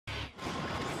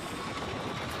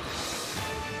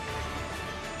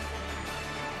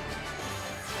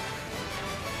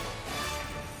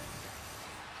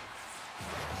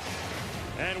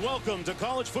And welcome to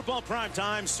College Football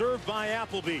Primetime, served by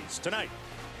Applebee's. Tonight,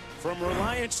 from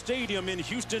Reliant Stadium in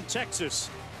Houston, Texas,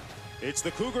 it's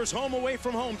the Cougars home away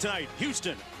from home tonight.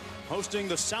 Houston hosting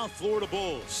the South Florida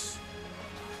Bulls.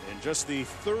 In just the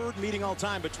third meeting all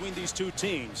time between these two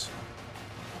teams.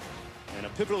 And a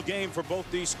pivotal game for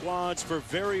both these squads for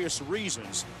various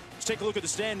reasons. Let's take a look at the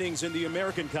standings in the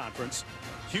American Conference.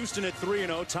 Houston at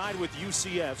 3-0, tied with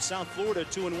UCF. South Florida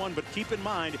 2-1, but keep in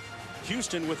mind,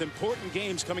 Houston with important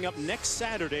games coming up next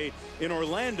Saturday in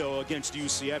Orlando against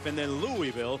UCF, and then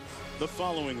Louisville the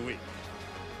following week.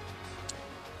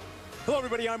 Hello,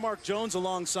 everybody. I'm Mark Jones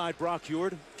alongside Brock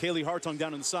Heward. Kaylee Hartung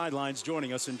down on the sidelines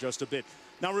joining us in just a bit.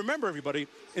 Now, remember, everybody,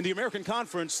 in the American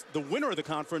Conference, the winner of the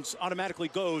conference automatically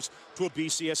goes to a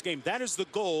BCS game. That is the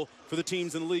goal for the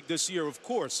teams in the league this year, of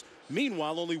course.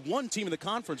 Meanwhile, only one team in the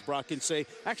conference, Brock, can say,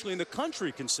 actually in the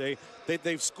country can say, that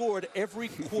they've scored every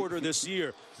quarter this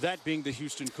year, that being the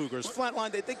Houston Cougars.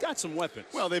 Flatline, they got some weapons.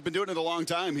 Well, they've been doing it a long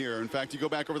time here. In fact, you go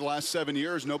back over the last 7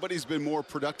 years, nobody's been more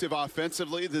productive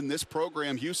offensively than this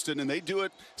program, Houston, and they do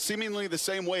it seemingly the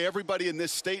same way everybody in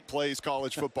this state plays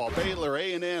college football. Baylor,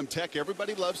 A&M, Tech,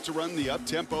 everybody loves to run the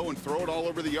up-tempo and throw it all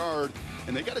over the yard.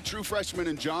 And they got a true freshman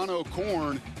in John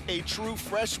O'Corn, a true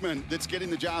freshman that's getting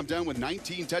the job done with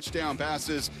 19 touchdown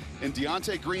passes. And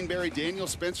Deontay Greenberry, Daniel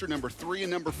Spencer, number 3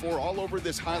 and number 4, all over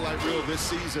this highlight reel this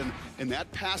season. And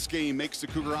that pass game makes the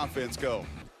Cougar offense go.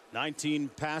 19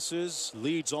 passes,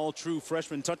 leads all true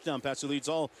freshmen. Touchdown passes, leads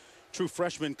all true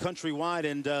freshmen countrywide.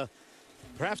 And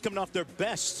perhaps coming off their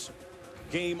best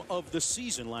game of the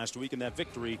season last week in that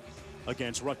victory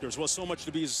against Rutgers. Well, so much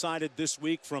to be decided this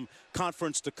week, from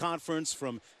conference to conference,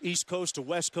 from East Coast to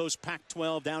West Coast,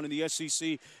 Pac-12 down in the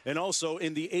SEC, and also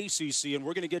in the ACC. And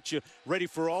we're going to get you ready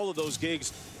for all of those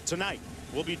gigs tonight.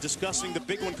 We'll be discussing the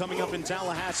big one coming up in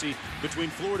Tallahassee between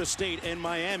Florida State and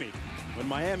Miami. When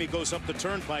Miami goes up the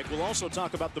turnpike, we'll also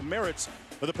talk about the merits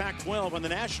of the Pac-12 on the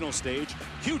national stage.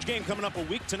 Huge game coming up a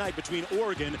week tonight between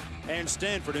Oregon and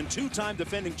Stanford, and two-time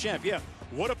defending champ. Yeah,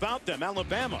 what about them?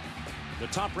 Alabama, the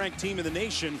top-ranked team in the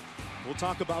nation. We'll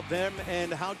talk about them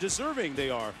and how deserving they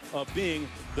are of being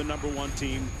the #1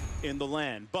 team in the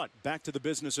land. But back to the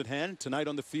business at hand. Tonight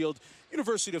on the field,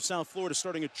 University of South Florida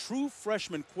starting a true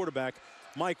freshman quarterback,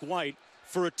 Mike White,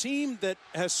 for a team that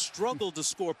has struggled to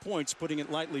score points, putting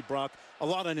it lightly, Brock. A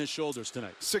lot on his shoulders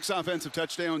tonight. 6 offensive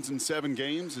touchdowns in 7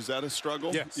 games. Is that a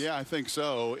struggle? Yes. Yeah, I think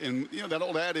so. And you know that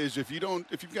old adage, if you've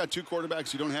got 2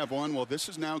 quarterbacks, you don't have one. Well, this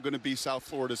is now going to be South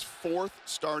Florida's 4th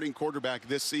starting quarterback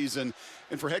this season.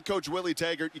 And for head coach Willie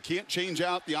Taggart, you can't change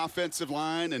out the offensive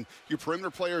line, and your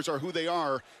perimeter players are who they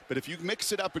are. But if you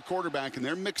mix it up at quarterback, and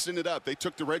they're mixing it up, they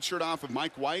took the red shirt off of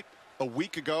Mike White a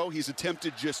week ago. He's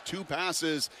attempted just 2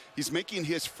 passes. He's making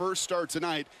his first start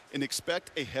tonight, and expect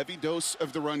a heavy dose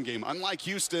of the run game. Unlike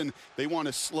Houston, they want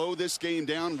to slow this game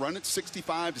down, run it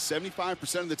 65 to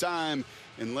 75% of the time,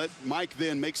 and let Mike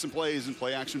then make some plays and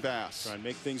play action pass. Try and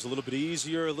make things a little bit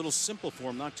easier, a little simple for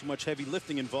him, not too much heavy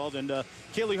lifting involved. And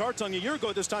Kaylee Hartung, a year ago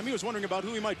at this time, he was wondering about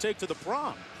who he might take to the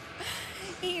prom.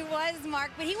 He was,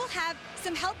 Mark, but he will have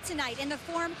some help tonight in the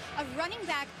form of running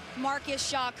back Marcus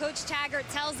Shaw. Coach Taggart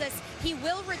tells us he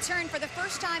will return for the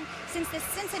first time since the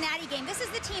Cincinnati game. This is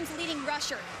the team's leading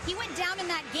rusher. He went down in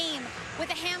that game with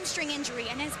a hamstring injury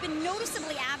and has been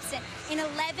noticeably absent in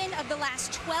 11 of the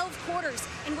last 12 quarters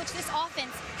in which this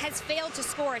offense has failed to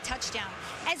score a touchdown.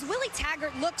 As Willie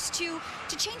Taggart looks to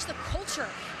change the culture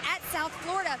at South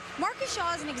Florida, Marcus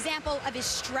Shaw is an example of his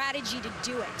strategy to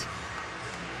do it.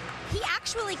 He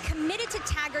actually committed to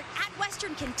Taggart at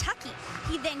Western Kentucky.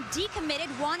 He then decommitted,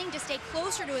 wanting to stay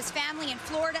closer to his family in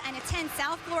Florida and attend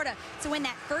South Florida. So in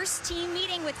that first team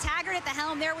meeting with Taggart at the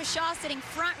helm, there was Shaw sitting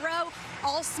front row,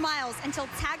 all smiles, until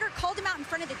Taggart called him out in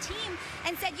front of the team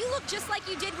and said, "You look just like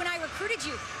you did when I recruited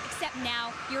you, except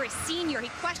now you're a senior." He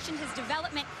questioned his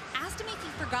development, asked him if he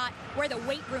forgot where the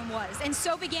weight room was. And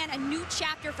so began a new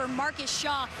chapter for Marcus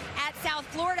Shaw at South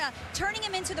Florida, turning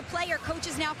him into the player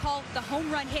coaches now call the home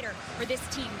run hitter for this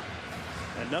team.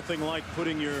 And nothing like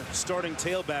putting your starting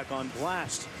tailback on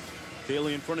blast,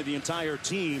 Kaylee, in front of the entire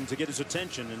team to get his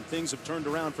attention, and things have turned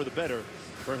around for the better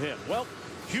for him. Well,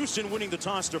 Houston winning the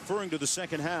toss, deferring to the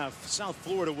second half. South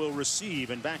Florida will receive,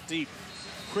 and back deep,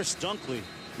 Chris Dunkley,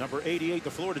 number 88,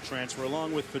 the Florida transfer,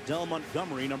 along with Fidel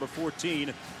Montgomery, number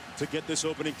 14, to get this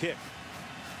opening kick.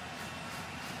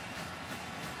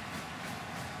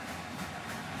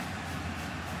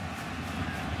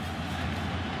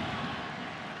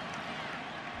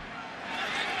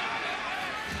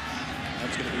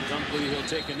 That's going to be Dunkley. He'll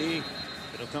take a knee.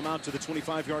 It'll come out to the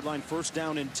 25-yard line. First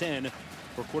down and 10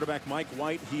 for quarterback Mike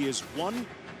White. He is 1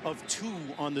 of 2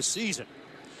 on the season.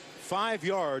 5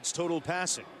 yards total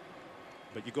passing.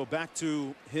 But you go back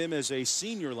to him as a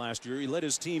senior last year. He led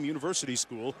his team, University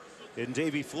School, in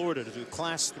Davie, Florida, to the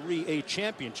Class 3A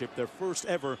championship, their first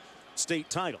ever state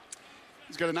title.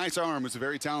 He's got a nice arm. He's a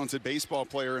very talented baseball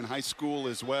player in high school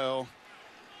as well.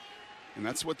 And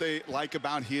that's what they like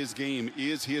about his game,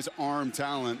 is his arm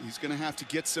talent. He's going to have to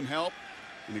get some help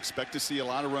and expect to see a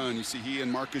lot of run. You see he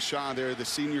and Marcus Shaw there, the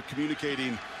senior,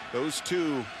 communicating. Those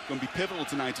two going to be pivotal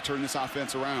tonight to turn this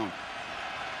offense around.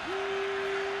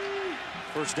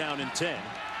 First down and 10.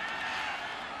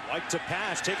 White to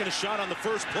pass, taking a shot on the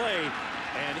first play,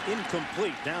 and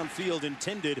incomplete. Downfield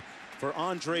intended for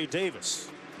Andre Davis.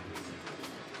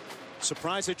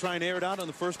 Surprised they try and air it out on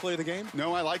the first play of the game?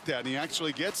 No, I like that. And he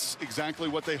actually gets exactly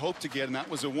what they hope to get, and that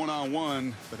was a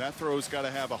one-on-one. But that throw's got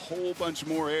to have a whole bunch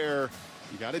more air.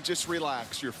 You got to just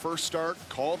relax. Your first start,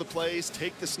 call the plays,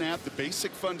 take the snap, the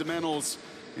basic fundamentals,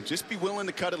 and just be willing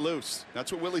to cut it loose.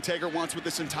 That's what Willie Taggart wants with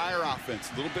this entire offense.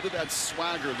 A little bit of that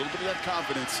swagger, a little bit of that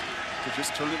confidence to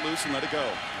just turn it loose and let it go.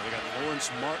 Now they got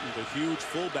Lawrence Martin, the huge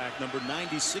fullback, number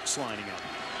 96, lining up.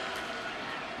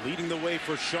 Leading the way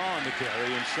for Shaw on the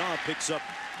carry, and Shaw picks up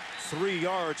 3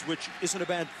 yards, which isn't a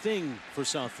bad thing for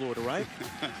South Florida, right?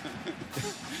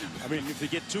 I mean, if you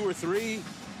get 2 or 3,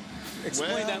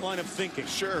 explain that line of thinking.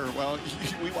 Sure. Well,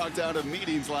 we walked out of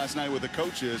meetings last night with the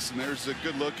coaches, and there's a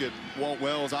good look at Walt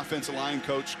Wells, offensive line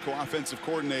coach, co-offensive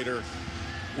coordinator.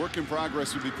 Work in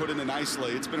progress would be put in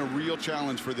nicely. It's been a real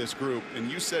challenge for this group. And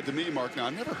you said to me, Mark, now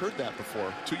I've never heard that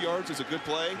before. 2 yards is a good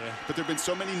play, but there have been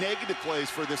so many negative plays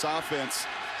for this offense.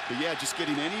 But yeah, just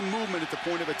getting any movement at the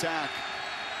point of attack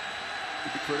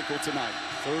would be critical tonight.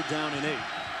 Third down and 8.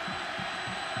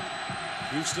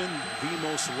 Houston, the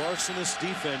most larcenous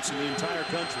defense in the entire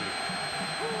country,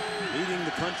 leading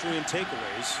the country in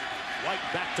takeaways. White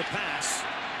back to pass,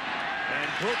 and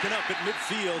broken up at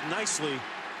midfield nicely.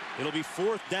 It'll be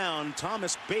 4th down.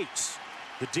 Thomas Bates,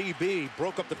 the DB,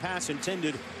 broke up the pass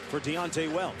intended for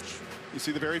Deontay Welch. You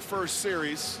see the very first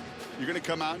series, you're going to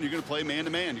come out and you're going to play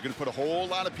man-to-man. You're going to put a whole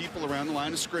lot of people around the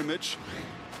line of scrimmage.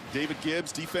 David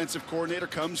Gibbs, defensive coordinator,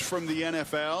 comes from the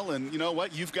NFL, and you know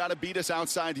what? You've got to beat us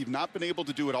outside. You've not been able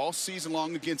to do it all season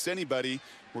long against anybody.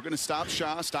 We're going to stop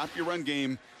Shaw, stop your run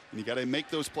game, and you got to make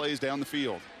those plays down the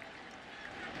field.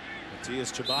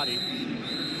 Matias Chabati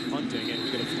punting, and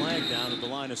we get a flag down at the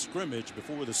line of scrimmage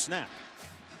before the snap.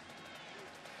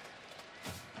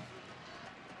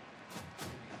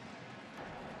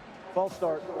 False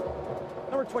start.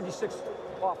 Number 26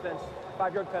 offense,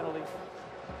 5-yard penalty,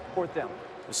 4th down.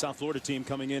 The South Florida team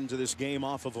coming into this game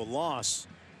off of a loss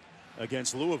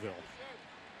against Louisville.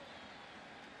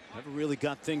 Never really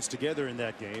got things together in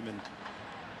that game, and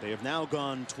they have now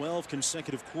gone 12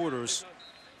 consecutive quarters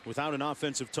without an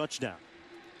offensive touchdown.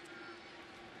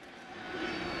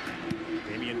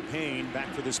 Damian Payne back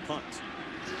for this punt.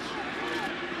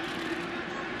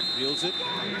 Fields it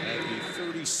at the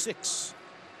 36.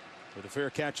 Where the fair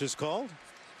catch is called.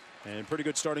 And pretty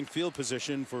good starting field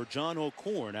position for John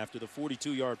O'Korn after the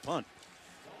 42-yard punt.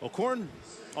 O'Korn,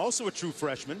 also a true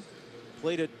freshman,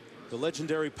 played at the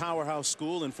legendary Powerhouse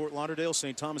School in Fort Lauderdale,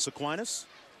 St. Thomas Aquinas.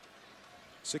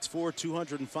 6'4",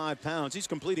 205 pounds. He's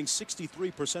completing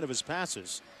 63% of his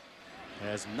passes.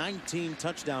 Has 19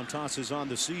 touchdown tosses on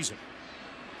the season.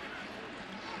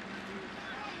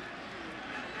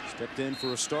 Stepped in for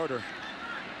a starter.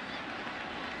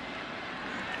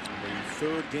 The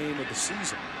 3rd game of the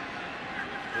season.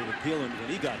 David Peelan when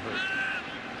he got hurt.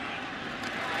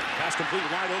 Pass complete,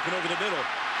 wide open over the middle.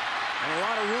 And a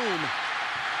lot of room.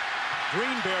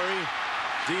 Greenberry,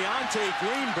 Deontay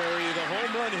Greenberry, the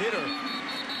home run hitter,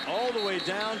 all the way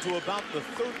down to about the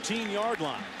 13-yard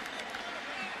line.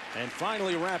 And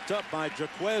finally wrapped up by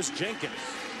Jaquez Jenkins.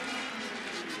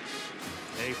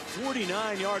 A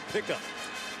 49-yard pickup.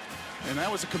 And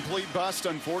that was a complete bust,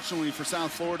 unfortunately, for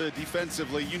South Florida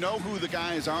defensively. You know who the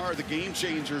guys are, the game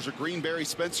changers are Greenberry,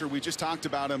 Spencer. We just talked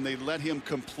about him. They let him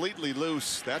completely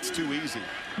loose. That's too easy.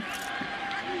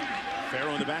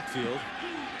 Farrow in the backfield.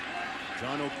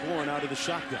 John O'Korn out of the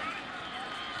shotgun.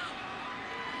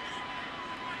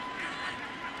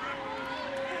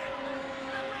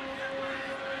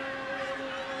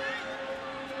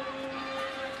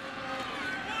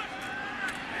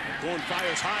 O'Korn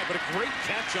fires high, but a great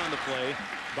catch on the play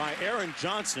by Aaron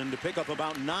Johnson to pick up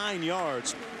about 9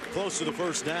 yards close to the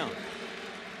first down.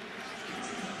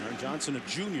 Aaron Johnson, a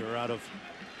junior out of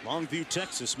Longview,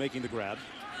 Texas, making the grab.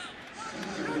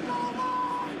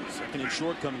 2nd and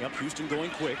short coming up. Houston going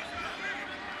quick.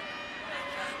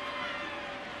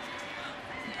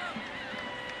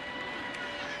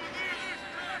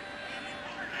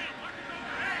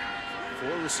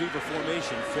 Four receiver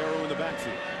formation. Farrow in the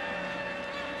backfield.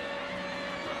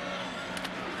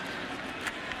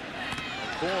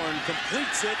 Bourne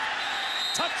completes it.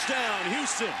 Touchdown,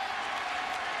 Houston.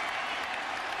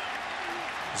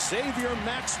 Xavier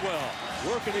Maxwell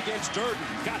working against Durden.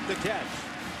 Got the catch.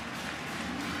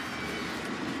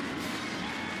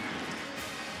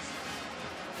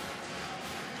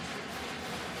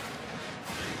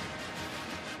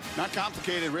 Not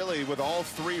complicated, really, with all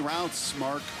 3 routes,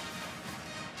 Mark.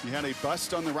 You had a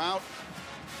bust on the route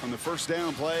on the first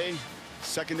down play.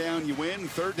 Second down, you win.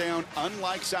 Third down,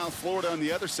 unlike South Florida on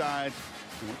the other side.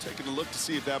 And we're taking a look to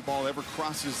see if that ball ever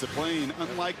crosses the plane.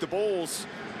 Unlike the Bulls,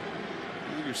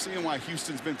 you're seeing why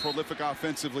Houston's been prolific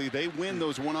offensively. They win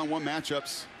those one-on-one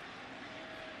matchups.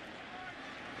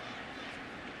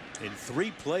 In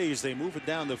 3 plays, they move it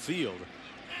down the field.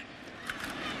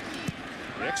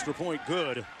 The extra point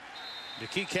good. The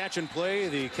key catch and play,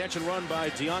 the catch and run by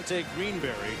Deontay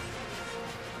Greenberry.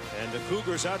 And the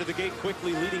Cougars out of the gate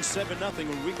quickly, leading 7-0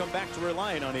 when we come back to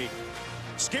relying on a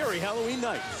scary Halloween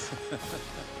night.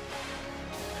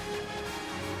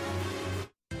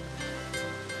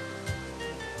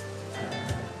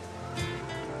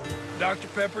 Dr.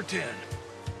 Pepper 10,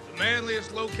 the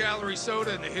manliest low-calorie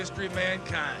soda in the history of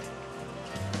mankind.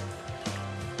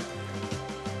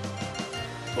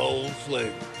 Bold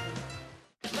flavor.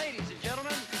 Ladies and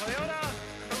gentlemen, Toyota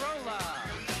Corolla.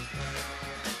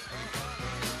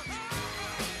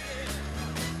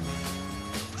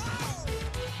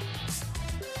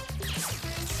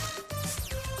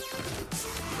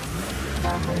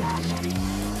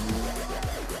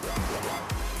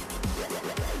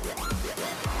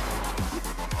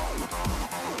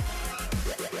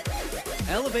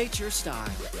 Elevate your style.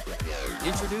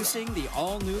 Introducing the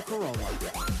all-new Corolla.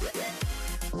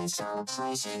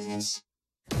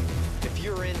 If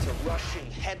you're into rushing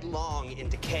headlong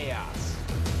into chaos,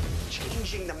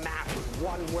 changing the map with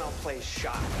one well-placed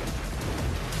shot,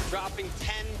 dropping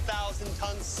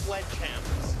 10,000-ton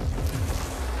sledgehammers,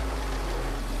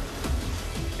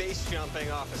 base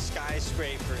jumping off of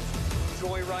skyscrapers,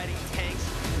 joyriding tanks,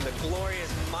 and the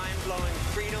glorious, mind-blowing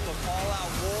freedom of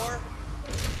all-out war,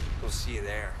 we'll see you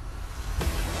there.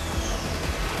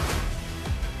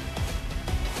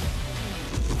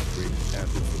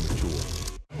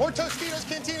 More Tostitos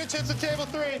Cantina chips at table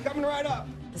 3. Coming right up.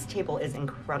 This table is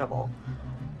incredible.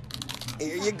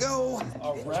 Here you go.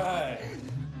 All right.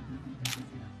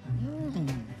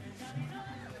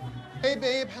 Hey,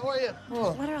 babe, how are you?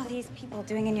 What are all these people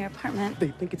doing in your apartment? They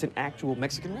think it's an actual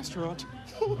Mexican restaurant.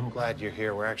 I'm glad you're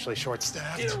here. We're actually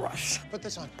short-staffed. Need a rush. Put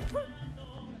this on.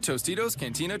 Tostitos,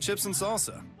 Cantina, chips, and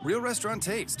salsa. Real restaurant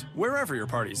taste, wherever your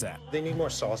party's at. They need more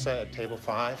salsa at table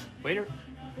 5. Waiter.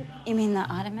 You mean the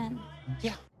ottoman?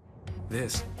 Yeah.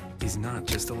 This is not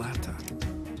just a laptop.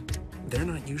 They're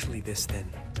not usually this thin,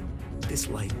 this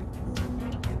light.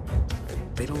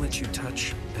 They don't let you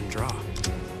touch and draw.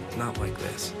 Not like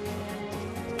this.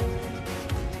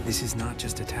 This is not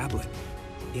just a tablet.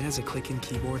 It has a click-in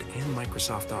keyboard and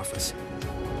Microsoft Office.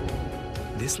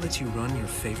 This lets you run your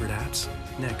favorite apps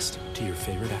next to your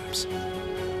favorite apps.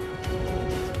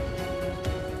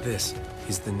 This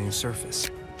is the new Surface,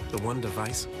 the one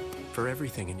device for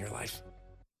everything in your life.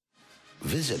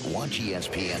 Visit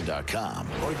WatchESPN.com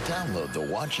or download the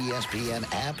Watch ESPN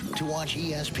app to watch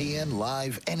ESPN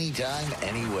live anytime,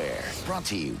 anywhere. Brought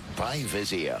to you by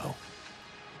Vizio.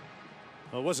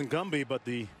 Well, it wasn't Gumby, but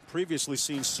the previously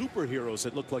seen superheroes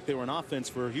that looked like they were an offense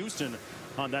for Houston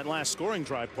on that last scoring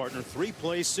drive, partner. 3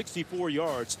 plays, 64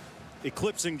 yards,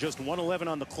 eclipsing just 1:11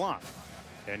 on the clock.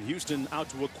 And Houston out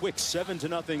to a quick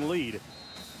 7-0 lead.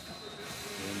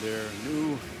 And their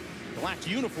new black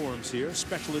uniforms here,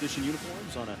 special edition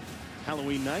uniforms on a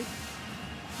Halloween night.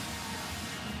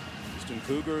 Houston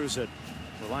Cougars at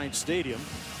Reliance Stadium,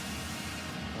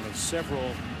 one of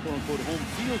several quote-unquote home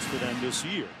fields for them this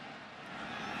year.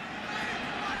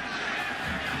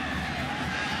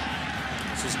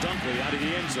 This is Dunkley out of the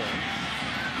end zone.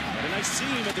 Had a nice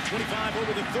seam at the 25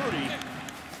 over the 30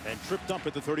 and tripped up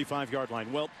at the 35-yard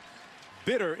line. Well,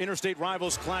 bitter interstate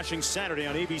rivals clashing Saturday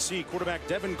on ABC. Quarterback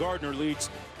Devin Gardner leads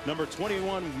number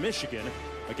 21 Michigan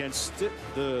against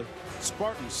the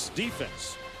Spartans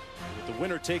defense, with the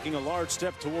winner taking a large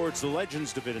step towards the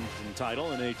Legends Division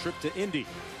title and a trip to Indy.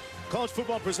 College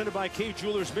football presented by K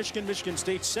Jewelers, Michigan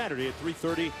State, Saturday at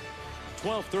 3:30,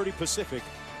 12:30 Pacific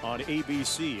on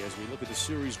ABC, as we look at the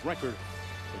series record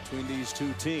between these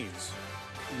two teams.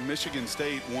 Michigan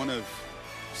State, one of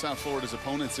South Florida's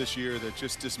opponents this year that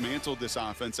just dismantled this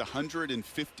offense.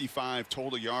 155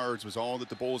 total yards was all that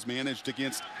the Bulls managed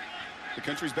against the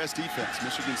country's best defense.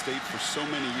 Michigan State for so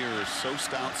many years, so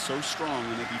stout, so strong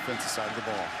on the defensive side of the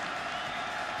ball.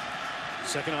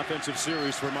 Second offensive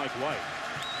series for Mike White.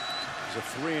 There's a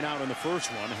 3-and-out on the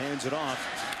first one. Hands it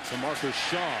off to Marcus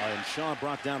Shaw, and Shaw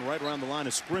brought down right around the line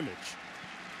of scrimmage.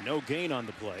 No gain on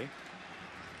the play.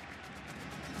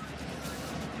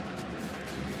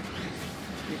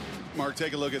 Mark,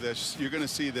 take a look at this. You're going to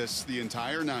see this the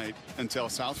entire night until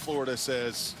South Florida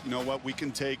says, you know what, we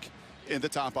can take the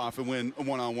top off and win a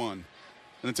one-on-one.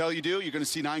 And until you do, you're going to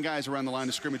see 9 guys around the line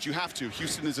of scrimmage. You have to.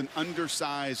 Houston is an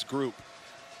undersized group.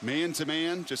 Man to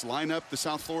man, just line up the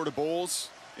South Florida Bulls.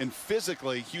 And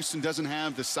physically, Houston doesn't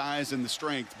have the size and the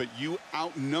strength, but you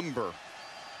outnumber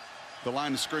the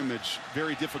line of scrimmage.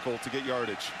 Very difficult to get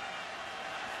yardage.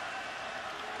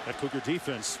 That Cougar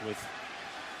defense with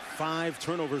 5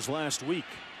 turnovers last week.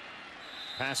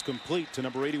 Pass complete to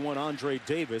number 81, Andre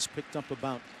Davis. Picked up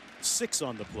about 6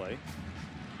 on the play.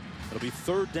 It'll be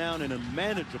 3rd down and a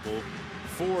manageable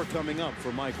 4 coming up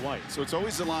for Mike White. So it's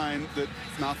always the line that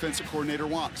an offensive coordinator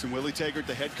walks. And Willie Taggart,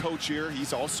 the head coach here,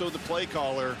 he's also the play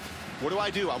caller.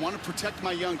 What do? I want to protect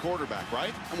my young quarterback,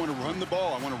 right? I want to run the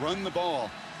ball. I want to run the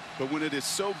ball. But when it is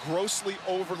so grossly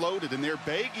overloaded and they're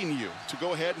begging you to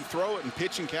go ahead and throw it and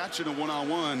pitch and catch in a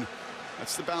one-on-one,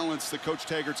 that's the balance that Coach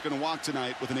Taggart's going to walk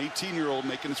tonight with an 18-year-old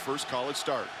making his first college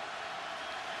start.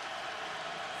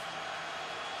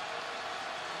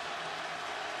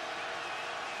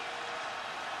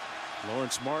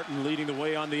 Lawrence Martin leading the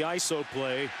way on the ISO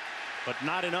play, but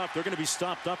not enough. They're going to be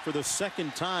stopped up for the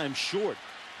 2nd time short.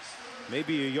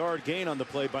 Maybe a yard gain on the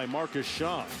play by Marcus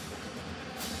Shaw.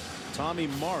 Tommy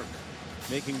Mark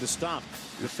making the stop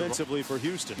defensively for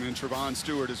Houston. And Trevon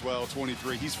Stewart as well,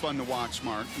 23. He's fun to watch,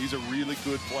 Mark. He's a really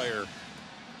good player.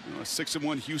 You know, a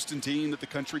 6-1 Houston team that the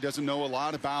country doesn't know a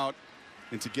lot about.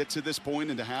 And to get to this point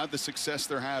and to have the success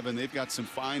they're having, they've got some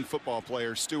fine football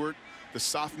players. Stewart, the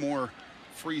sophomore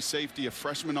free safety, a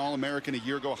freshman All-American a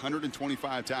year ago,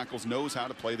 125 tackles, knows how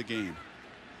to play the game.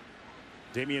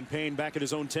 Damian Payne back at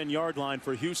his own 10-yard line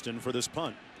for Houston for this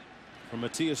punt from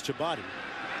Matthias Chabati.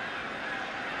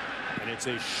 And it's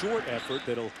a short effort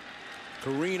that'll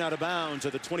careen out of bounds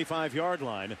at the 25-yard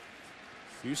line.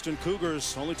 Houston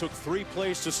Cougars only took 3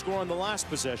 plays to score on the last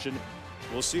possession.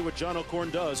 We'll see what John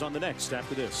O'Korn does on the next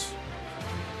after this.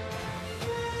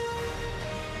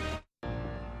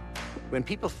 When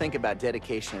people think about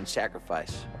dedication and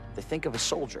sacrifice, they think of a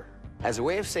soldier. As a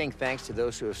way of saying thanks to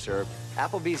those who have served,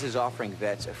 Applebee's is offering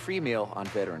vets a free meal on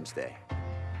Veterans Day.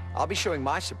 I'll be showing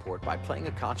my support by playing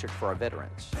a concert for our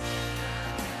veterans.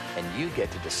 And you get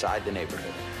to decide the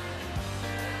neighborhood.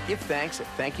 Give thanks at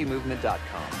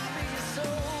thankyoumovement.com.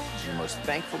 Your most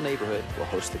thankful neighborhood will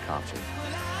host the concert.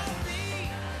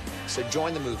 So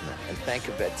join the movement and thank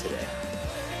a vet today.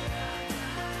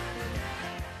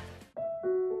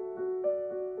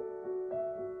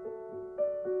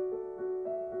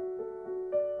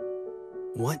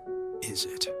 What is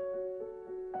it?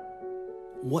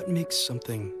 What makes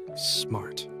something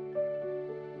smart?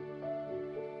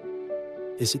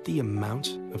 Is it the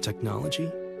amount of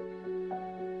technology?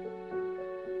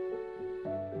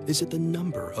 Is it the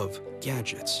number of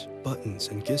gadgets, buttons,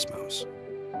 and gizmos?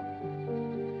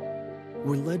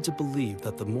 We're led to believe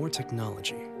that the more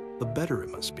technology, the better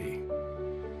it must be.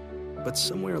 But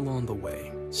somewhere along the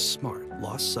way, smart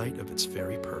lost sight of its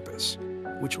very purpose,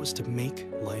 which was to make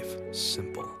life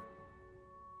simple.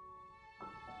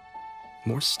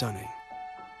 More stunning.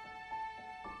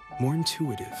 More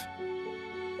intuitive.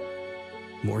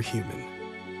 More human.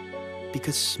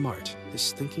 Because smart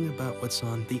is thinking about what's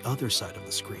on the other side of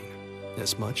the screen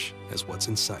as much as what's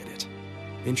inside it.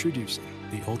 Introducing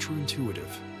the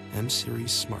ultra-intuitive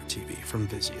M-Series Smart TV from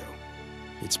Vizio.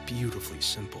 It's beautifully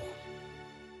simple.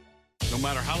 No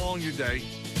matter how long your day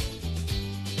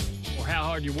or how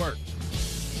hard you work,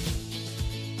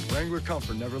 Wrangler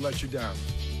Comfort never lets you down.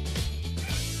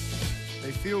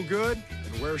 They feel good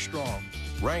and wear strong.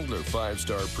 Wrangler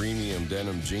 5-star premium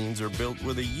denim jeans are built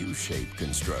with a U-shaped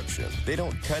construction. They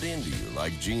don't cut into you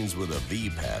like jeans with a V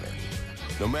pattern.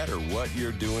 No matter what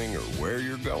you're doing or where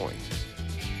you're going,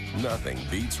 nothing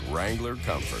beats Wrangler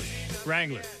comfort.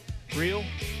 Wrangler, real,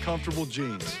 comfortable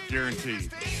jeans,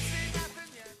 guaranteed.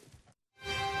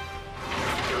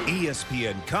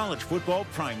 ESPN College Football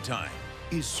Primetime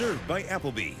is served by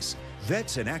Applebee's.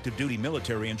 Vets and active duty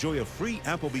military enjoy a free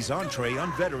Applebee's entree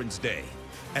on Veterans Day.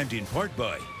 And in part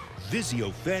by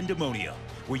Vizio Fandemonia,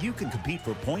 where you can compete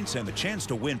for points and the chance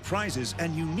to win prizes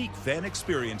and unique fan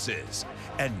experiences.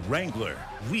 And Wrangler,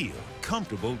 real,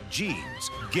 comfortable jeans,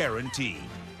 guaranteed.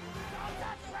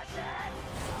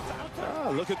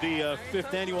 Look at the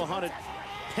 5th annual Haunted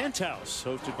Penthouse,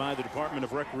 hosted by the Department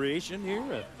of Recreation here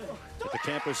at the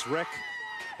Campus Rec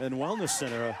and Wellness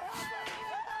Center.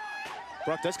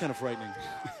 Brock, that's kind of frightening.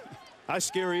 I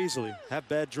scare easily, have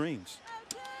bad dreams.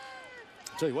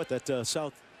 Tell you what, that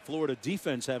South Florida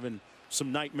defense having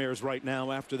some nightmares right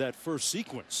now after that first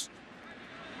sequence.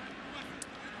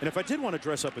 And if I did want to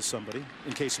dress up as somebody,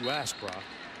 in case you ask, Brock,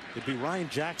 it'd be Ryan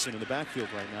Jackson in the backfield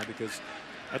right now, because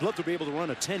I'd love to be able to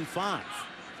run a 10-5. That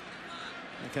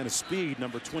kind of speed,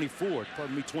 number 24,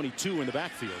 pardon me, 22 in the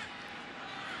backfield.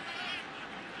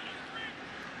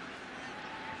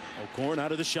 O'Korn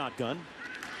out of the shotgun.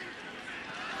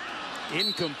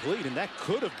 Incomplete, and that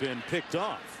could have been picked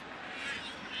off.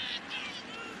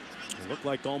 It looked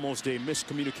like almost a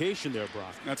miscommunication there,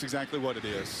 Brock. That's exactly what it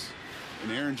is.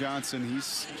 And Aaron Johnson,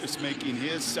 he's just making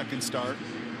his second start,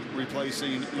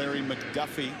 replacing Larry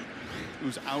McDuffie,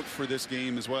 who's out for this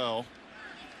game as well.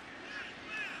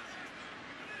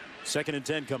 2nd and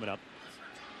 10 coming up.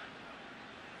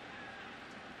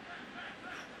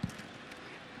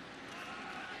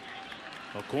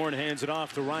 O'Korn hands it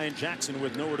off to Ryan Jackson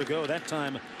with nowhere to go. That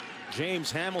time,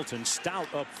 James Hamilton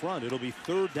stout up front. It'll be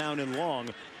 3rd down and long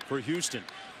for Houston.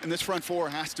 And this front four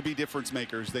has to be difference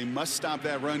makers. They must stop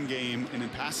that run game. And in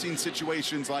passing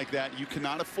situations like that, you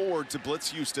cannot afford to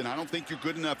blitz Houston. I don't think you're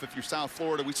good enough if you're South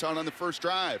Florida. We saw it on the first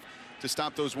drive to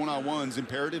stop those one-on-ones.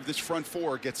 Imperative this front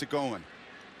four gets it going.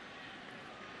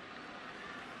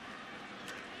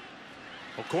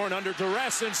 O'Korn under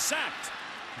duress and sacked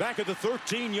back at the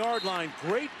 13-yard line.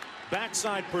 Great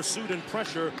backside pursuit and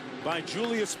pressure by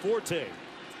Julius Forte.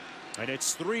 And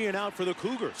it's 3 and out for the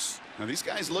Cougars. Now these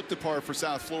guys looked the part for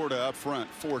South Florida up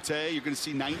front. Forte, you're going to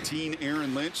see 19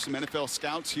 Aaron Lynch, some NFL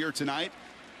scouts here tonight.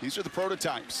 These are the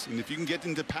prototypes. And if you can get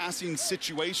into passing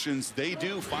situations, they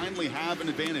do finally have an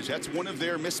advantage. That's one of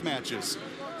their mismatches.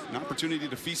 An opportunity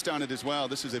to feast on it as well.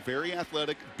 This is a very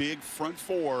athletic, big front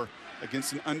four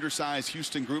against an undersized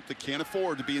Houston group that can't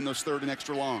afford to be in those 3rd and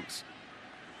extra longs.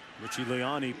 Richie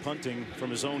Leone punting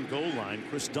from his own goal line.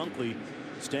 Chris Dunkley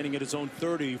standing at his own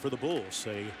 30 for the Bulls.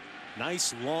 A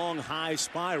nice long high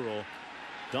spiral.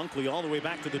 Dunkley all the way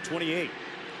back to the 28.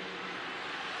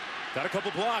 Got a couple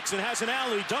blocks and has an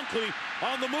alley. Dunkley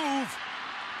on the move.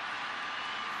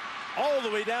 All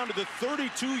the way down to the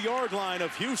 32-yard line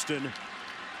of Houston.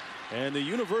 And the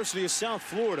University of South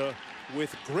Florida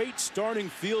with great starting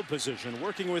field position,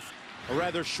 working with a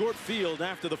rather short field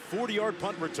after the 40-yard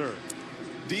punt return.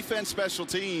 Defense, special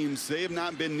teams, they have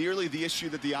not been nearly the issue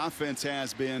that the offense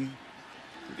has been.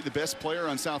 Maybe the best player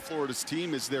on South Florida's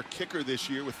team is their kicker this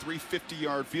year with 3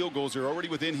 50-yard field goals. They're already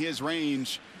within his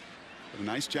range. But a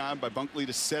nice job by Bunkley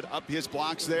to set up his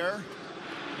blocks there.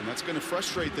 And that's going to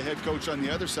frustrate the head coach on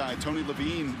the other side. Tony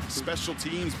Levine, special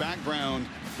teams background,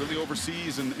 really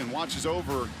oversees and watches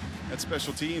over that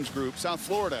special teams group. South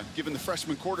Florida giving the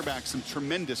freshman quarterback some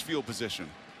tremendous field position.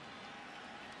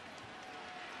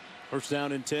 1st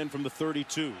down and 10 from the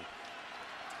 32.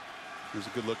 Here's a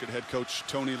good look at head coach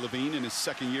Tony Levine in his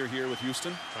 2nd year here with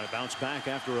Houston. Trying to bounce back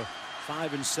after a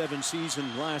 5-7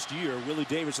 season last year. Willie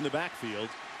Davis in the backfield.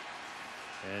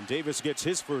 And Davis gets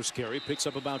his first carry, picks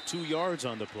up about 2 yards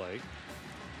on the play.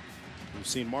 We've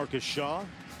seen Marcus Shaw,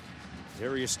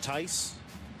 Darius Tice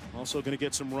also going to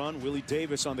get some run. Willie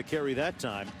Davis on the carry that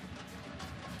time.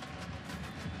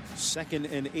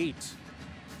 2nd and 8.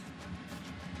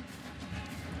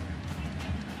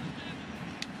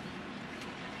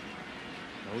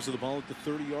 Nose of the ball at the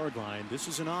 30-yard line. This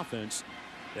is an offense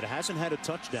that hasn't had a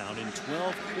touchdown in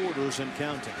 12 quarters and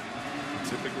counting.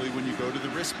 Typically when you go to the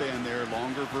wristband there,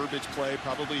 longer verbiage play,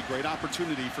 probably a great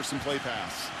opportunity for some play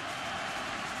pass.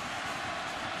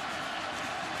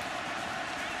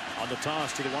 On the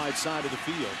toss to the wide side of the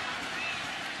field.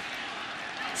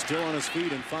 Still on his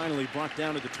feet and finally brought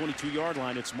down to the 22-yard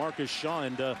line. It's Marcus Shaw.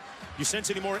 And you sense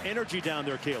any more energy down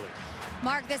there, Kaylee?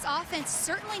 Mark, this offense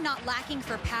certainly not lacking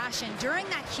for passion during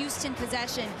that Houston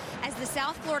possession as the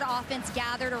South Florida offense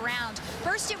gathered around.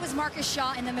 First it was Marcus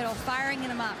Shaw in the middle firing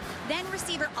him up, then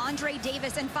receiver Andre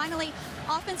Davis, and finally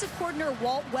offensive coordinator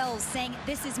Walt Wells saying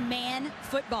this is man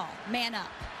football, man up.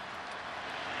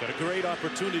 Got a great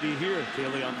opportunity here,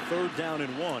 Kaylee, on 3rd down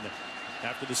and 1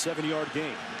 after the 7-yard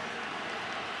gain.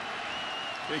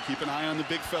 Okay, keep an eye on the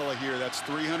big fella here. That's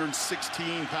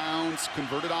 316 pounds,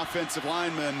 converted offensive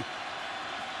lineman.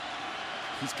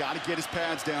 He's got to get his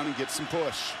pads down and get some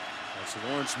push. That's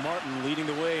Lawrence Martin leading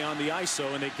the way on the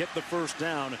ISO, and they get the 1st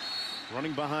down.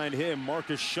 Running behind him,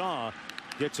 Marcus Shaw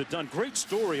gets it done. Great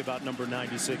story about number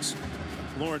 96,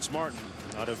 Lawrence Martin,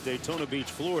 out of Daytona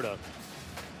Beach, Florida.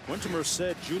 Went to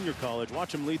Merced Junior College.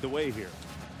 Watch him lead the way here.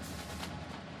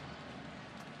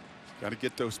 Got to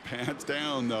get those pads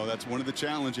down, though. That's one of the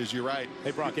challenges. You're right.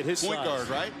 Hey, Brock, at his point size, guard,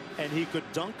 right? And he could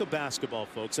dunk a basketball,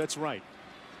 folks. That's right.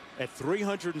 At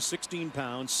 316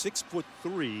 pounds,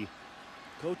 6'3",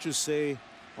 coaches say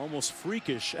almost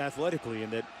freakish athletically,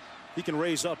 and that he can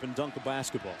raise up and dunk a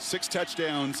basketball. 6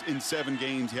 touchdowns in 7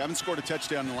 games. You haven't scored a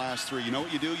touchdown in the last 3. You know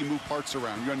what you do? You move parts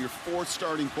around. You're on your 4th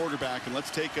starting quarterback, and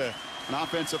let's take an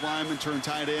offensive lineman, turn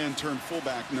tight end, turn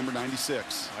fullback, number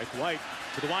 96. Mike White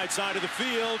to the wide side of the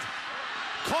field.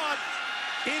 Caught.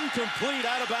 Incomplete,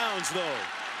 out of bounds, though.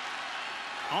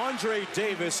 Andre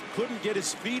Davis couldn't get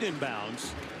his feet in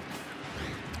bounds,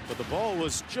 but the ball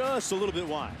was just a little bit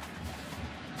wide.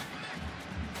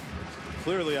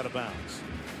 Clearly out of bounds.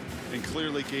 And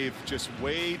clearly gave just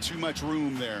way too much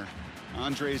room there.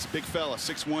 Andre's big fella,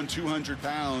 6'1", 200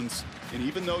 pounds. And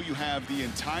even though you have the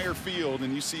entire field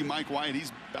and you see Mike White,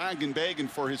 he's begging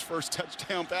for his first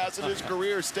touchdown pass of his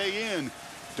career, stay in.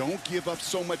 Don't give up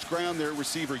so much ground there,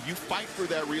 receiver. You fight for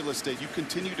that real estate. You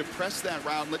continue to press that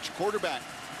route and let your quarterback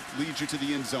lead you to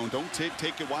the end zone. Don't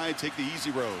take it wide, take the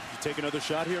easy road. You take another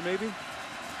shot here, maybe?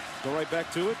 Go right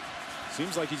back to it?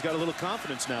 Seems like he's got a little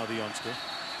confidence now, the youngster.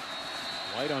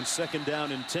 White on 2nd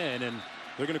down and 10, and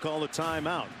they're going to call a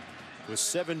timeout with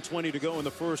 7:20 to go in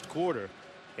the first quarter.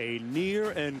 A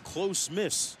near and close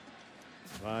miss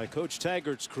by Coach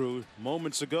Taggart's crew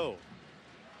moments ago.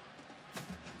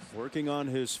 Working on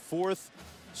his 4th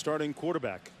starting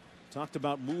quarterback. Talked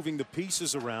about moving the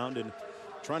pieces around and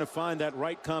trying to find that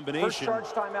right combination.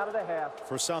 First charge time out of the half.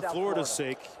 For South Florida's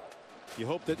sake, you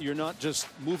hope that you're not just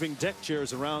moving deck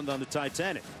chairs around on the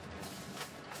Titanic.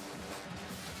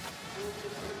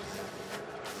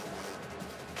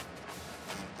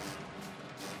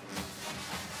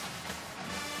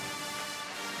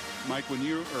 Mark, when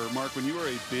you are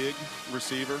a big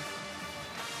receiver,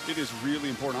 it is really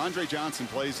important. Andre Johnson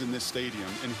plays in this stadium,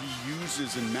 and he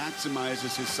uses and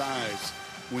maximizes his size.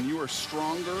 When you are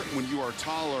stronger, when you are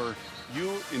taller,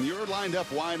 you're lined up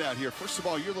wide out here. First of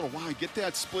all, you're a little wide. Get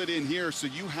that split in here so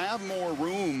you have more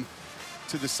room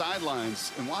to the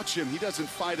sidelines. And watch him. He doesn't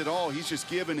fight at all. He's just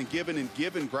giving and giving and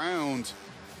giving ground.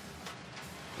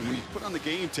 And when you put on the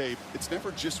game tape, it's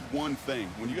never just one thing.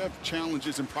 When you have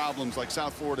challenges and problems like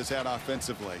South Florida's had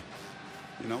offensively,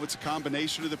 you know, it's a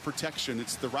combination of the protection,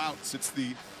 it's the routes, it's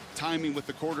the timing with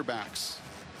the quarterbacks.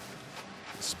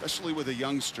 Especially with a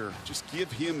youngster, just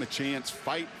give him a chance.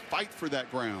 Fight for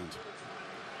that ground.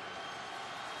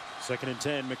 2nd and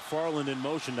 10. McFarland in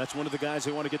motion. That's one of the guys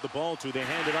they want to get the ball to. They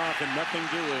hand it off and nothing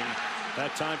doing.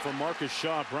 That time for Marcus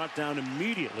Shaw, brought down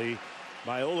immediately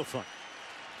by Oliphant.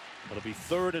 It'll be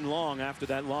 3rd and long after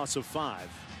that loss of 5.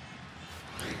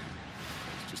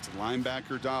 Just a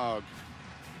linebacker dog.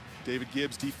 David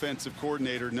Gibbs, defensive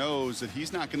coordinator, knows that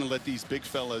he's not going to let these big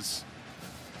fellas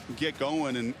get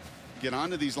going and get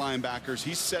onto these linebackers.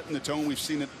 He's setting the tone. We've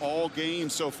seen it all game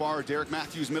so far. Derek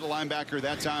Matthews, middle linebacker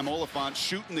that time. Oliphant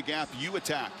shooting the gap. You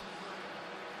attack.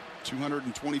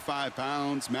 225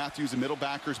 pounds. Matthews, a middle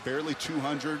backers, barely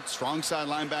 200. Strong side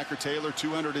linebacker Taylor,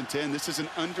 210. This is an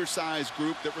undersized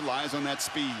group that relies on that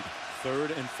speed.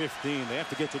 3rd and 15. They have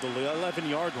to get to the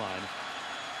 11-yard line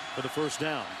for the first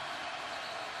down.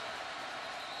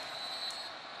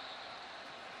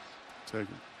 Take it.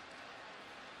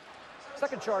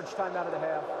 2nd charge time out of the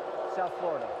half. South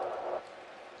Florida.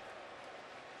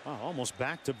 Oh, almost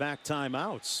back-to-back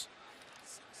timeouts.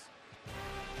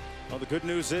 Well, the good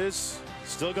news is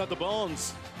still got the ball and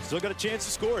still got a chance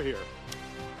to score here.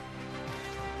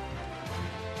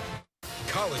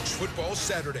 College Football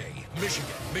Saturday,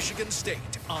 Michigan State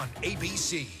on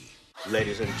ABC.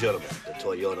 Ladies and gentlemen, the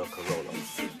Toyota Corolla.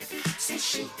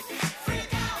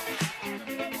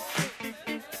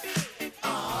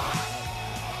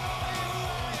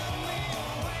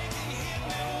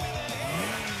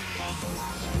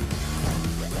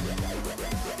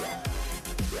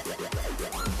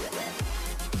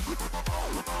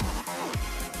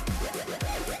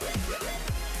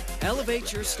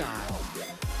 Elevate your style.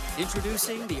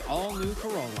 Introducing the all-new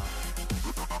Corolla.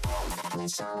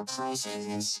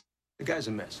 The guy's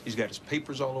a mess. He's got his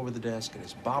papers all over the desk and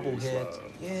his bobblehead.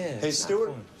 Yeah. Hey,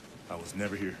 Stuart. I was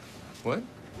never here. What?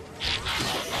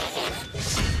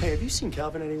 Hey, have you seen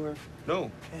Calvin anywhere?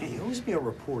 No. Hey, he owes me a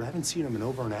report. I haven't seen him in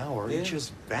over an hour. Yeah. He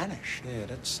just vanished. Yeah,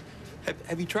 that's...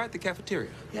 Have you tried the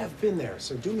cafeteria? Yeah, I've been there.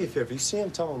 So do me a favor. If you see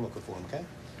him, tell him I'm looking for him, okay?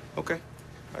 Okay.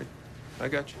 I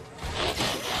got you.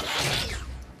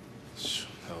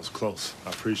 That was close. I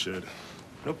appreciate it.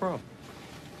 No problem.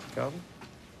 Calvin?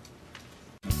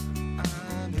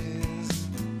 I'm in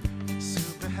a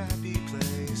super happy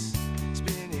place,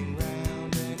 spinning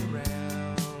round and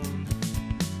around.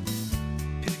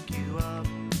 Pick you up,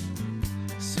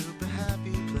 super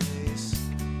happy place,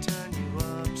 turn you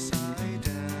upside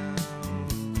down.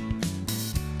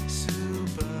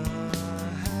 Super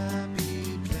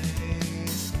happy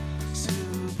place,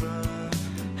 super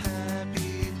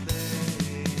happy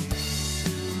place,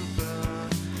 super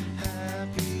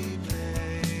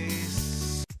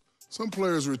Some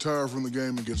players retire from the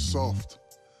game and get soft.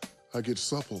 I get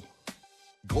supple.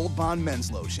 Gold Bond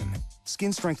Men's Lotion.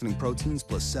 Skin strengthening proteins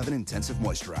plus 7 intensive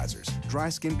moisturizers. Dry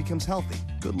skin becomes healthy,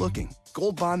 good looking.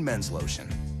 Gold Bond Men's Lotion.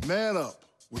 Man up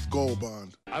with Gold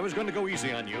Bond. I was going to go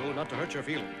easy on you, not to hurt your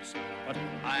feelings. But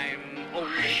I'm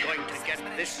only going to get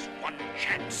this one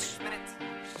chance.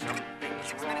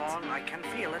 Something's wrong. I can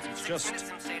feel it. It's just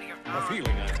a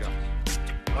feeling I've got.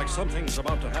 Like something's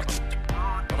about to happen.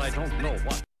 But I don't know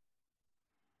what.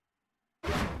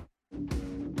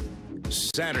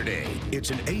 Saturday, it's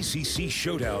an ACC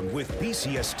showdown with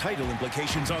BCS title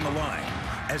implications on the line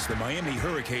as the Miami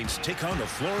Hurricanes take on the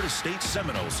Florida State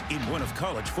Seminoles in one of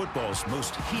college football's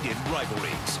most heated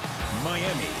rivalries.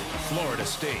 Miami, Florida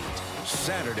State,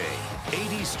 Saturday,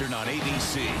 8 Eastern on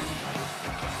ABC.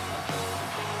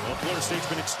 Well, Florida State's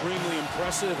been extremely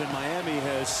impressive, and Miami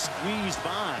has squeezed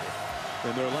by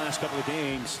in their last couple of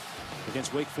games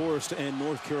against Wake Forest and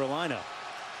North Carolina.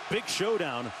 Big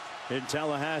showdown in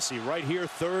Tallahassee, right here,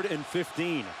 3rd and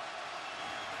 15.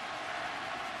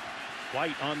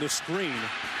 White on the screen,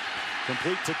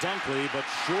 complete to Dunkley, but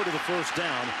short of the first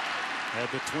down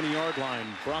at the 20-yard line.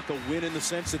 Brock, a win in the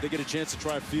sense that they get a chance to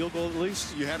try a field goal at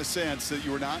least? You had a sense that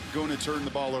you were not going to turn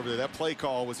the ball over there. That play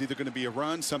call was either going to be a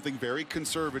run, something very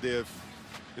conservative.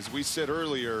 As we said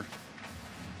earlier,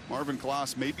 Marvin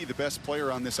Kloss may be the best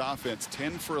player on this offense.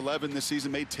 10 for 11 this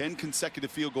season, made 10 consecutive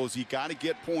field goals. You got to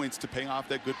get points to pay off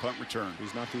that good punt return.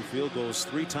 He's knocked through field goals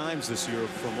 3 times this year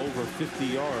from over 50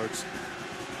 yards.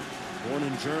 Born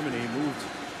in Germany, moved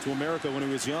to America when he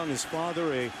was young. His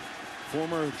father, a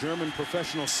former German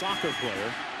professional soccer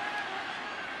player.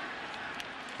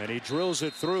 And he drills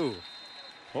it through.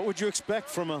 What would you expect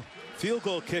from a field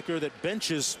goal kicker that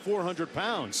benches 400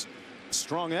 pounds?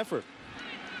 Strong effort.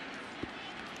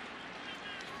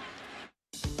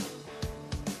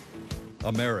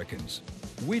 Americans,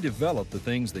 we develop the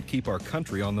things that keep our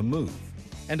country on the move.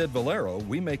 And at Valero,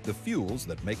 we make the fuels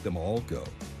that make them all go.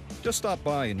 Just stop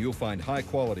by and you'll find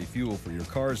high-quality fuel for your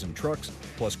cars and trucks,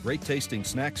 plus great-tasting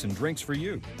snacks and drinks for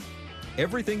you.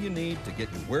 Everything you need to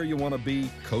get you where you want to be,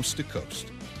 coast to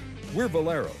coast. We're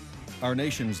Valero, our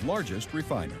nation's largest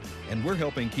refiner, and we're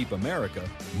helping keep America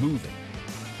moving.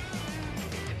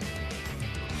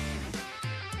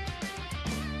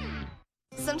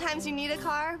 Sometimes you need a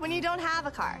car when you don't have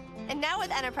a car. And now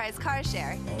with Enterprise Car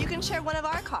Share, you can share one of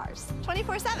our cars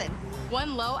 24/7.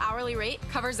 One low hourly rate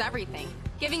covers everything,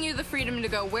 giving you the freedom to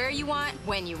go where you want,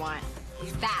 when you want.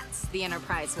 That's the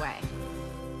Enterprise way.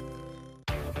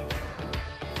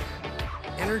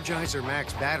 Energizer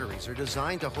Max batteries are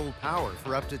designed to hold power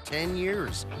for up to 10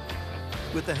 years.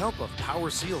 With the help of Power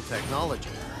Seal technology,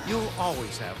 you'll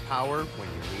always have power when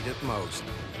you need it most.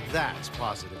 That's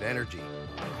positive energy.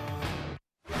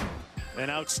 An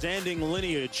outstanding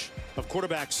lineage of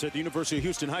quarterbacks at the University of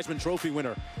Houston. Heisman Trophy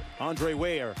winner Andre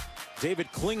Ware, David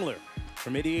Klingler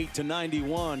from 88 to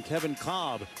 91, Kevin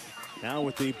Cobb now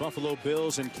with the Buffalo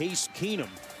Bills, and Case Keenum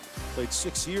played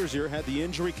 6 years here, had the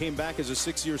injury, came back as a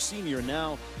 6-year senior,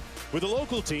 now with a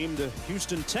local team, the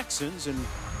Houston Texans, and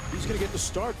he's going to get the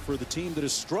start for the team that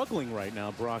is struggling right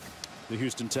now, Brock, the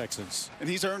Houston Texans. And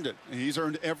he's earned it. He's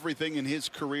earned everything in his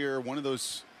career. One of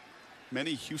those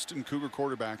many Houston Cougar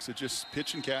quarterbacks that just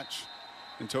pitch and catch.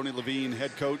 And Tony Levine,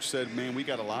 head coach, said, man, we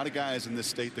got a lot of guys in this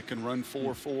state that can run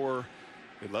 4-4.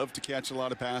 They love to catch a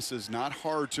lot of passes. Not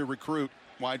hard to recruit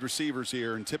wide receivers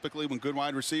here. And typically when good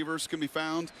wide receivers can be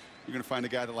found, you're going to find a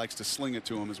guy that likes to sling it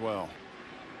to him as well.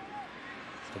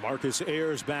 DeMarcus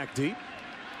Ayers back deep.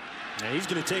 And he's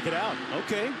going to take it out.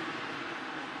 Okay.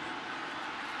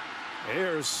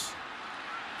 Ayers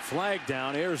flag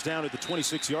down. Ayers down at the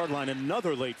 26-yard line.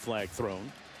 Another late flag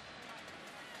thrown.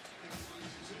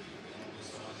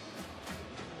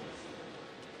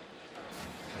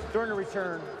 During the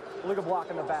return, illegal block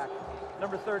in the back.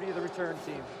 Number 30 of the return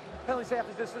team. Penalties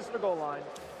after distance to the goal line.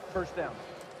 First down.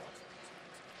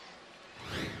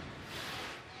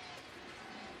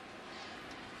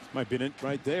 Might be it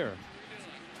right there.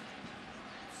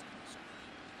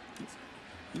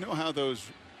 You know how those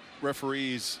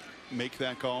referees make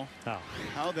that call?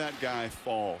 How that guy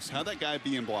falls, how that guy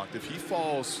being blocked. If he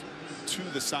falls to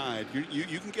the side,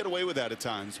 you can get away with that at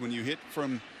times when you hit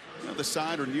from the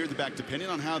side or near the back, depending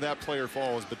on how that player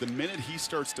falls. But the minute he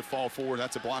starts to fall forward,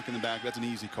 that's a block in the back. That's an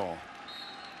easy call.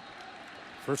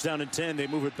 First down and 10. They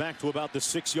move it back to about the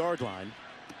 6-yard line.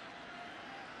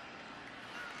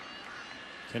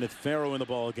 Kenneth Farrow in the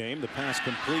ball game. The pass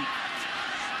complete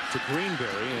to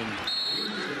Greenberry, and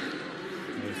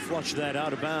they flush that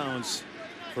out of bounds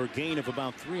for a gain of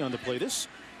about 3 on the play. This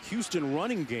Houston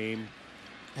running game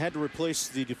had to replace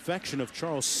the defection of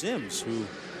Charles Sims, who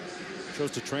Chose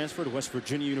to transfer to West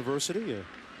Virginia University.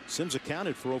 Sims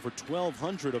accounted for over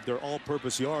 1,200 of their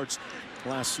all-purpose yards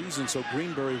last season. So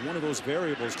Greenberry, one of those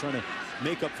variables, trying to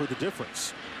make up for the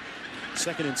difference.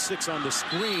 2nd and 6 on the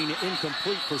screen,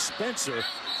 incomplete for Spencer,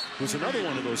 who's another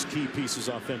one of those key pieces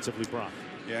offensively, Brock.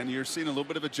 Yeah, and you're seeing a little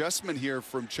bit of adjustment here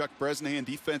from Chuck Bresnahan,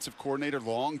 defensive coordinator,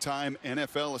 longtime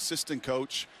NFL assistant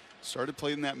coach. Started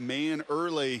playing that man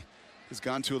early, has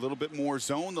gone to a little bit more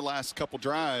zone the last couple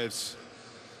drives.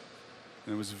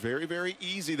 And it was very, very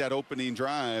easy, that opening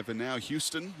drive. And now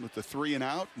Houston with the 3 and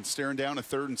out and staring down a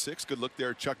 3rd and 6. Good look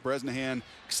there. Chuck Bresnahan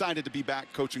excited to be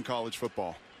back coaching college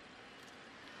football.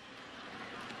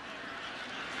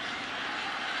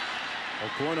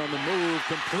 O'Korn on the move,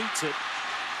 completes it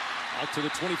out to the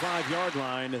 25-yard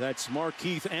line. That's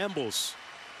Markeith Ambles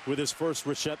with his first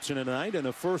reception tonight, and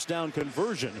a 1st down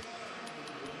conversion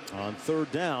on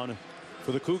 3rd down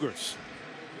for the Cougars.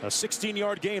 A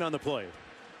 16-yard gain on the play.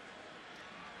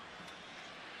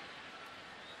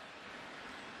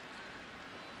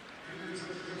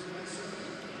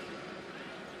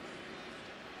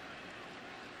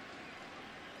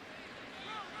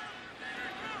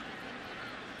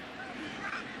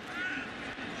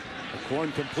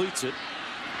 O'Korn completes it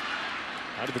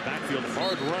out of the backfield.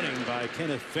 Hard running by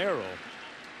Kenneth Farrell,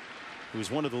 who's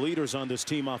one of the leaders on this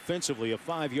team offensively. A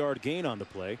 5-yard gain on the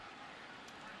play.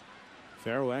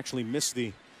 Farrell actually missed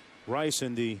the Rice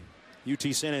and the UT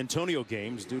San Antonio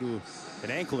games due to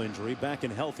an ankle injury. Back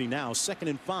and healthy now. 2nd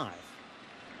and 5.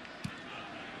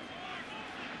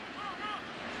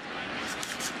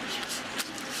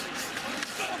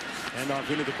 And off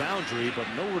into the boundary, but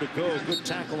nowhere to go. Good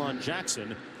tackle on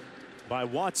Jackson by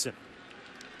Watson.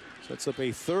 Sets up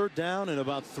a 3rd down and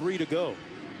about 3 to go.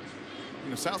 You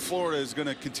know, South Florida is going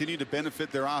to continue to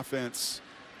benefit their offense.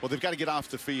 Well, they've got to get off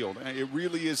the field. It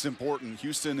really is important.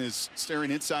 Houston is staring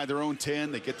inside their own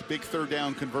 10. They get the big 3rd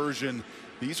down conversion.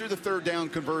 These are the 3rd down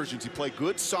conversions. You play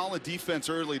good, solid defense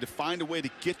early to find a way to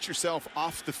get yourself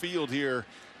off the field here,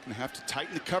 and have to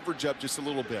tighten the coverage up just a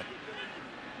little bit.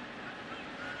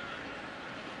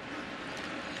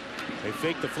 They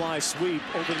fake the fly sweep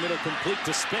over the middle, complete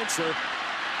to Spencer.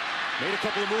 Made a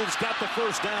couple of moves, got the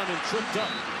 1st down, and tripped up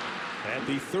at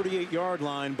the 38-yard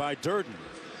line by Durden.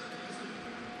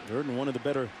 Durden, one of the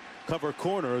better cover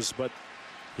corners, but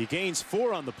he gains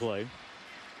 4 on the play.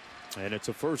 And it's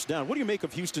a 1st down. What do you make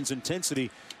of Houston's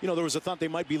intensity? You know, there was a thought they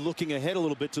might be looking ahead a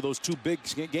little bit to those 2 big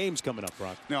games coming up,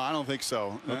 Brock. No, I don't think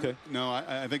so. Okay. No,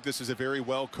 I think this is a very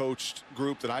well-coached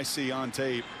group that I see on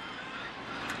tape.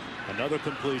 Another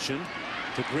completion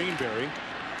to Greenberry.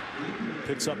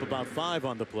 Picks up about 5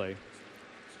 on the play.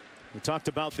 We talked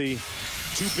about the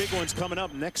 2 big ones coming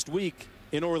up next week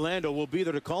in Orlando. We'll be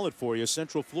there to call it for you.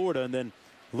 Central Florida and then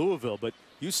Louisville. But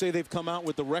you say they've come out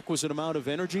with the requisite amount of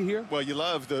energy here? Well, you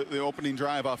love the opening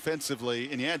drive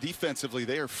offensively. And, yeah, defensively,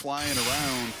 they are flying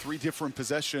around 3 different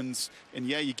possessions. And,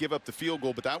 yeah, you give up the field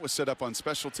goal, but that was set up on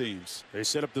special teams. They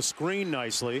set up the screen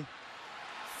nicely.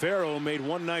 Farrow made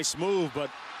one nice move, but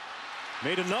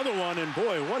made another one. And,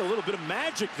 boy, what a little bit of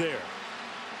magic there.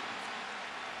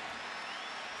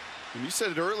 And you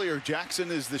said it earlier, Jackson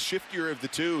is the shiftier of the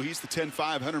 2. He's the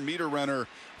 10-5 100-meter runner.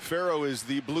 Farrow is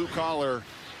the blue-collar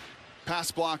pass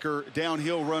blocker,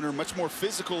 downhill runner, much more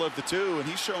physical of the 2. And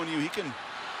he's showing you he can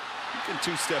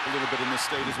 2-step a little bit in this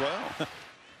state as well.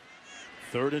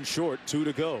 3rd and short, 2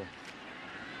 to go.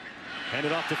 Hand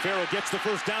it off to Farrow, gets the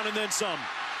 1st down and then some.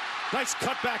 Nice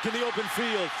cutback in the open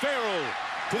field. Farrow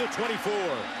to the 24.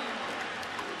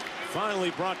 Finally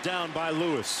brought down by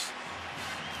Lewis.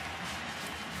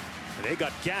 They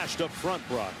got gashed up front,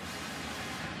 Brock.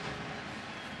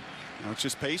 Now it's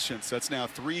just patience. That's now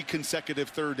 3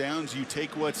 consecutive 3rd downs. You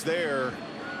take what's there.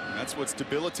 And that's what's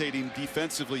debilitating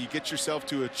defensively. You get yourself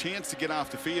to a chance to get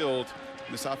off the field.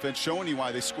 And this offense showing you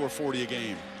why they score 40 a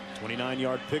game.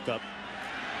 29-yard pickup.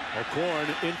 O'Korn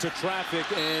into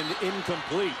traffic and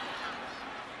incomplete.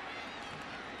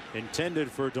 Intended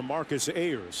for DeMarcus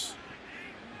Ayers.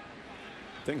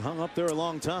 Thing hung up there a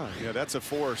long time. Yeah, that's a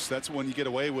force. That's one you get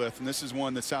away with. And this is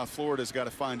one that South Florida's got to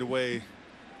find a way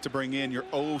to bring in. You're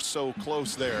oh so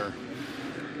close there.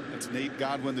 That's Nate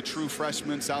Godwin, the true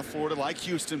freshman. South Florida, like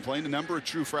Houston, playing a number of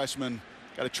true freshmen.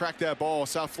 Got to track that ball.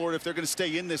 South Florida, if they're going to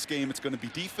stay in this game, it's going to be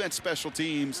defense, special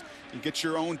teams, and get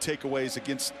your own takeaways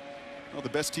against the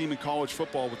best team in college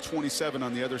football with 27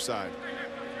 on the other side.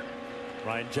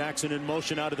 Ryan Jackson in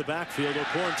motion out of the backfield.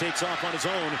 O'Korn takes off on his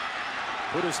own.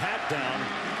 Put his hat down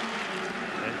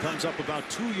and comes up about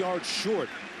 2 yards short.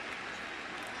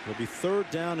 It'll be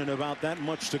 3rd down and about that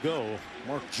much to go.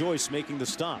 Mark Joyce making the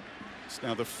stop. It's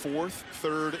now the 4th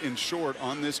 3rd and short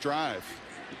on this drive.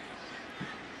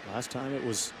 Last time it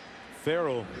was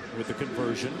Farrell with the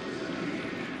conversion.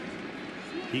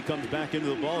 He comes back into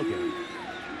the ball game.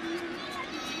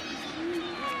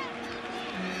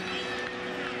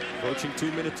 Approaching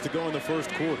 2 minutes to go in the first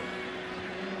quarter.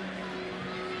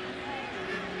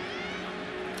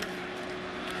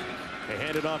 They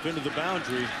hand it off into the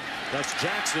boundary. That's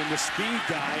Jackson, the speed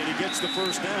guy, and he gets the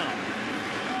first down.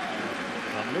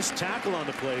 A missed tackle on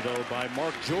the play, though, by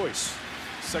Mark Joyce.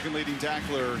 Second leading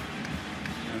tackler.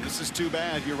 And this is too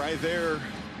bad. You're right there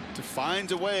to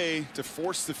find a way to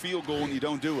force the field goal, and you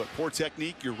don't do it. Poor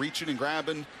technique. You're reaching and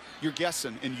grabbing. You're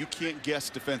guessing, and you can't guess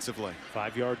defensively.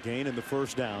 5-yard gain in the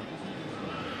first down.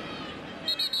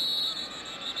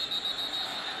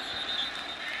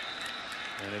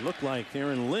 And it looked like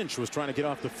Aaron Lynch was trying to get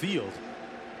off the field.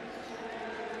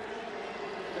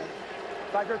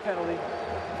 5-yard penalty,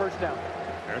 first down.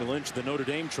 Aaron Lynch, the Notre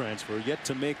Dame transfer, yet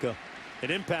to make an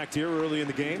impact here early in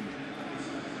the game.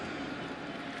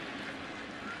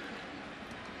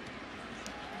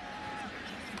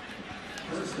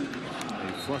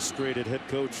 A frustrated head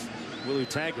coach, Willie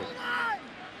Taggart,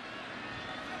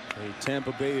 a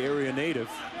Tampa Bay area native.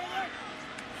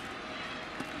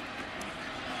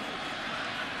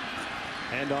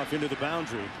 Handoff into the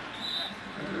boundary.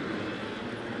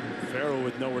 Farrell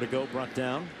with nowhere to go, brought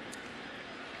down.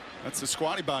 That's the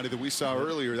squatty body that we saw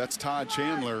earlier. That's Todd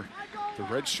Chandler, the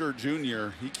redshirt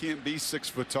junior. He can't be 6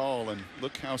 foot tall, and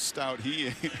look how stout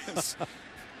he is.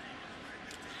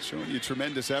 Showing you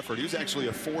tremendous effort. He was actually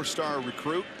a 4-star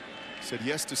recruit. Said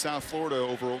yes to South Florida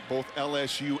over both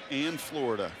LSU and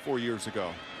Florida 4 years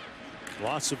ago.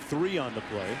 Loss of 3 on the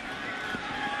play.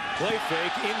 Play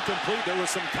fake, incomplete. There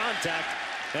was some contact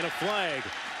and a flag.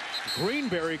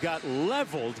 Greenberry got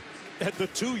leveled at the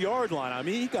 2-yard line. I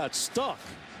mean, he got stuck.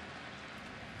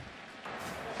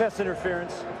 Pass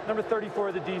interference, number 34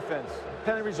 of the defense.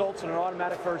 Penalty results in an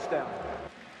automatic first down.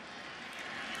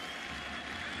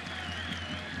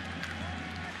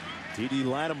 D.D.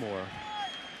 Lattimore,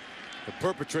 the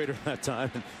perpetrator that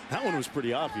time. That one was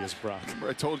pretty obvious, Brock. Remember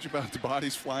I told you about the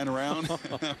bodies flying around?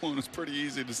 That one was pretty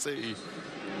easy to see.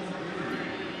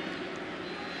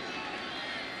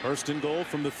 First and goal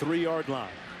from the 3-yard line.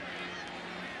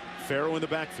 Farrell in the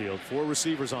backfield. 4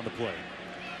 receivers on the play.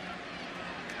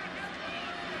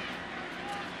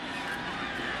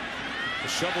 The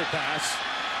shovel pass.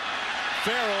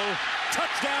 Farrell,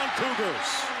 touchdown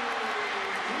Cougars.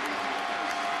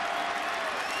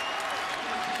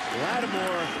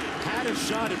 Lattimore had a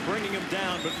shot at bringing him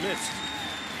down, but missed.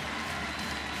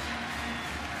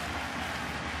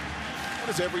 What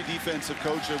does every defensive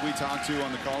coach that we talk to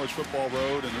on the college football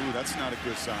road, and ooh, that's not a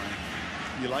good sign.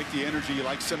 You like the energy, you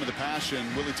like some of the passion.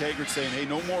 Willie Taggart saying, hey,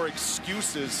 no more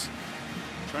excuses,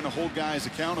 trying to hold guys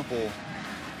accountable.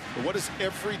 But what does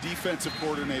every defensive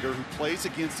coordinator who plays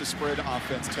against a spread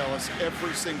offense tell us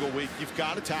every single week? You've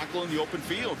got to tackle in the open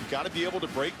field. You've got to be able to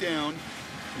break down,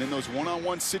 and in those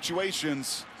one-on-one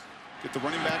situations, get the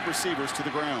running back receivers to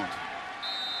the ground.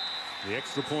 The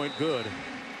extra point good.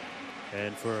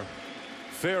 And for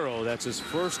Farrell, that's his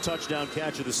first touchdown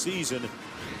catch of the season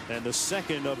and the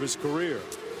second of his career.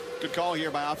 Good call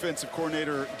here by offensive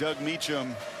coordinator Doug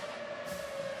Meacham.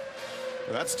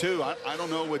 Well, that's 2. I don't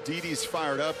know what Didi's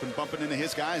fired up and bumping into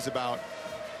his guys about.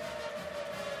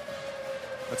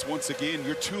 That's once again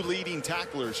your 2 leading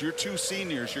tacklers, your 2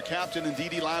 seniors, your captain and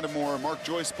D.D. Lattimore. Mark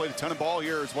Joyce played a ton of ball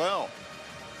here as well.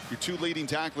 Your 2 leading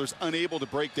tacklers unable to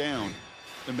break down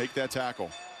and make that tackle.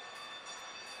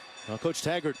 Well, Coach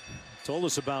Taggart told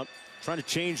us about trying to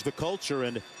change the culture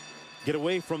and get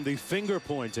away from the finger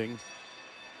pointing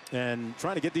and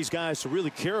trying to get these guys to really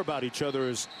care about each other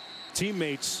as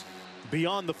teammates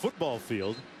beyond the football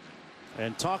field,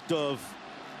 and talked of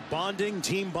bonding,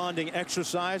 team bonding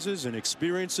exercises and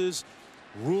experiences,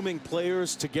 rooming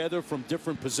players together from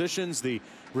different positions, the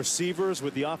receivers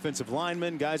with the offensive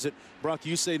linemen, guys that, Brock,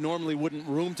 you say normally wouldn't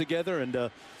room together, and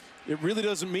it really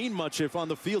doesn't mean much if on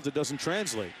the field it doesn't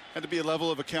translate. Had to be a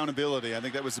level of accountability. I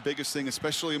think that was the biggest thing,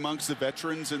 especially amongst the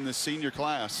veterans in the senior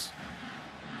class.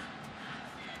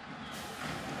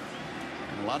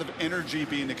 And a lot of energy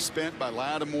being expended by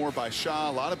Lattimore, by Shaw,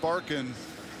 a lot of barking.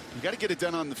 You got to get it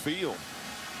done on the field.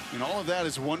 And all of that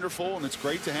is wonderful, and it's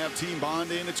great to have team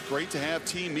bonding. It's great to have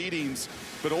team meetings.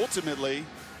 But ultimately,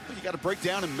 you got to break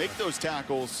down and make those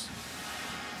tackles.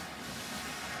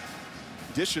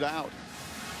 Dish it out.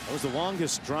 That was the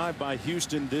longest drive by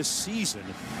Houston this season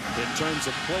in terms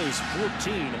of plays,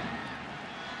 14.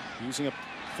 Using up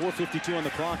 4:52 on the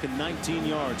clock and 19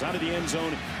 yards. Out of the end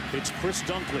zone, it's Chris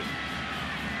Dunkley.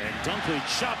 And Dunkley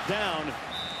chopped down.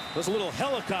 Does a little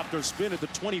helicopter spin at the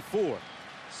 24.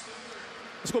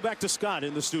 Let's go back to Scott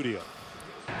in the studio.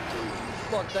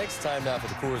 Look, thanks. Time now for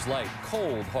the Coors Light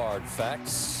Cold Hard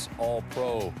Facts.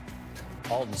 All-Pro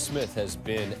Alden Smith has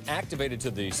been activated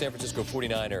to the San Francisco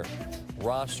 49er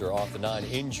roster off the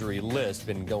non-injury list,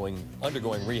 been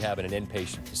undergoing rehab in an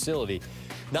inpatient facility.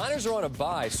 Niners are on a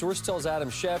bye. Source tells Adam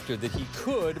Schefter that he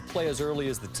could play as early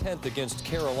as the 10th against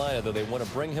Carolina, though they want to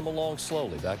bring him along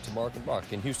slowly. Back to Mark and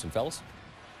Mark in Houston, fellas.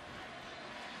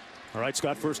 All right,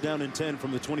 Scott, first down and 10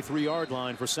 from the 23-yard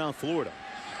line for South Florida.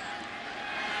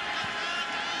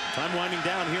 Time winding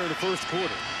down here in the first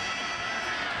quarter.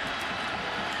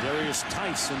 Darius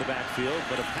Tice in the backfield,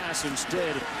 but a pass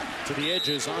instead to the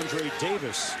edges. Andre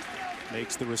Davis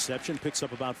makes the reception, picks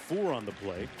up about 4 on the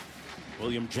play.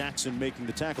 William Jackson making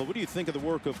the tackle. What do you think of the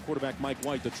work of quarterback Mike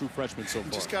White, the true freshman so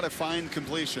far? Just got to find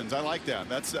completions. I like that.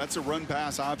 That's a run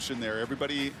pass option there.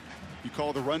 Everybody, you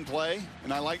call the run play,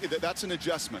 and I like it. That's an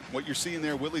adjustment. What you're seeing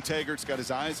there, Willie Taggart's got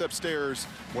his eyes upstairs.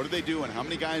 What are they doing? How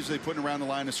many guys are they putting around the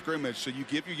line of scrimmage? So you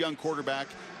give your young quarterback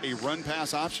a run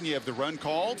pass option. You have the run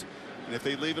called, and if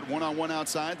they leave it one-on-one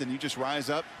outside, then you just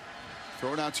rise up,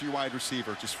 throw it out to your wide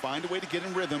receiver. Just find a way to get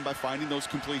in rhythm by finding those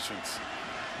completions.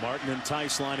 Martin and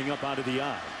Tice lining up out of the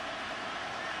eye.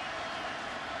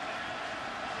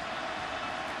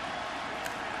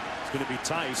 It's going to be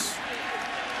Tice.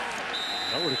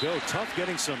 Nowhere to go. Tough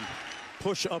getting some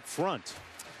push up front.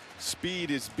 Speed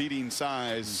is beating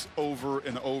size over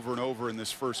and over and over in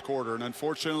this first quarter. And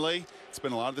unfortunately, it's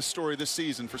been a lot of the story this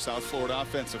season for South Florida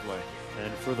offensively.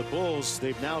 And for the Bulls,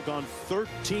 they've now gone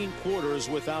 13 quarters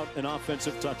without an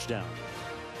offensive touchdown.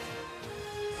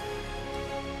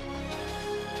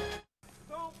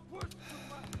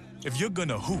 If you're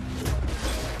gonna hoop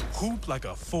like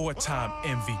a 4-time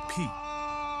MVP.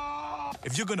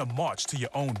 If you're gonna march to your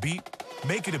own beat,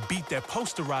 make it a beat that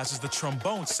posterizes the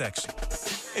trombone section.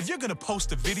 If you're gonna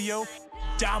post a video,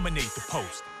 dominate the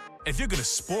post. If you're gonna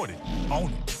sport it,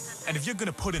 own it. And if you're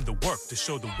gonna put in the work to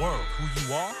show the world who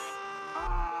you are,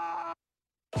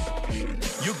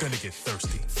 you're gonna get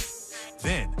thirsty.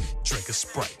 Then drink a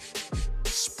Sprite.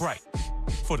 Sprite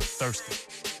for the thirsty.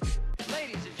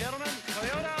 Ladies and gentlemen,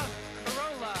 Toyota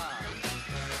Corolla.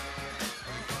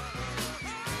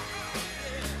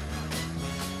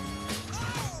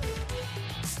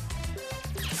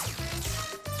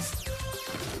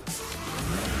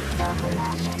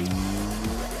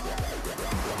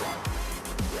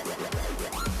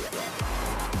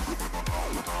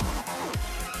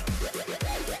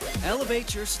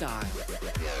 Elevate your style.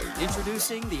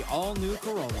 Introducing the all-new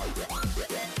Corolla.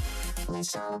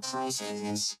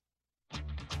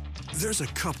 There's a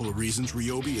couple of reasons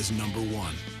Ryobi is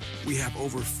 #1. We have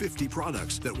over 50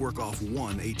 products that work off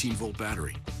one 18-volt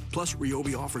battery. Plus,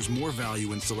 Ryobi offers more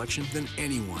value and selection than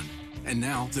anyone. And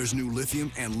now, there's new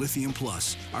Lithium and Lithium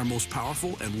Plus, our most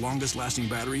powerful and longest-lasting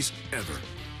batteries ever.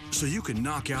 So you can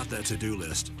knock out that to-do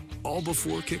list, all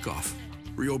before kickoff.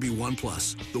 Ryobi One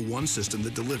Plus, the one system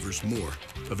that delivers more.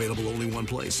 Available only one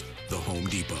place, the Home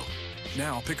Depot.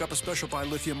 Now, pick up a special buy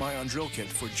lithium-ion drill kit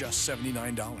for just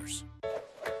 $79.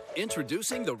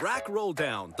 Introducing the Rack Roll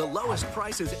Down, the lowest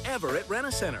prices ever at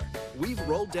Rent-A-Center. We've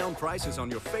rolled down prices on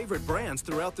your favorite brands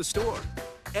throughout the store.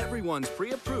 Everyone's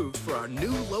pre-approved for our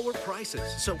new lower prices,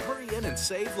 so hurry in and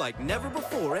save like never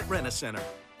before at Rent-A-Center.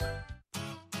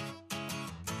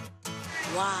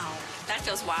 Wow, that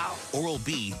feels wow.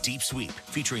 Oral-B Deep Sweep,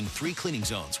 featuring 3 cleaning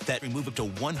zones that remove up to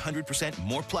 100%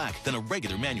 more plaque than a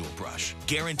regular manual brush.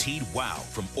 Guaranteed wow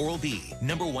from Oral-B,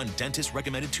 #1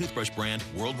 dentist-recommended toothbrush brand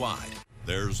worldwide.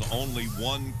 There's only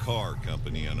one car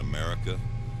company in America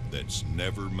that's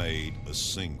never made a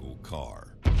single car.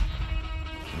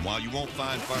 And while you won't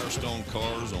find Firestone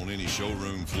cars on any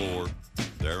showroom floor,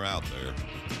 they're out there,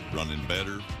 running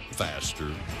better,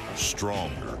 faster,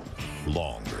 stronger,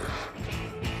 longer.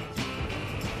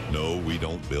 No, we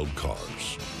don't build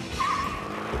cars.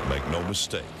 But make no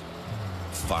mistake,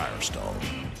 Firestone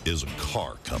is a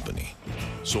car company.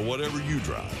 So whatever you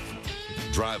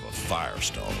drive a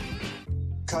Firestone.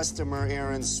 Customer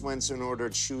Aaron Swenson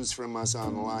ordered shoes from us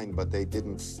online, but they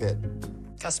didn't fit.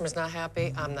 Customer's not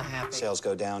happy, I'm not happy. Sales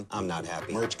go down, I'm not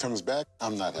happy. Merch comes back,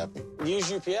 I'm not happy. Use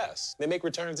UPS. They make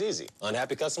returns easy.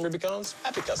 Unhappy customer becomes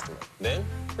happy customer. Then,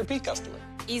 repeat customer.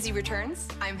 Easy returns,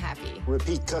 I'm happy.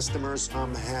 Repeat customers,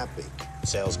 I'm happy.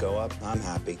 Sales go up, I'm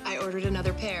happy. I ordered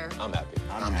another pair. I'm happy.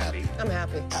 I'm happy. I'm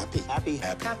happy. Happy. Happy.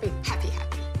 Happy. Happy. Happy,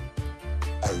 happy.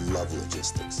 I love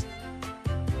logistics.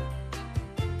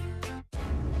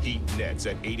 Heat Nets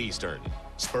at 8 Eastern.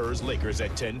 Spurs Lakers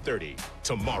at 10:30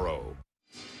 tomorrow.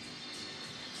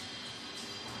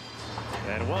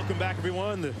 And welcome back,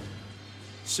 everyone. The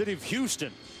city of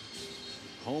Houston,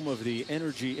 home of the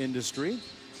energy industry.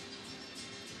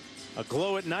 A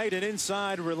glow at night and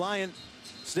inside Reliant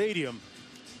Stadium.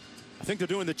 I think they're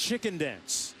doing the chicken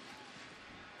dance.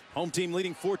 Home team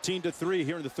leading 14-3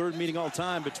 here in the third meeting all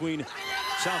time between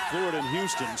South Florida and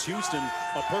Houston. Houston,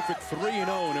 a perfect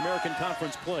 3-0 in American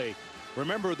Conference play.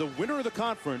 Remember, the winner of the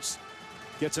conference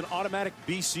gets an automatic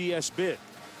BCS bid.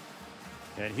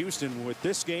 And Houston with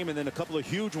this game and then a couple of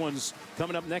huge ones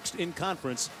coming up next in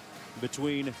conference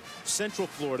between Central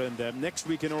Florida and them next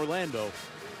week in Orlando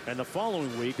and the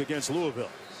following week against Louisville.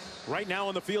 Right now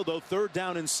on the field, though, 3rd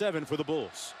down and 7 for the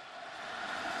Bulls.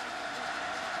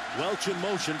 Welch in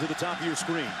motion to the top of your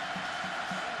screen.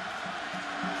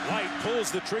 White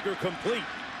pulls the trigger complete.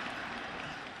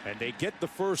 And they get the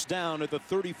first down at the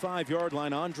 35-yard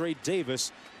line. Andre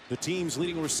Davis, the team's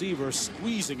leading receiver,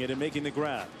 squeezing it and making the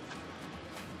grab.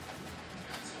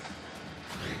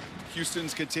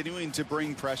 Houston's continuing to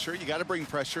bring pressure. You got to bring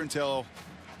pressure until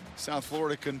South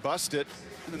Florida can bust it.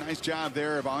 And a nice job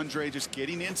there of Andre just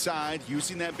getting inside,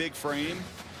 using that big frame.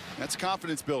 That's a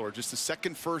confidence builder. Just the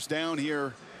 2nd first down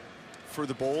here for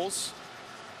the Bulls.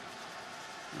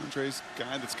 Andre's a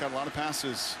guy that's got a lot of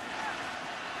passes.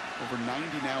 Over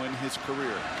 90 now in his career. 9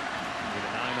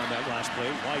 on that last play.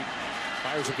 White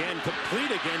fires again,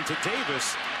 complete again to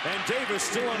Davis. And Davis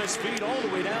still on his feet all the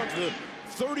way down to the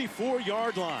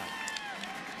 34-yard line.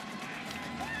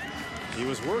 He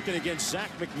was working against Zach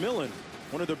McMillan,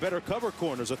 one of their better cover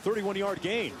corners, a 31-yard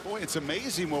gain. Boy, it's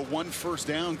amazing what 1 first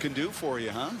down can do for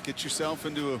you, huh? Get yourself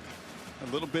into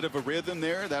a little bit of a rhythm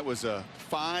there. That was a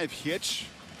 5 hitch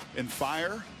and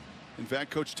fire. In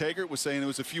fact, Coach Taggart was saying it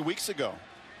was a few weeks ago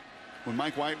when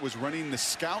Mike White was running the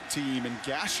scout team and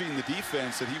gashing the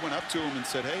defense that he went up to him and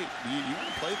said, hey, you want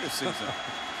to play this season?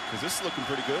 Because this is looking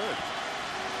pretty good.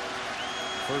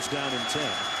 First down and 10.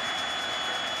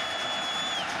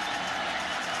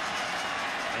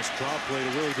 Nice draw play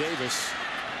to Willie Davis.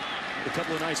 A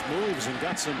couple of nice moves and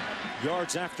got some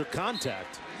yards after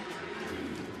contact.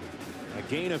 A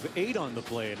gain of 8 on the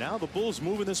play. And now the Bulls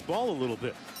moving this ball a little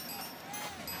bit.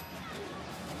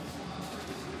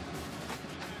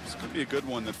 This could be a good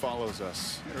one that follows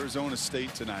us. Arizona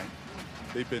State tonight.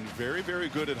 They've been very, very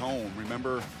good at home.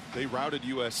 Remember, they routed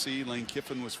USC. Lane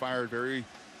Kiffin was fired very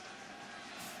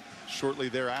shortly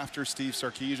thereafter. Steve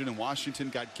Sarkisian in Washington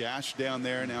got gashed down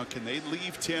there. Now, can they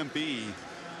leave Tempe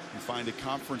and find a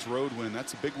conference road win?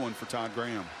 That's a big one for Todd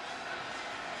Graham.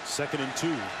 2nd and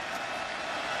 2.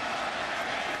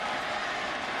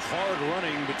 Hard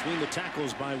running between the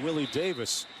tackles by Willie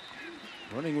Davis.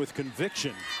 Running with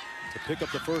conviction to pick up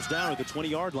the first down at the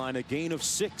 20-yard line, a gain of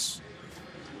 6.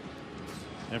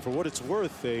 And for what it's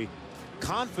worth, a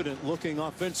confident-looking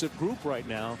offensive group right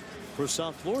now for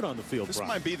South Florida on the field. This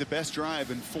might be the best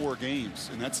drive in 4 games,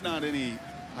 and that's not any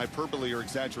hyperbole or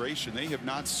exaggeration. They have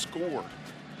not scored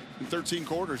in 13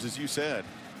 quarters, as you said.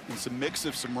 And some mix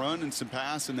of some run and some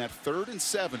pass in that 3rd and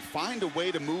 7. Find a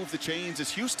way to move the chains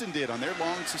as Houston did on their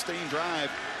long sustained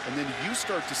drive, and then you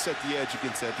start to set the edge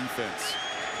against that defense.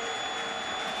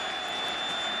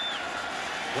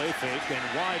 Play fake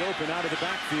and wide open out of the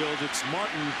backfield. It's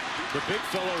Martin, the big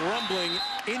fella, rumbling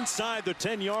inside the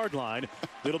 10-yard line.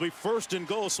 It'll be 1st and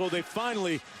goal, so they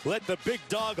finally let the big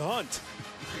dog hunt.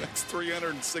 That's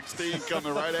 316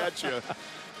 coming right at you.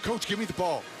 Coach, give me the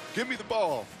ball. Give me the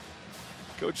ball.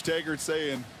 Coach Taggart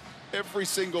saying every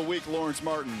single week Lawrence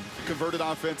Martin, converted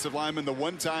offensive lineman, the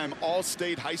one-time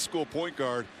all-state high school point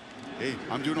guard. Hey,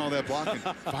 I'm doing all that blocking.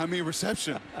 Find me a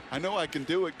reception. I know I can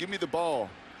do it. Give me the ball.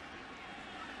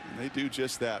 And they do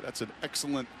just that. That's an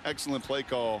excellent, excellent play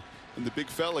call. And the big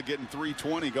fella getting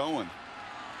 320 going.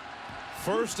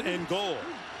 1st and goal.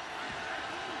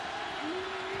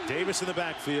 Davis in the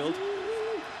backfield.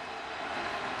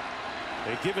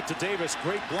 They give it to Davis.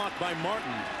 Great block by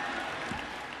Martin.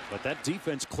 But that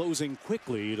defense closing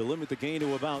quickly to limit the gain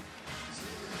to about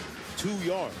 2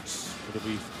 yards. It'll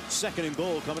be 2nd and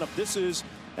goal coming up. This is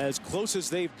as close as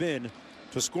they've been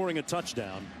to scoring a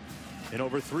touchdown in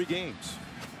over 3 games.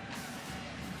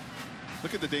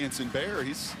 Look at the dancing bear.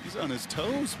 He's on his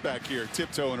toes back here,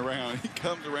 tiptoeing around. He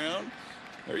comes around.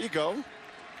 There you go.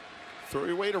 Throw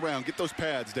your weight around. Get those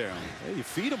pads down. Hey, you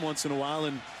feed them once in a while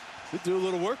and they do a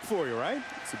little work for you, right?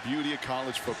 It's the beauty of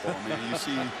college football, man. You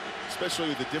see, especially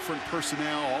with the different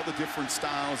personnel, all the different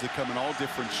styles that come in all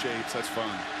different shapes. That's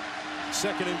fun.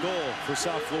 2nd and goal for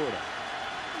South Florida.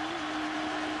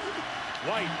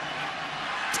 White.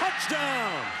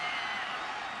 Touchdown!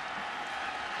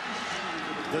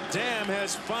 The dam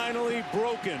has finally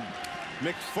broken.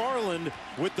 McFarland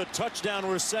with the touchdown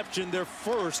reception, their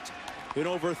first in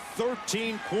over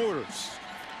 13 quarters.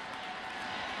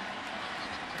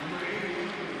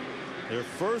 Their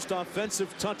first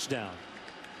offensive touchdown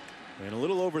in a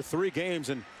little over 3 games.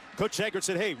 And Coach Haggard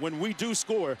said, hey, when we do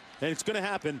score, and it's going to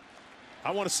happen,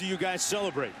 I want to see you guys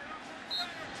celebrate.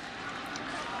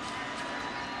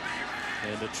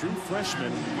 And the true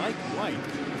freshman, Mike White,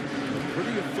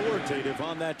 pretty authoritative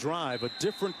on that drive. A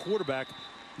different quarterback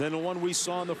than the one we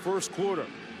saw in the first quarter.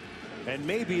 And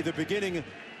maybe the beginning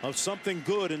of something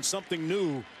good and something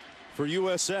new for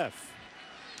USF.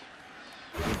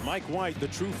 With Mike White, the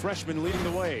true freshman, leading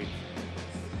the way.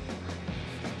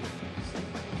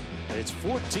 It's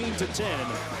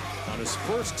 14-10 on his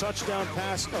first touchdown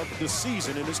pass of the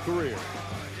season in his career.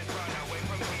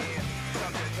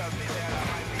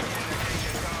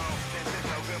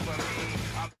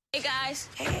 Hey guys.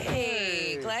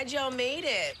 Hey, glad y'all made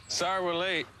it. Sorry we're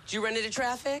late. Did you run into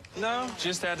traffic? No,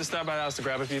 just had to stop by the house to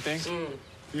grab a few things.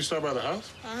 You stop by the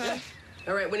house? Yeah.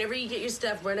 All right, whenever you get your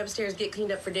stuff, run upstairs, get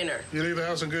cleaned up for dinner. You leave the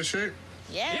house in good shape?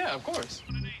 Yeah, of course.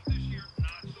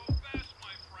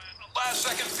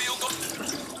 Last-second field goal.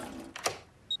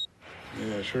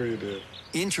 Yeah, sure you did.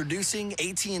 Introducing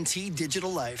AT&T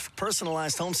Digital Life.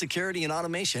 Personalized home security and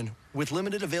automation with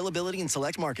limited availability in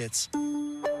select markets.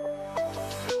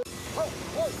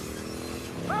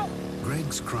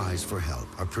 Greg's cries for help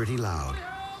are pretty loud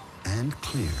and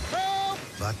clear. Help!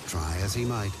 But try as he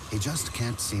might, he just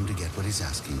can't seem to get what he's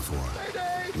asking for.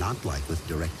 Not like with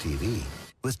DirecTV.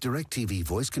 With DirecTV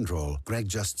voice control, Greg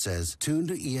just says, tune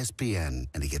to ESPN,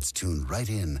 and he gets tuned right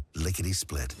in,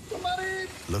 lickety-split.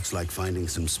 Looks like finding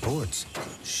some sports.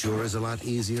 Sure is a lot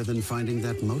easier than finding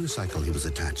that motorcycle he was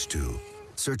attached to.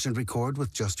 Search and record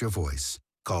with just your voice.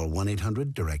 Call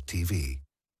 1-800-DirecTV.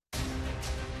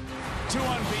 Two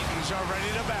unbeatens are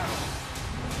ready to battle.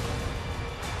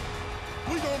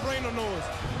 We gonna bring the noise.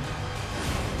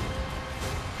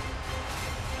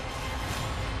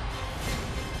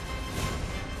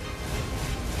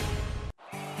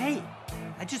 Hey,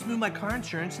 I just moved my car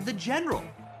insurance to the General.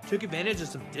 Took advantage of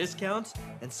some discounts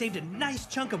and saved a nice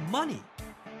chunk of money.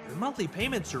 Their monthly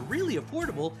payments are really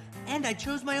affordable, and I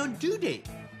chose my own due date.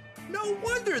 No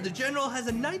wonder the General has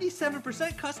a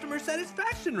 97% customer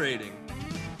satisfaction rating.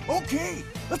 Okay,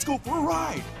 let's go for a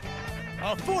ride.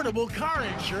 Affordable car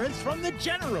insurance from the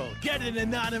General. Get an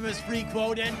anonymous free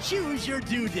quote and choose your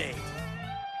due date.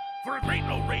 For a great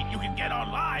low rate you can get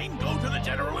online, go to the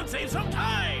General and save some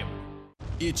time.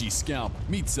 Itchy scalp,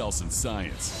 meet Selsun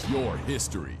Science, your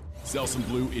history. Selsun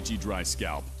Blue Itchy Dry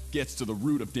Scalp gets to the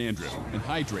root of dandruff and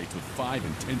hydrates with 5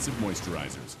 intensive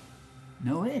moisturizers.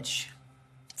 No itch.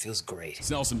 Feels great.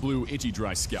 Selsun Blue Itchy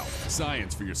Dry Scalp,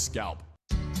 science for your scalp.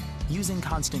 Using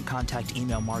Constant Contact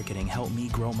email marketing helped me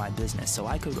grow my business so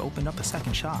I could open up a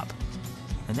second shop.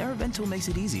 And their event tool makes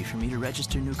it easy for me to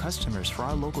register new customers for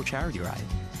our local charity ride.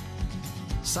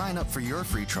 Sign up for your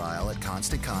free trial at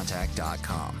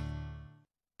ConstantContact.com.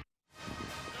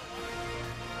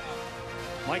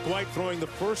 Mike White throwing the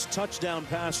first touchdown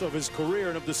pass of his career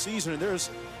and of the season. And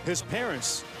there's his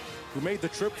parents who made the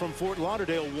trip from Fort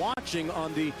Lauderdale watching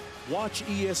on the Watch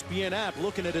ESPN app,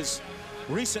 looking at his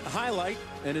recent highlight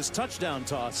and his touchdown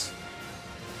toss.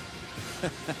 You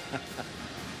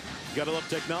gotta love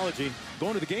technology.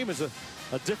 Going to the game is a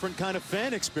different kind of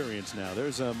fan experience now.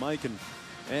 There's Mike and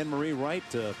Anne-Marie Wright,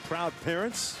 proud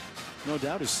parents. No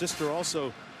doubt his sister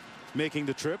also making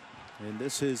the trip. And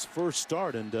this is his first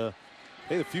start. And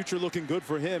hey, the future looking good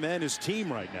for him and his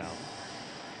team right now.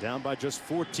 Down by just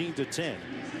 14-10.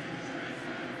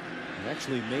 He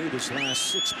actually made his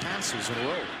last 6 passes in a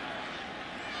row.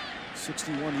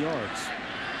 61 yards.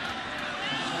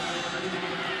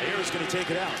 Ayers going to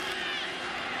take it out.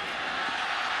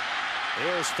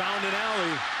 Ayers found an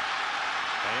alley.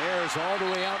 And Ayers all the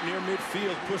way out near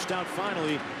midfield, pushed out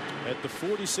finally at the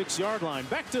 46-yard line.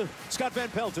 Back to Scott Van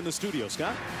Pelt in the studio.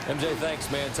 Scott? MJ, thanks,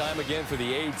 man. Time again for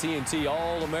the AT&T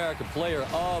All-America Player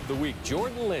of the Week.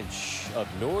 Jordan Lynch of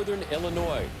Northern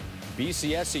Illinois.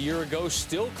 BCS a year ago,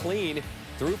 still clean.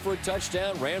 Threw for a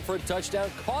touchdown, ran for a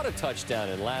touchdown, caught a touchdown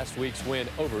in last week's win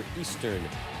over Eastern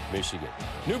Michigan.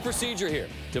 New procedure here.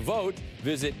 To vote,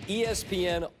 visit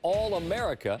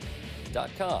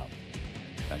ESPNAllamerica.com.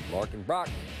 Back to Mark and Brock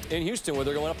in Houston, where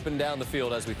they're going up and down the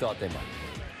field as we thought they might.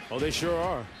 Oh, they sure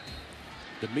are.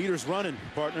 The meter's running,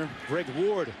 partner. Greg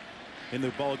Ward in the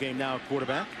ball game now,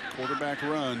 quarterback. Quarterback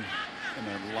run, and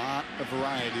a lot of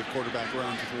variety of quarterback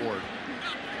runs with Ward.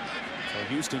 So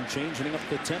Houston changing up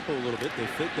the tempo a little bit. They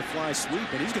fake the fly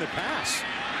sweep, and he's going to pass.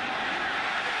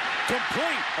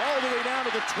 Complete all the way down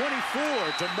to the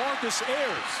 24 to Marcus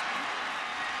Ayers.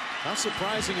 How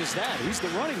surprising is that? He's the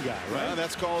running guy, right? Well,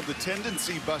 that's called the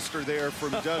tendency buster there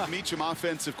from Doug Meacham,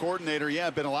 offensive coordinator. Yeah,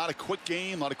 been a lot of quick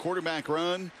game, a lot of quarterback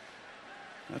run.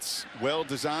 That's well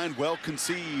designed, well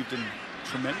conceived, and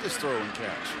tremendous throw and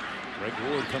catch. Greg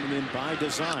Ward coming in by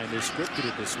design. They scripted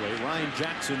it this way. Ryan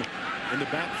Jackson in the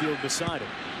backfield beside him.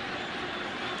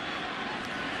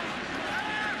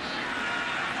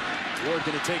 Ward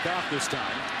going to take off this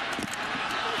time.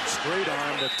 Straight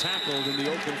arm, but tackled in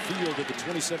the open field at the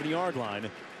 27-yard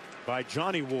line by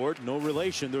Johnny Ward. No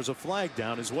relation. There's a flag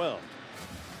down as well.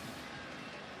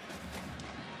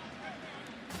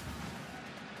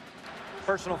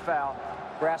 Personal foul,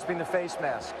 grasping the face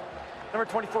mask. Number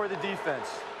 24 of the defense.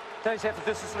 Takes half the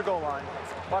distance to the goal line.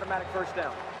 Automatic first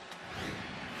down.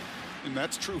 And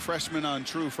that's true freshman on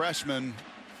true freshman.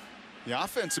 The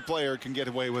offensive player can get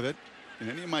away with it. And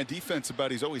any of my defensive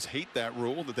buddies always hate that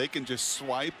rule, that they can just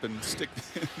swipe and stick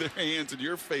their hands in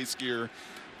your face gear.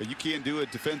 But you can't do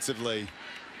it defensively.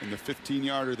 And the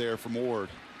 15-yarder there from Ward.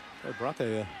 Hey, Brock,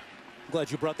 I'm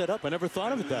glad you brought that up. I never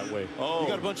thought of it that way. Oh, you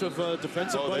got a bunch of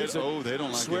defensive players that they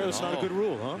don't like swear it's not a good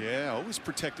rule, huh? Yeah, always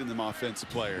protecting them offensive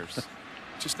players.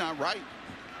 Just not right.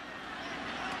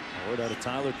 Ward out of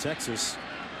Tyler, Texas.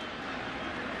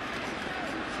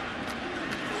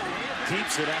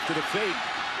 Keeps it after the fake.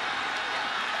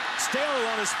 Stale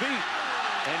on his feet.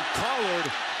 And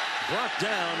Collard brought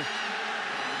down.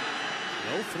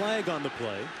 No flag on the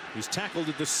play. He's tackled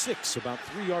at the 6, about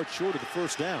 3 yards short of the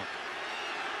first down.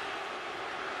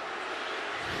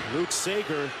 Luke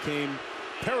Sager came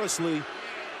perilously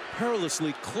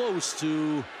close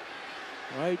to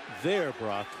right there,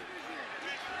 Brock.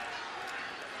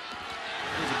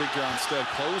 There's a big John Stead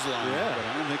clothesline, yeah, but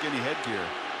I don't think any headgear.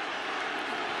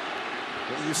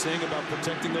 What were you saying about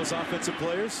protecting those offensive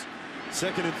players?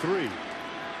 2nd and 3.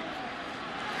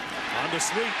 On the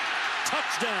sweep.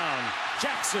 Touchdown,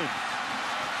 Jackson.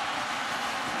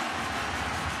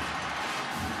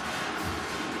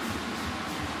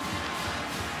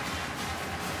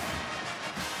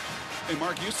 Hey,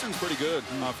 Mark, Houston's pretty good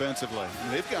offensively.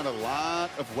 They've got a lot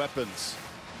of weapons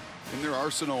in their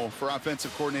arsenal for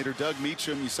offensive coordinator Doug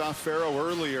Meacham. You saw Farrow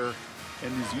earlier,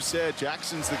 and as you said,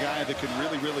 Jackson's the guy that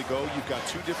can really go. You've got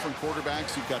 2 different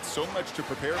quarterbacks. You've got so much to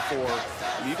prepare for.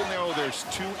 And even though there's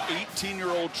 2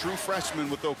 18-year-old true freshmen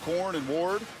with O'Korn and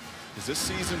Ward, as this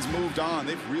season's moved on,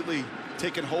 they've really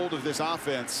taken hold of this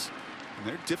offense, and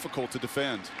they're difficult to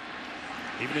defend.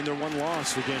 Even in their one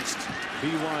loss against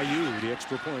BYU, the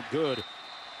extra point good.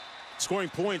 Scoring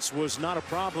points was not a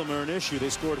problem or an issue. They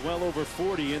scored well over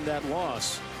 40 in that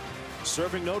loss,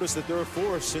 serving notice that they're a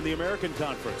force in the American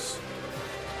Conference.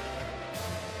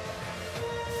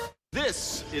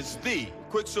 This is the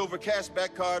Quicksilver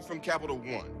Cashback Card from Capital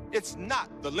One. It's not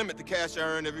the limit the cash I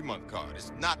earn every month card.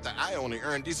 It's not the I only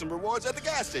earn decent rewards at the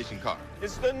gas station card.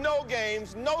 It's the no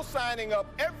games, no signing up,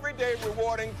 everyday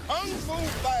rewarding, kung fu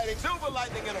fighting, silver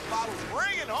lightning in a bottle,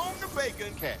 bringing home the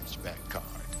bacon cashback card.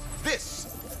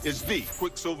 This is the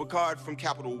Quicksilver Card from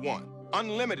Capital One.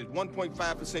 Unlimited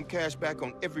 1.5% cash back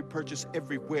on every purchase,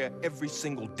 everywhere, every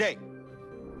single day.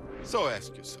 So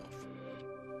ask yourself,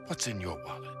 what's in your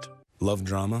wallet? Love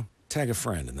drama? Tag a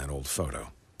friend in that old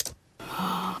photo.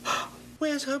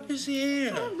 Where's her busy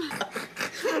hair?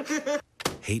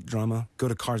 Hate drama? Go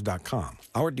to Cars.com.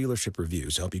 Our dealership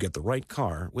reviews help you get the right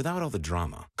car without all the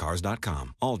drama.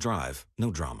 Cars.com. All drive,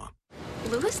 no drama.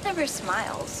 Lewis never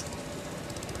smiles.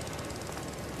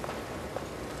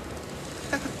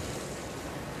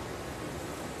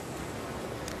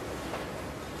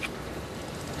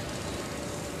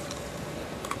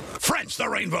 French the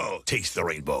rainbow. Taste the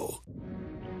rainbow.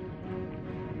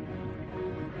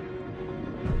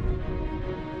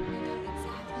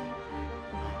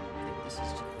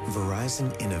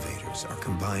 Verizon innovators are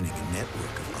combining a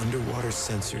network of underwater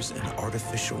sensors and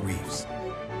artificial reefs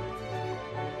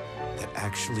that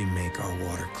actually make our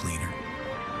water cleaner,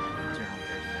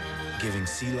 giving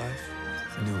sea life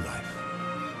new life.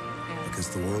 Because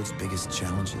the world's biggest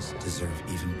challenges deserve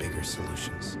even bigger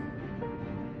solutions.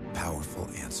 Powerful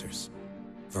answers.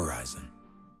 Verizon.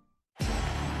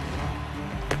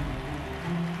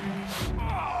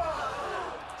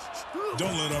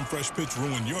 Don't let unfresh pitch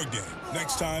ruin your game.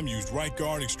 Next time, use Right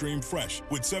Guard Extreme Fresh.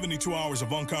 With 72 hours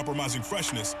of uncompromising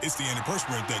freshness, it's the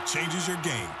antiperspirant that changes your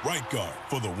game. Right Guard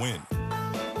for the win.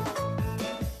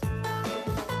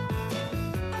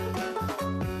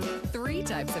 Three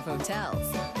types of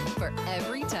hotels for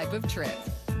every type of trip.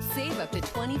 Save up to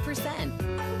 20%.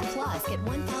 Plus, get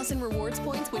 1,000 rewards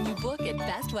points when you book at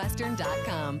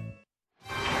bestwestern.com.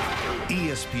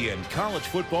 ESPN College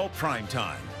Football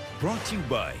Primetime. Brought to you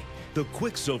by the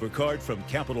Quicksilver Card from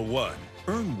Capital One.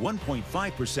 Earn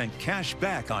 1.5% cash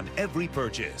back on every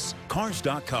purchase.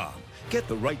 Cars.com. Get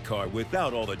the right car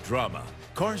without all the drama.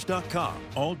 Cars.com.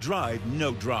 All drive,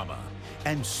 no drama.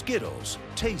 And Skittles.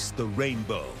 Taste the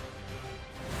rainbow.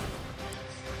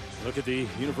 Look at the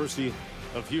University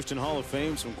of Houston Hall of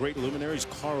Fame. Some great luminaries.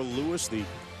 Carl Lewis, the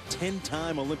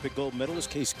 10-time Olympic gold medalist.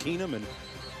 Case Keenum. And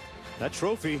that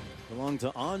trophy belonged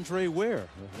to Andre Ware,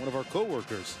 one of our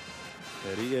co-workers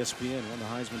at ESPN. Won the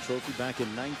Heisman Trophy back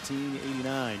in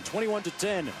 1989.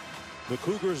 21-10. The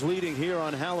Cougars leading here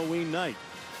on Halloween night.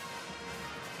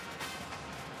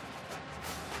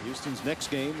 Houston's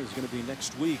next game is going to be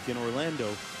next week in Orlando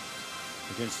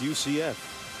against UCF.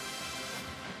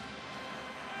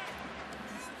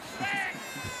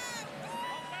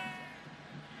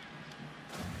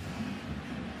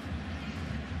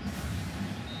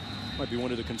 Might be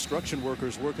one of the construction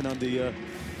workers working on the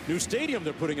new stadium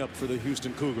they're putting up for the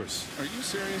Houston Cougars. Are you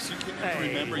serious? You can't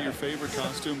remember your favorite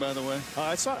costume, by the way?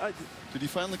 Did you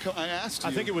finally come? I asked you.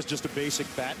 I think it was just a basic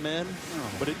Batman,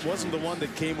 but it wasn't the one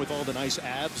that came with all the nice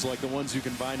abs like the ones you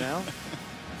can buy now.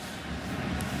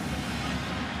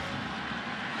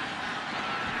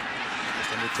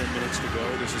 Just under 10 minutes to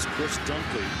go. This is Chris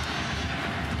Dunkley.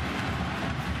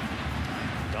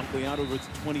 Dunkley out over the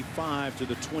 25 to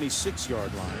the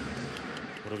 26-yard line.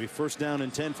 It'll be first down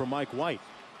and 10 for Mike White.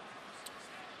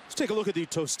 Let's take a look at the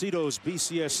Tostitos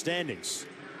BCS standings.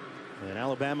 And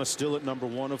Alabama still at number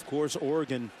 1, of course.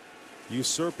 Oregon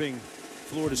usurping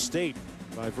Florida State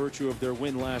by virtue of their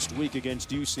win last week against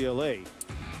UCLA.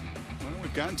 Well,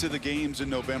 we've gotten to the games in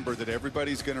November that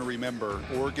everybody's going to remember.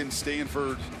 Oregon,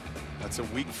 Stanford. That's a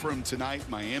week from tonight.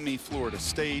 Miami, Florida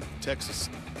State, Texas.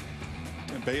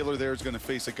 And Baylor there is going to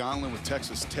face a gauntlet with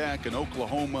Texas Tech and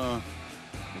Oklahoma.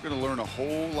 We're going to learn a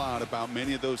whole lot about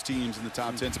many of those teams in the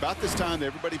top 10. It's about this time that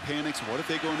everybody panics. What if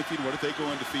they go undefeated? What if they go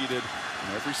undefeated?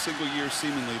 And every single year,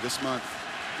 seemingly this month,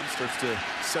 it starts to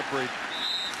separate.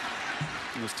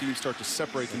 And those teams start to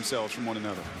separate themselves from one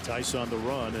another. Tice on the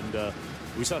run, and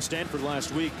we saw Stanford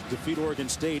last week defeat Oregon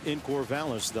State in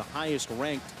Corvallis, the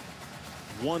highest-ranked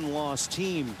one-loss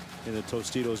team in the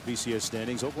Tostitos BCS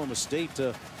standings. Oklahoma State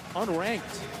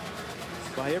unranked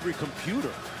by every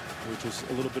computer, which is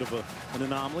a little bit of an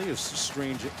anomaly, a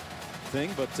strange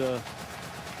thing, but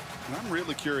I'm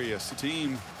really curious. The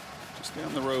team just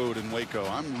down the road in Waco.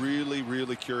 I'm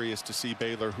really curious to see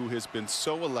Baylor, who has been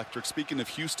so electric. Speaking of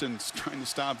Houston's trying to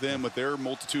stop them with their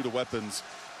multitude of weapons,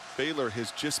 Baylor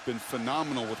has just been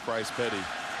phenomenal with Bryce Petty.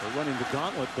 They're running the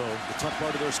gauntlet, though. The tough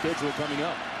part of their schedule coming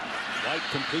up. White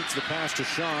completes the pass to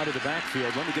Shaw to the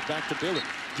backfield. Let me get back to Baylor.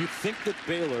 Do you think that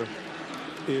Baylor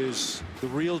is the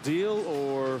real deal,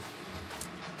 or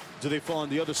do they fall on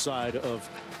the other side of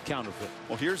counterfeit?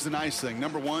 Well, here's the nice thing.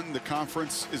 Number one, the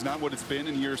conference is not what it's been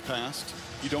in years past.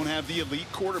 You don't have the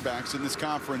elite quarterbacks in this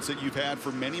conference that you've had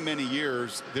for many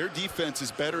years. Their defense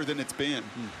is better than it's been.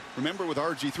 Remember, with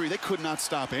RG3, they could not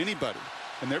stop anybody,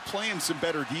 and they're playing some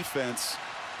better defense.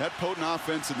 That potent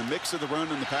offense in the mix of the run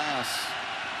and the pass,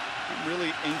 I'm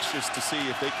really anxious to see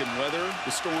if they can weather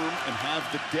the storm and have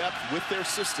the depth with their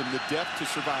system, the depth to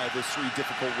survive those 3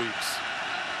 difficult weeks.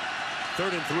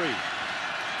 3rd and 3.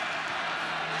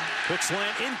 Quick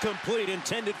slant, incomplete,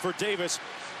 intended for Davis.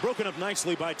 Broken up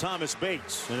nicely by Thomas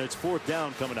Bates, and it's 4th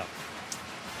down coming up.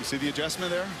 You see the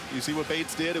adjustment there? You see what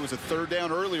Bates did? It was a 3rd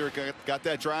down earlier, got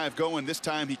that drive going. This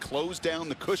time he closed down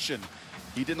the cushion.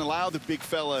 He didn't allow the big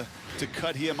fella to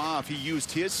cut him off. He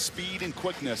used his speed and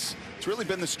quickness. It's really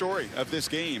been the story of this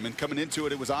game, and coming into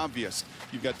it, it was obvious.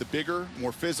 You've got the bigger,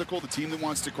 more physical, the team that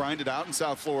wants to grind it out in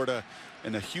South Florida,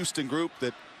 and a Houston group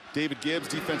that David Gibbs,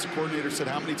 defensive coordinator, said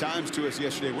how many times to us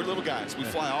yesterday, we're little guys. We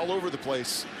fly all over the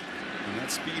place, and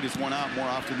that speed is won out more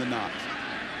often than not.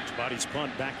 Body's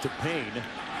punt back to Payne.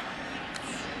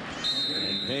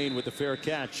 And Payne with the fair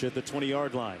catch at the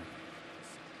 20-yard line.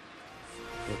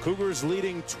 The Cougars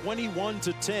leading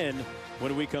 21-10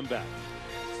 when we come back.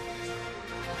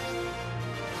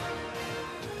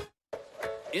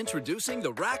 Introducing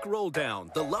the Rack Roll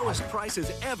Down, the lowest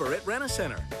prices ever at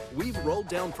Rent-A-Center. We've rolled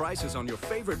down prices on your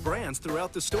favorite brands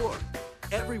throughout the store.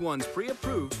 Everyone's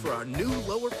pre-approved for our new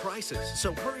lower prices,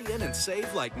 so hurry in and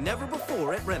save like never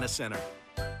before at Rent-A-Center.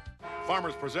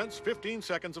 Farmers presents 15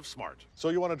 Seconds of Smart. So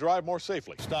you want to drive more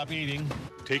safely. Stop eating.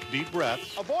 Take deep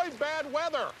breaths. Avoid bad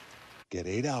weather. Get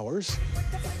 8 hours.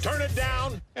 Turn it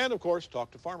down. And, of course,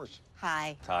 talk to farmers.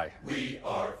 Hi. Hi. We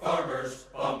are farmers.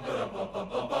 Bum, ba, dum, bum, bum,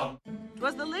 bum, bum.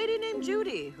 'Twas the lady named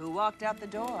Judy who walked out the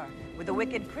door with a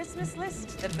wicked Christmas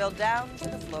list that fell down to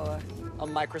the floor. A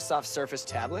Microsoft Surface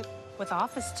tablet. With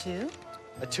Office 2?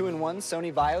 A 2-in-1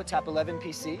 Sony Vaio Tap 11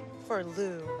 PC. For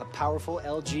Lou. A powerful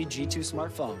LG G2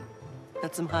 smartphone.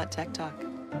 That's some hot tech talk.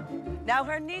 Now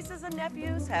her nieces and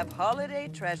nephews have holiday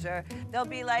treasure. They'll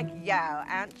be like, yo,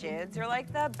 Aunt Jids, you're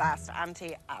like the best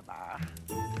auntie ever.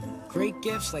 Great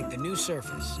gifts like the new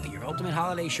Surface at your ultimate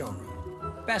holiday showroom.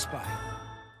 Best Buy.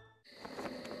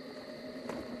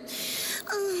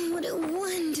 a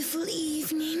wonderful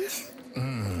evening.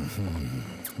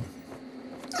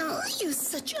 Oh, you're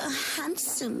such a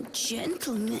handsome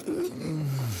gentleman.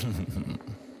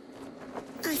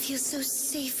 I feel so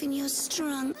safe in your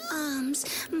strong arms,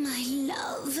 my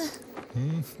love.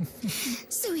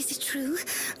 So is it true?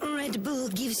 Red Bull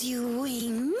gives you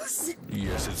wings?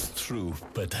 Yes, it's true,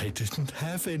 but I didn't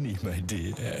have any, my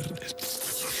dear.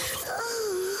 Oh.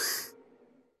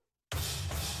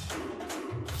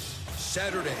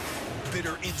 Saturday,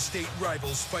 bitter in-state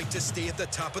rivals fight to stay at the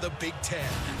top of the Big Ten.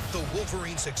 The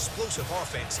Wolverines' explosive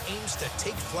offense aims to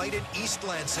take flight in East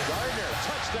Lansing. Gardner,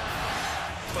 touchdown.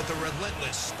 But the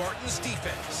relentless Spartans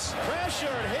defense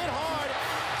Pressured, hit hard,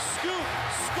 scoop,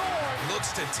 score.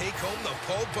 looks to take home the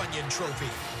Paul Bunyan Trophy.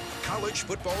 College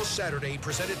Football Saturday,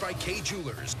 presented by Kay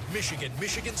Jewelers. Michigan,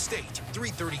 Michigan State,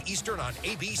 3:30 Eastern on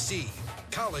ABC.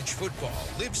 College football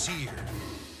lives here.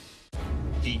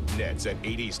 Heat Nets at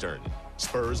 8 Eastern.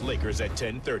 Spurs Lakers at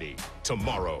 10:30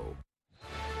 tomorrow.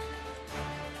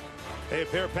 Hey, a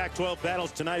pair of Pac-12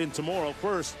 battles tonight and tomorrow.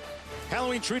 First,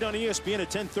 Halloween treat on ESPN at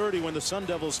 10:30 when the Sun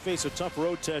Devils face a tough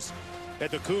road test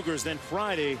at the Cougars. Then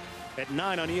Friday at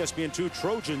 9 on ESPN2,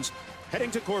 Trojans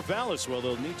heading to Corvallis. Well,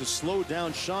 they'll need to slow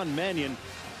down Sean Mannion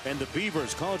and the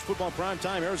Beavers. College football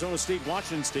primetime, Arizona State,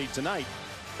 Washington State tonight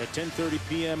at 10:30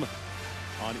 p.m.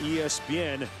 on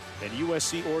ESPN. And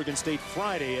USC, Oregon State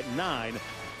Friday at 9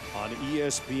 on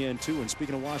ESPN2. And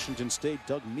speaking of Washington State,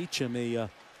 Doug Meacham, a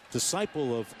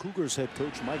disciple of Cougars head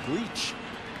coach Mike Leach.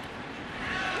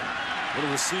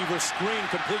 Little receiver screen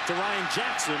complete to Ryan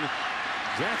Jackson.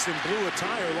 Jackson blew a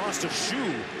tire, lost a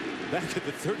shoe back at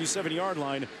the 37-yard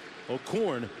line.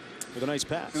 O'Korn with a nice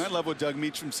pass. And I love what Doug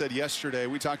Meacham said yesterday.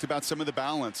 We talked about some of the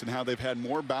balance and how they've had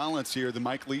more balance here than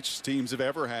Mike Leach's teams have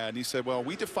ever had. And he said, well,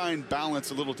 we define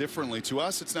balance a little differently. To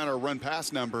us, it's not our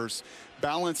run-pass numbers.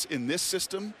 Balance in this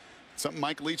system, something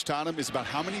Mike Leach taught him, is about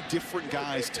how many different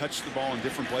guys touch the ball in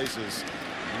different places.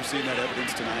 And you're seeing that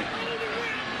evidence tonight.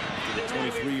 A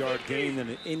 23-yard gain and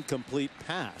an incomplete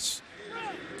pass.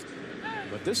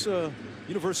 But this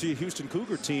University of Houston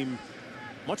Cougar team,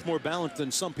 much more balanced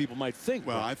than some people might think.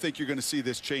 Well, I think you're going to see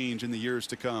this change in the years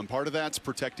to come. Part of that's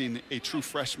protecting a true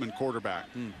freshman quarterback.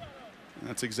 And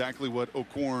that's exactly what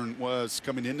O'Korn was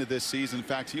coming into this season. In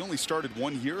fact, he only started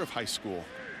 1 year of high school.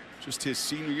 Just his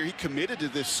senior year. He committed to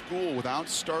this school without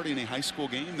starting a high school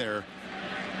game there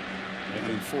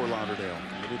in Fort Lauderdale.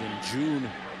 Committed in June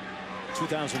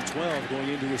 2012, going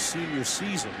into his senior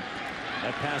season.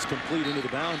 That pass complete into the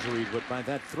boundary, but by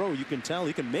that throw, you can tell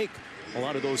he can make a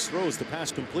lot of those throws. The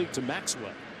pass complete to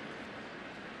Maxwell.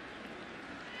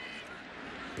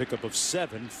 Pickup of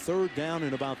 7, third down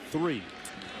and about 3.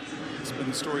 It's been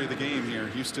the story of the game here.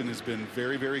 Houston has been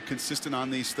very, very consistent on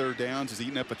these third downs, has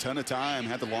eaten up a ton of time,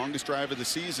 had the longest drive of the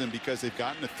season because they've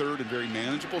gotten a third in very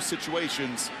manageable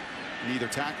situations. In either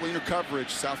tackling or coverage,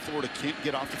 South Florida can't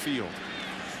get off the field.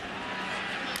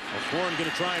 O'Korn going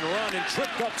to try and run and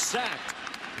tripped up, sacked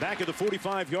back at the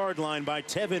 45-yard line by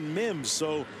Tevin Mims.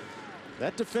 So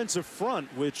that defensive front,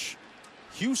 which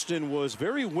Houston was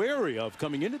very wary of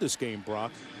coming into this game,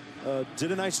 Brock,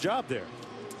 did a nice job there.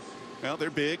 Well, they're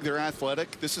big, they're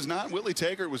athletic. This is not Willie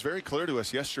Taggart. Was very clear to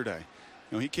us yesterday.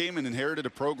 You know, he came and inherited a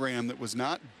program that was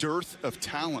not dearth of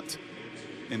talent.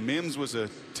 And Mims was a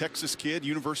Texas kid,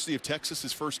 University of Texas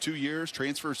his first 2 years,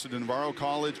 transfers to the Navarro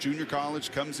College, junior college,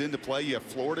 comes into play. You have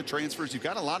Florida transfers. You've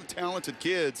got a lot of talented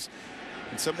kids.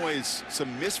 In some ways,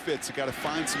 some misfits that got to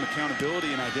find some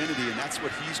accountability and identity, and that's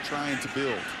what he's trying to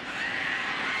build.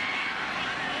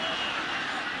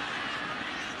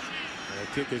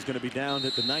 The kick is going to be down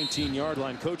at the 19-yard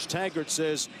line. Coach Taggart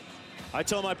says, I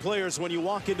tell my players, when you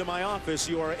walk into my office,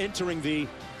 you are entering the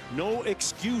no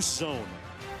excuse zone.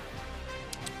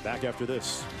 Back after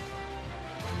this.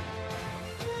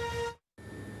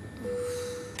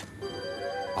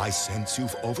 I sense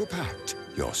you've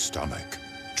overpacked your stomach.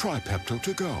 Try Pepto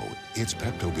to go. It's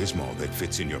Pepto-Bismol that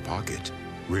fits in your pocket.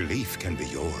 Relief can be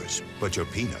yours, but your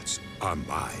peanuts are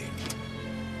mine.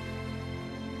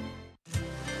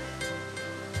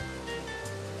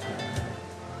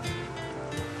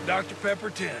 Dr. Pepper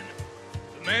 10,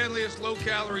 the manliest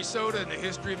low-calorie soda in the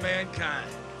history of mankind.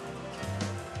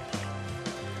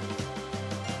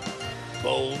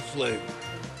 Bold flavor.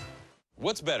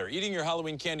 What's better, eating your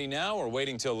Halloween candy now or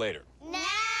waiting till later? Now!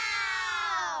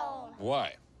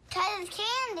 Why? 'Cause it's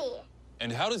candy.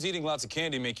 And how does eating lots of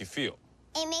candy make you feel?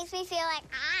 It makes me feel like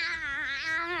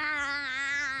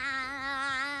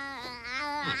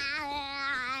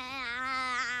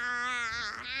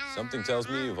Something tells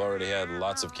me you've already had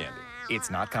lots of candy. It's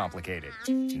not complicated.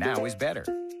 Now is better.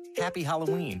 Happy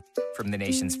Halloween from the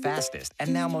nation's fastest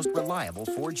and now most reliable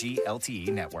 4G LTE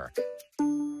network.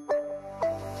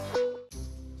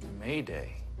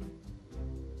 Mayday.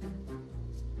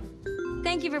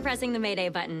 Thank you for pressing the Mayday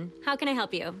button. How can I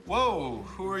help you? Whoa,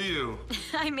 who are you?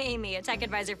 I'm Amy, a tech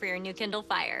advisor for your new Kindle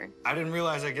Fire. I didn't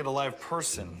realize I'd get a live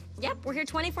person. Yep, we're here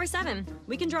 24/7.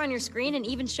 We can draw on your screen and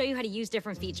even show you how to use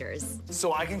different features.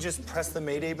 So I can just press the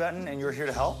Mayday button and you're here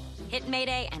to help? Hit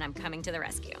Mayday and I'm coming to the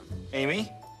rescue.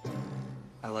 Amy,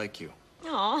 I like you.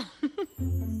 Aw.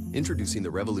 Introducing the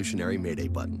revolutionary Mayday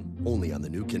button, only on the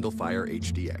new Kindle Fire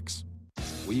HDX.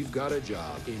 We've got a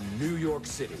job in New York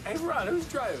City. Hey, Ron, who's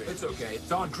driving? It's okay.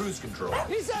 It's on cruise control.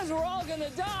 He says we're all gonna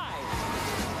die.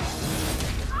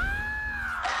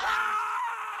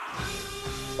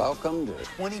 Welcome to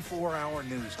 24-hour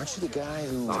news. Aren't you the guy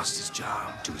who lost his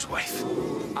job to his wife?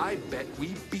 I bet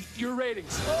we beat your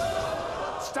ratings.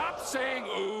 Stop saying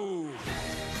ooh.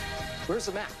 Where's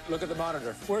the map? Look at the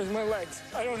monitor. Where's my legs?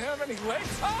 I don't have any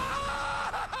legs.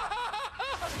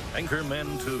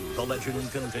 Anchorman 2, the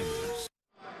legend continues.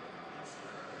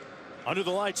 Under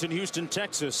the lights in Houston,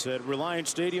 Texas at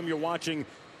Reliance Stadium, you're watching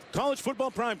college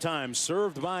football primetime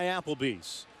served by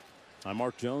Applebee's. I'm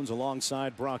Mark Jones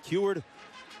alongside Brock Heward.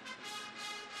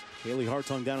 Haley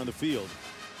Hartung down on the field.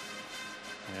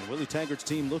 And Willie Taggart's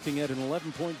team looking at an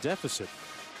 11-point deficit.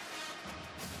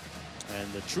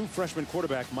 And the true freshman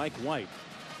quarterback, Mike White,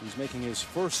 who's making his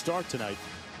first start tonight,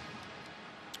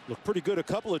 looked pretty good a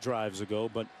couple of drives ago,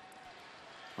 but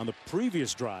on the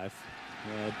previous drive,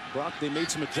 Brock, they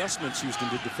made some adjustments Houston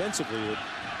did defensively that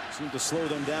seemed to slow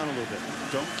them down a little bit.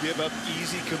 Don't give up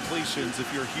easy completions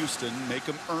if you're Houston. Make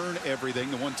them earn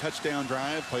everything. The one touchdown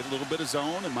drive played a little bit of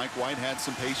zone, and Mike White had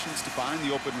some patience to find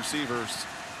the open receivers.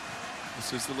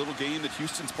 This is the little game that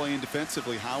Houston's playing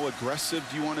defensively. How aggressive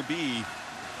do you want to be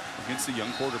against the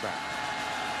young quarterback?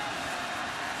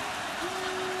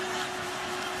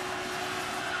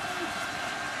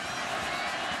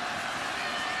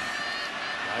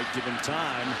 Given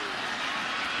time.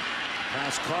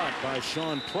 Pass caught by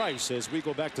Sean Price as we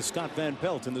go back to Scott Van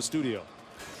Pelt in the studio.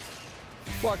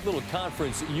 Clark, little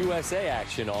Conference USA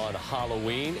action on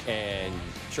Halloween, and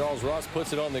Charles Ross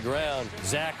puts it on the ground.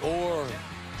 Zach Orr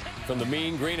from the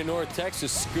mean green of North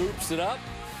Texas scoops it up.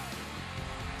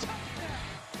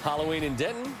 Halloween in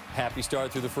Denton, happy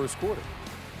start through the first quarter.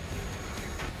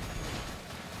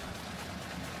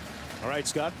 All right,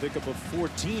 Scott, pick up a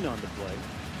 14 on the play.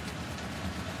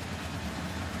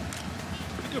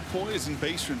 Good poise and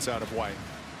patience out of White.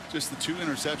 Just the 2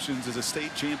 interceptions as a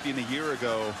state champion a year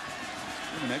ago.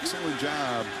 Did an excellent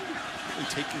job really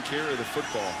taking care of the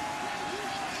football.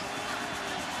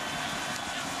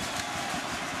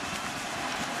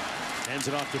 Hands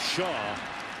it off to Shaw,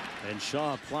 and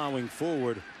Shaw plowing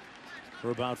forward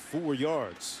for about 4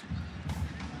 yards.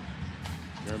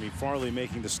 Jeremy Farley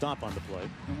making the stop on the play.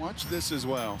 And watch this as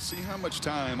well. See how much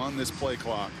time on this play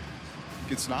clock.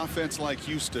 Against an offense like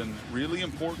Houston, really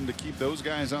important to keep those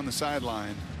guys on the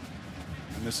sideline.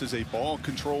 And this is a ball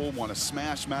control, want to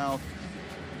smash mouth.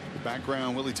 The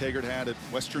background Willie Taggart had at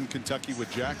Western Kentucky with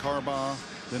Jack Harbaugh,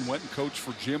 then went and coached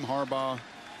for Jim Harbaugh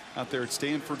out there at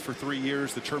Stanford for 3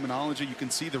 years. The terminology, you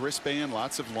can see the wristband,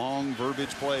 lots of long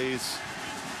verbiage plays.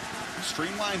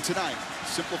 Streamlined tonight,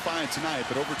 simplified tonight,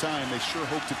 but over time they sure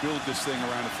hope to build this thing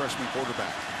around a freshman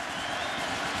quarterback.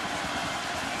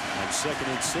 On 2nd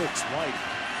and 6, White.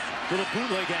 Little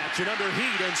bootleg action under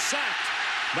heat and sacked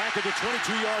back at the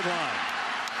 22-yard line.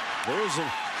 There's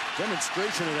a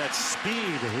demonstration of that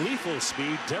speed, lethal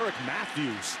speed. Derek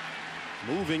Matthews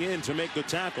moving in to make the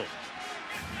tackle.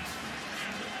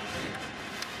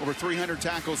 Over 300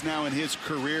 tackles now in his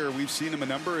career. We've seen him a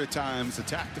number of times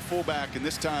attack the fullback, and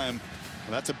this time,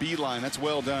 well, that's a beeline. That's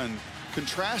well done.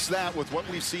 Contrast that with what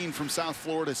we've seen from South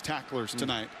Florida's tacklers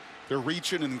tonight. They're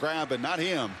reaching and grabbing, not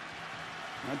him.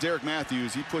 Not Derek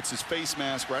Matthews. He puts his face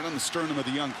mask right on the sternum of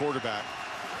the young quarterback.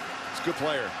 He's a good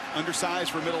player.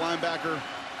 Undersized for a middle linebacker,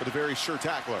 but a very sure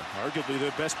tackler. Arguably their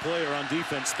best player on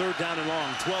defense. 3rd down and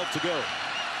long, 12 to go.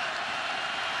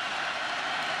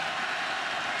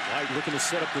 White looking to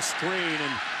set up the screen,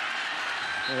 and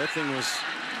that thing was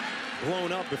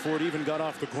blown up before it even got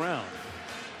off the ground.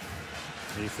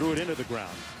 He threw it into the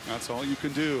ground. That's all you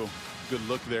can do. Good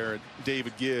look there at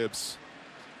David Gibbs.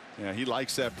 Yeah, he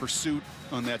likes that pursuit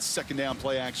on that 2nd down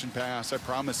play action pass. I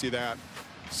promise you that.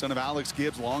 Son of Alex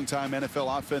Gibbs, longtime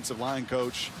NFL offensive line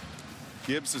coach.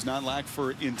 Gibbs does not lack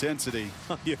for intensity.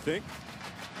 You think?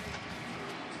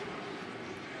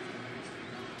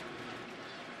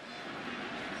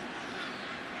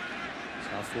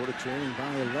 South Florida trailing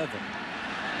by 11.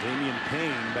 Damian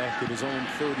Payne back at his own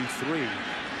 33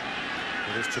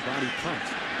 with his Chobani punt.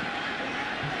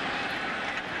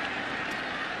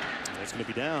 That's going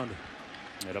to be down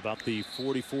at about the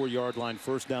 44-yard line.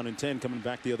 First down and 10 coming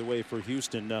back the other way for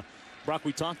Houston. Brock,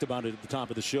 we talked about it at the top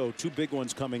of the show. Two big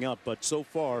ones coming up, but so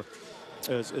far,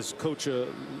 as Coach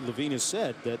Levine has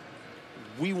said, that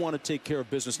we want to take care of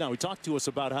business now. He talked to us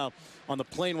about how on the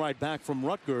plane ride back from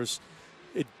Rutgers,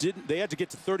 they had to get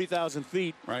to 30,000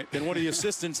 feet. Right. Then one of the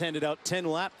assistants handed out 10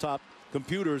 laptop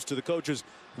computers to the coaches.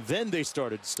 Then they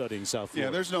started studying South Florida.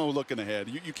 Yeah, there's no looking ahead.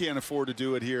 You can't afford to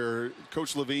do it here.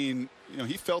 Coach Levine,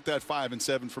 he felt that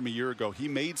 5-7 from a year ago. He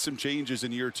made some changes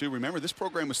in year 2. Remember, this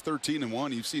program was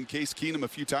 13-1. You've seen Case Keenum a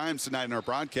few times tonight in our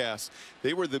broadcast.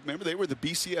 They were the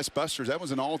BCS Busters. That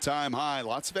was an all-time high.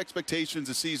 Lots of expectations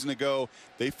a season ago.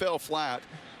 They fell flat.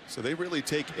 So they really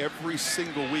take every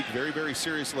single week very, very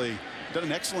seriously. Done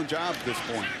an excellent job at this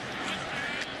point.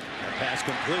 That pass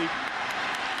complete.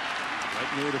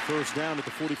 Right near the first down at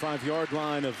the 45-yard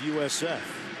line of USF.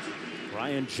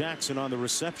 Ryan Jackson on the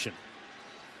reception.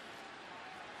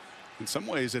 In some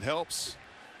ways, it helps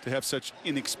to have such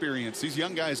inexperience. These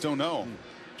young guys don't know.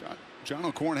 John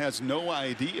O'Corn has no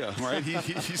idea, right?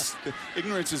 He's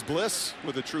ignorance is bliss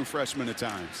with a true freshman at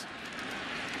times.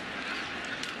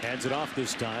 Hands it off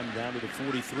this time down to the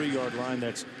 43-yard line.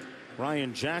 That's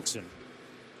Ryan Jackson.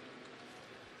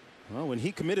 Well, when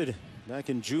he committed back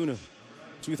in June of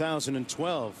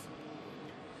 2012,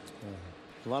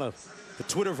 a lot of the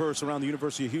Twitterverse around the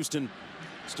University of Houston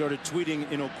started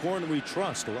tweeting, "In O'Corn we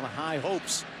trust." A lot of high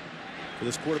hopes for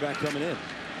this quarterback coming in.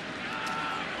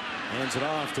 Hands it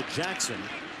off to Jackson.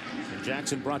 And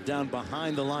Jackson brought down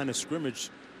behind the line of scrimmage.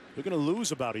 They're going to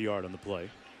lose about a yard on the play.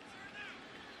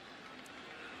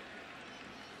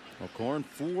 O'Corn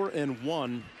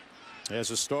 4-1 as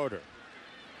a starter.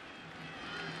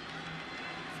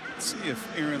 Let's see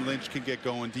if Aaron Lynch can get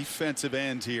going. Defensive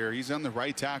end here. He's on the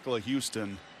right tackle of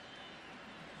Houston.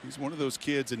 He's one of those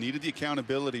kids that needed the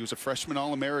accountability. He was a freshman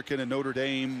All-American at Notre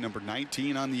Dame, number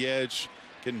 19 on the edge,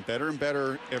 getting better and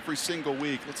better every single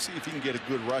week. Let's see if he can get a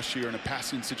good rush here in a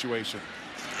passing situation.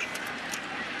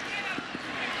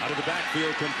 Out of the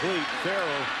backfield, complete.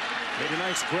 Farrell made a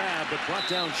nice grab, but brought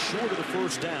down short of the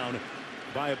first down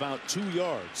by about 2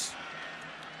 yards.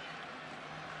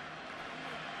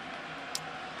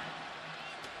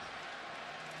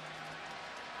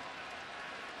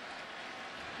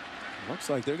 Looks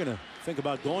like they're going to think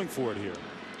about going for it here.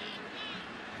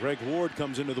 Greg Ward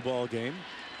comes into the ball game.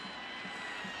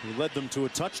 He led them to a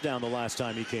touchdown the last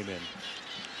time he came in.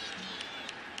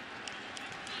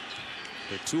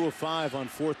 They're 2 of 5 on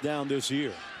 4th down this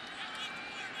year.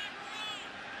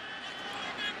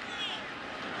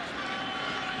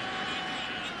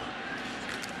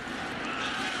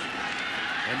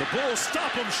 And the Bulls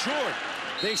stop him short.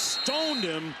 They stoned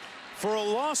him for a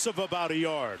loss of about a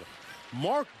yard.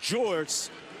 Mark Jorts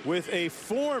with a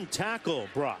form tackle,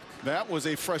 Brock. That was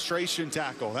a frustration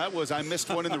tackle. I missed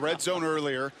one in the red zone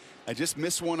earlier. I just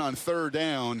missed one on 3rd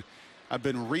down. I've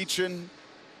been reaching.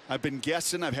 I've been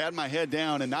guessing. I've had my head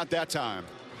down, and not that time.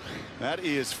 That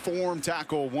is form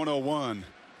tackle 101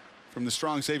 from the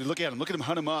strong safety. Look at him. Look at him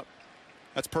hunt him up.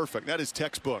 That's perfect. That is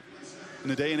textbook. In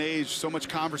the day and age, so much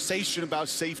conversation about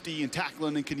safety and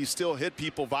tackling, and can you still hit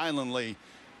people violently?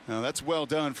 Now, that's well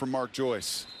done from Mark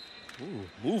Joyce. Ooh,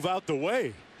 move out the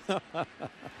way. And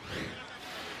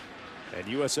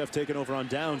USF taking over on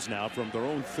downs now from their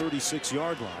own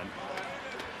 36-yard line.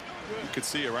 You could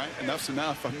see it, right? Enough's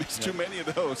enough. I missed too many of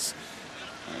those.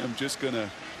 I'm just going to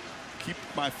keep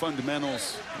my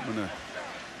fundamentals. I'm going to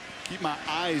keep my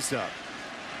eyes up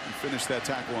and finish that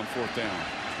tackle on 4th down.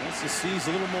 Wants to seize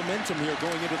a little momentum here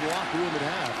going into the locker room at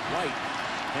half. White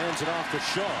hands it off to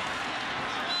Shaw.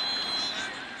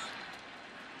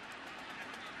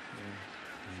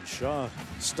 Shaw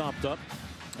stopped up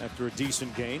after a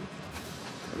decent gain.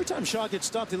 Every time Shaw gets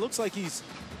stopped, it looks like he's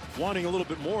wanting a little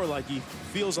bit more, like he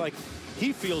feels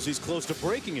he's close to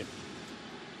breaking it.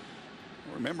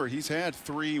 Remember, he's had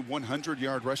 3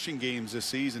 100-yard rushing games this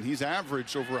season. He's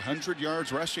averaged over 100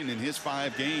 yards rushing in his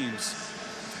 5 games.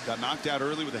 Got knocked out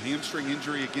early with a hamstring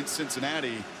injury against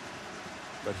Cincinnati,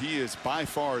 but he is by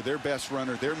far their best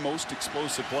runner, their most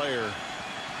explosive player.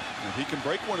 And if he can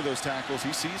break one of those tackles,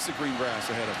 he sees the green grass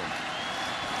ahead of him.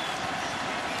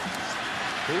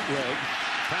 Bootleg,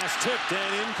 pass tipped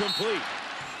and incomplete.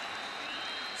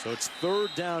 So it's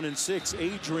 3rd down and 6.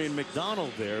 Adrian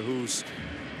McDonald there, who's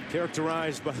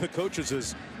characterized by the coaches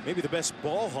as maybe the best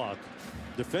ball hawk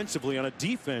defensively on a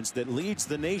defense that leads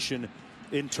the nation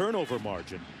in turnover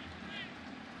margin.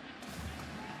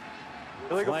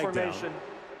 Illegal Flag formation. down.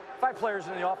 5 players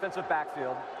in the offensive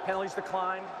backfield. Penalties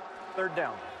declined. 3rd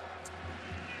down.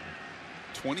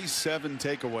 27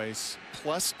 takeaways,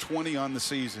 plus 20 on the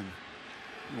season.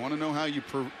 You want to know how you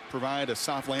provide a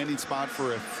soft landing spot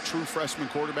for a true freshman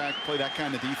quarterback, play that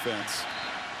kind of defense.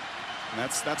 And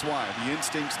that's why. The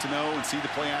instincts to know and see the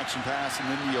play action pass, and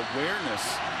then the awareness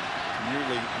to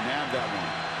nearly nab that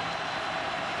one.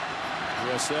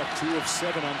 USF 2 of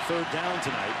 7 on 3rd down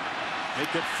tonight.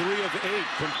 Make it 3 of 8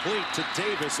 complete to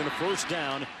Davis and a first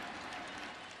down.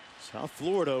 South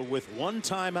Florida with 1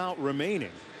 timeout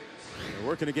remaining. They're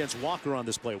working against Walker on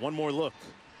this play. One more look.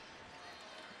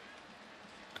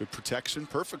 Good protection,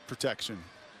 perfect protection.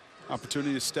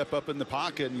 Opportunity to step up in the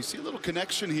pocket, and you see a little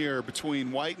connection here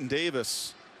between White and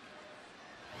Davis.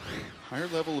 Higher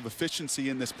level of efficiency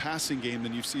in this passing game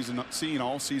than you've seen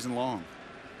all season long.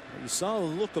 You saw a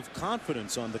look of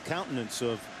confidence on the countenance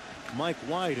of Mike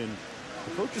White, and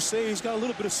the coaches say he's got a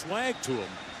little bit of swag to him.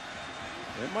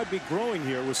 It might be growing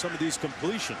here with some of these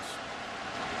completions.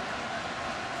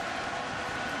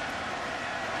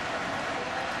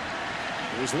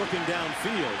 He was looking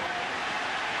downfield,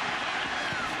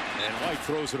 and White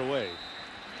throws it away.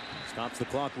 Stops the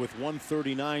clock with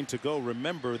 1:39 to go.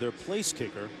 Remember, their place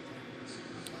kicker,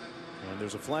 and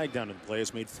there's a flag down in play,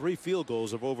 has made 3 field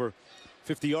goals of over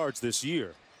 50 yards this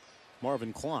year.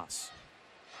 Marvin Kloss.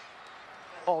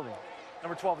 Holding.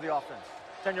 Number 12 of the offense.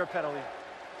 10-yard penalty.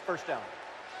 First down.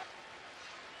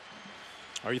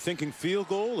 Are you thinking field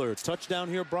goal or touchdown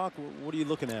here, Brock? What are you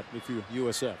looking at if you're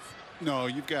USF? No,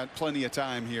 you've got plenty of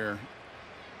time here.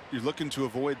 You're looking to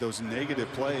avoid those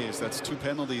negative plays. That's 2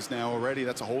 penalties now already.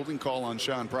 That's a holding call on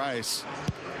Sean Price.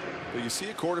 But you see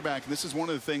a quarterback, and this is one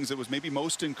of the things that was maybe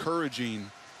most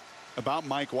encouraging about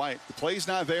Mike White. The play's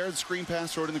not there, the screen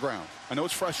pass, throw it in the ground. I know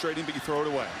it's frustrating, but you throw it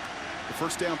away. The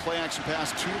first down play action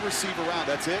pass, 2 receiver route.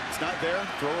 That's it. It's not there.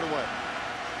 Throw it away.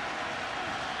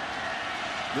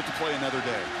 Live to play another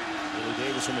day. Willie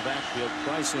Davis in the backfield.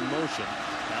 Price in motion.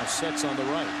 Now sets on the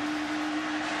right.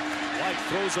 White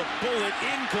throws a bullet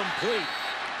incomplete.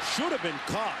 Should have been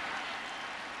caught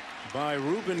by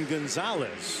Ruben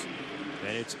Gonzalez.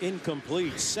 And it's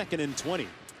incomplete. 2nd and 20.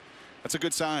 That's a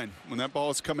good sign. When that ball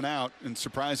is coming out and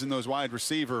surprising those wide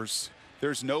receivers,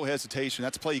 there's no hesitation.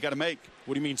 That's a play you got to make.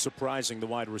 What do you mean surprising the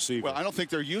wide receiver? Well, I don't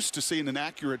think they're used to seeing an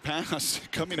accurate pass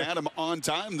coming at them on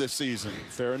time this season.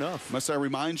 Fair enough. Must I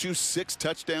remind you, 6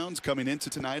 touchdowns coming into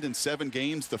tonight in 7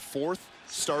 games, the 4th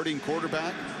starting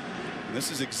quarterback. And this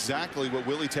is exactly what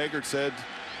Willie Taggart said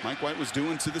Mike White was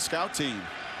doing to the scout team.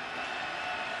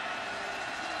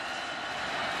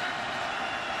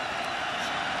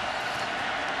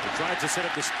 They tried to set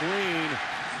up the screen,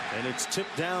 and it's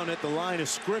tipped down at the line of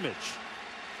scrimmage.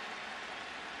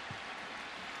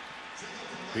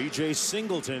 B.J.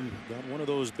 Singleton got one of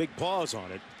those big paws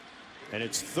on it, and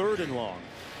it's 3rd and long.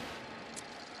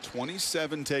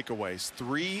 27 takeaways,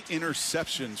 3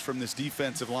 interceptions from this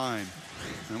defensive line.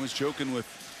 I was joking with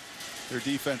their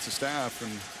defensive staff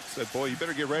and said, boy, you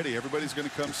better get ready. Everybody's going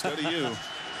to come study you.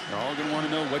 They're all going to want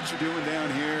to know what you're doing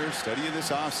down here, study you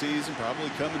this offseason, probably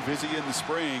come and visit you in the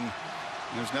spring.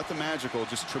 And there's nothing magical,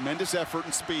 just tremendous effort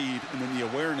and speed, and then the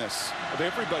awareness of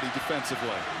everybody defensively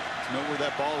to know where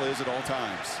that ball is at all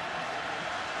times.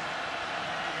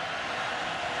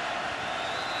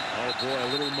 Oh boy, a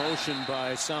little motion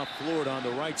by South Florida on the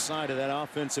right side of that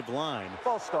offensive line.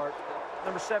 False start.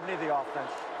 Number 70 of the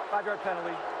offense. 5-yard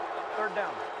penalty. 3rd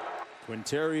down.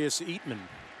 Quintarius Eatman.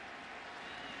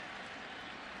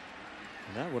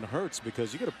 And that one hurts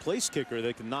because you got a place kicker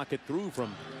that can knock it through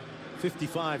from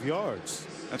 55 yards.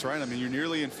 That's right. I mean, you're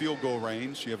nearly in field goal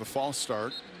range. You have a false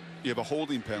start. You have a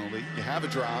holding penalty. You have a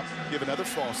drop. You have another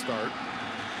false start.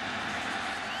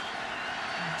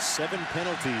 7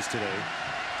 penalties today.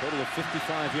 Total of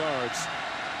 55 yards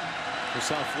for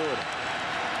South Florida.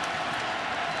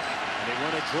 And they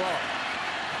run a draw.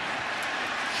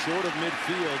 Short of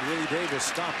midfield, Willie Davis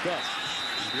stopped up.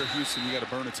 If you're Houston, you got to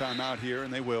burn a timeout here,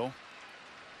 and they will.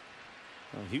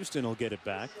 Well, Houston will get it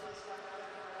back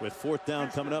with 4th down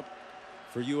coming up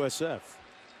for USF.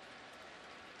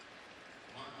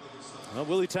 Well,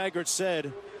 Willie Taggart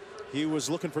said he was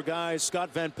looking for guys, Scott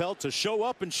Van Pelt, to show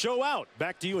up and show out.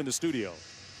 Back to you in the studio.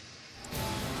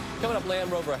 Coming up,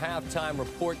 Land Rover halftime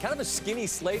report. Kind of a skinny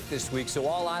slate this week, so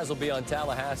all eyes will be on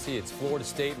Tallahassee. It's Florida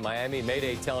State, Miami.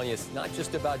 Mayday telling you it's not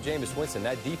just about Jameis Winston.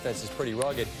 That defense is pretty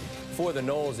rugged for the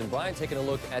Noles. And Brian taking a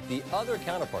look at the other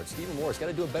counterpart. Stephen Moore's got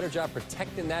to do a better job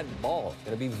protecting that ball.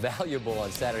 Going to be valuable on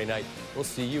Saturday night. We'll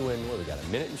see you in, what, we got a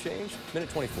minute and change?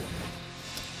 Minute 24.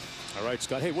 All right,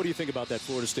 Scott. Hey, what do you think about that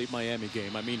Florida State-Miami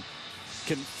game? I mean,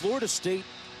 can Florida State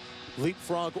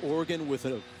leapfrog Oregon with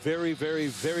a very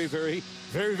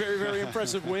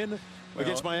impressive win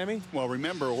against Miami? Well,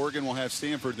 remember, Oregon will have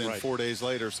Stanford then 4 days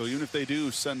later. So even if they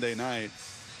do Sunday night,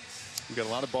 we've got a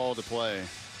lot of ball to play.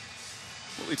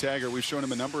 Willie Taggart, we've shown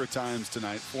him a number of times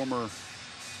tonight, former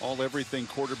all-everything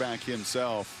quarterback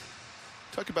himself.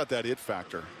 Talk about that it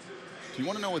factor. Do you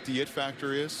want to know what the it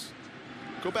factor is?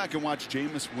 Go back and watch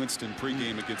Jameis Winston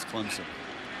pregame against Clemson.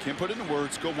 Can't put it into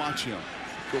words. Go watch him.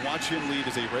 Go watch him lead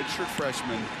as a redshirt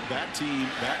freshman, that team,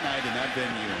 that night, in that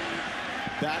venue.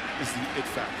 That is the it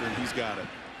factor, and he's got it.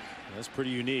 That's pretty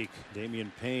unique.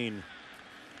 Damian Payne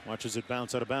watches it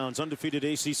bounce out of bounds. Undefeated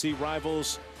ACC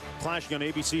rivals clashing on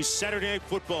ABC Saturday Night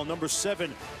Football. Number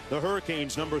 7, the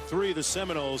Hurricanes. Number 3, the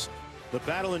Seminoles. The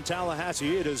battle in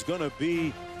Tallahassee, it is going to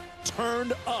be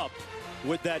turned up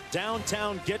with that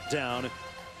downtown get down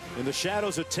in the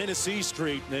shadows of Tennessee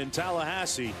Street in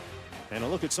Tallahassee. And a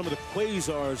look at some of the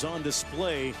Quasars on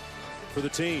display for the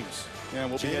teams. Yeah,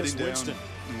 we'll be heading down.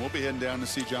 We'll be heading down to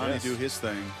see Johnny do his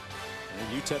thing.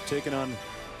 And UTEP taking on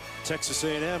Texas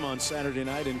A&M on Saturday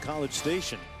night in College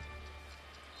Station.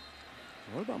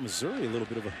 What about Missouri? A little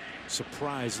bit of a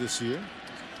surprise this year.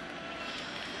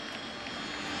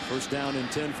 First down and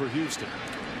 10 for Houston.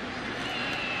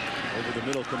 Over the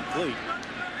middle, complete.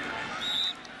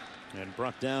 And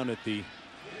brought down at the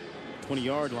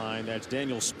 20-yard line. That's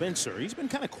Daniel Spencer. He's been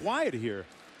kind of quiet here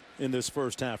in this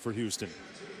first half for Houston.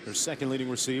 Their second leading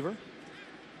receiver.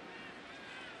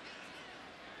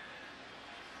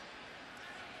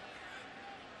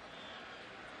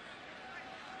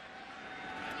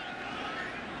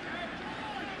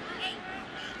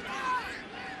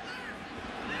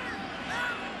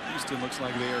 Houston looks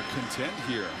like they are content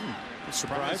here.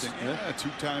 Surprising. Yeah, 2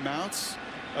 timeouts,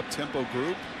 up-tempo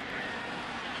group.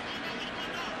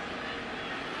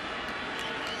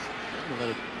 Let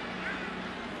it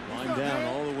line down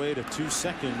all the way to 2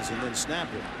 seconds and then snap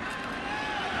it.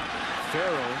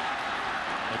 Farrell.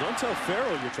 Now don't tell Farrell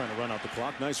you're trying to run out the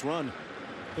clock. Nice run.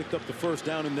 Picked up the first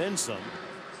down and then some.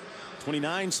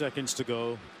 29 seconds to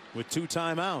go with 2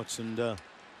 timeouts, and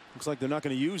looks like they're not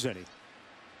going to use any.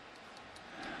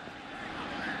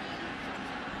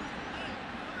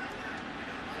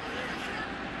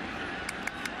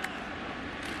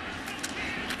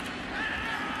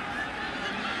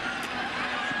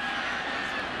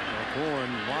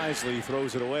 Wisely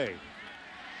throws it away.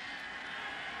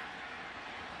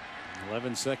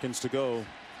 11 seconds to go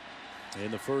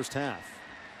in the first half.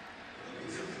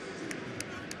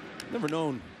 Never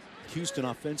known Houston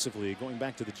offensively, going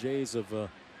back to the days of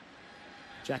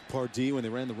Jack Pardee when they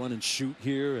ran the run and shoot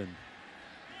here, and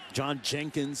John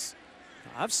Jenkins.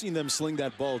 I've seen them sling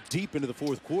that ball deep into the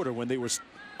fourth quarter when they were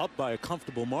up by a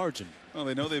comfortable margin. Well,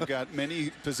 they know they've got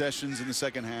many possessions in the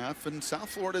second half, and South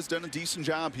Florida's done a decent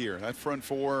job here. That front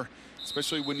four,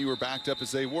 especially when you were backed up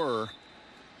as they were.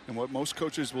 And what most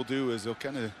coaches will do is they'll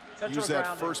kind of use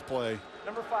that first play.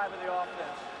 Number 5 in the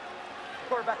offense. The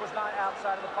quarterback was not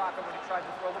outside of the pocket when he tried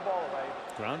to throw the ball away.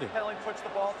 Grounding. Penalty puts the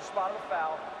ball at the spot of the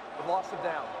foul, but lost it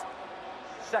down.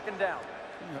 Second down.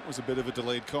 That was a bit of a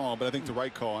delayed call, but I think the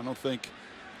right call. I don't think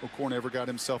O'Korn ever got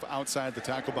himself outside the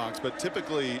tackle box, but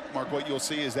typically, Mark, what you'll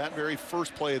see is that very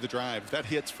first play of the drive, if that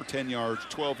hits for 10 yards,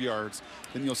 12 yards,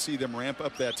 then you'll see them ramp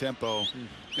up that tempo.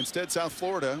 Instead, South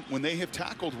Florida, when they have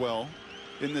tackled well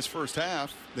in this first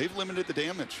half, they've limited the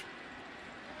damage.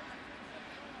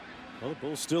 Well, the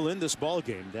Bulls still in this ball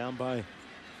game, down by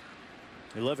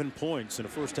 11 points in a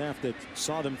first half that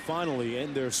saw them finally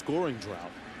end their scoring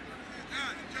drought.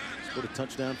 Scored a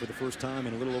touchdown for the first time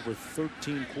in a little over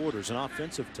 13 quarters, an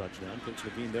offensive touchdown. Coach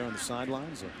Levine there on the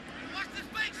sidelines. Watch the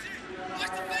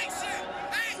face here.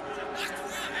 Hey,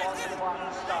 watch the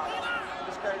clock to stop.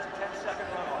 This carries a 10-second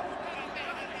runoff.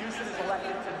 Houston is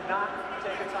elected to not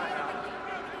take a timeout.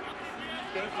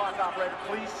 Game clock operator,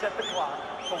 please set the clock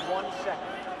for 1 second.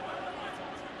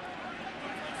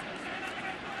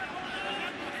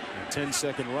 A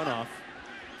 10-second runoff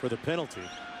for the penalty.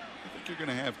 I think you're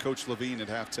going to have Coach Levine at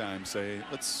halftime say,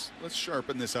 let's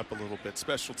sharpen this up a little bit.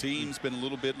 Special teams been a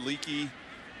little bit leaky.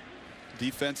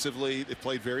 Defensively, they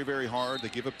played very, very hard. They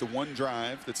give up the one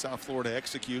drive that South Florida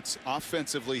executes.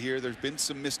 Offensively here, there's been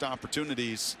some missed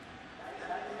opportunities.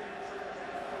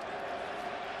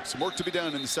 Some work to be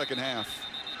done in the second half.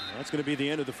 Well, that's going to be the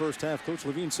end of the first half. Coach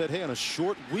Levine said, hey, on a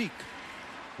short week,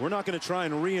 we're not going to try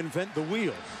and reinvent the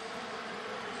wheel.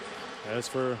 As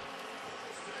for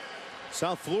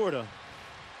South Florida,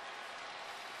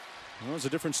 well, it's a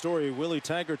different story. Willie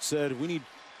Taggart said we need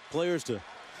players to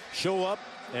show up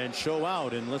and show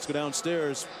out. And let's go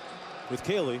downstairs with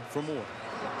Kaylee for more.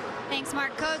 Thanks,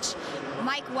 Mark. Coach,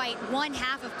 Mike White, 1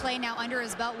 half of play now under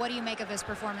his belt. What do you make of his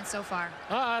performance so far?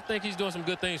 I think he's doing some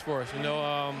good things for us. You know,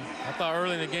 I thought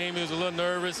early in the game he was a little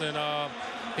nervous, and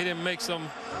he didn't make some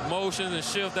motions and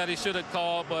shifts that he should have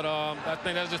called, but I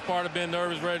think that's just part of being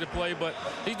nervous, ready to play. But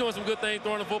he's doing some good things,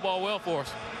 throwing the football well for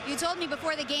us. You told me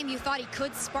before the game you thought he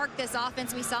could spark this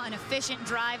offense. We saw an efficient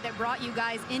drive that brought you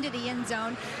guys into the end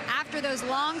zone. After those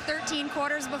long 13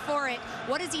 quarters before it,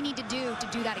 what does he need to do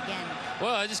that again?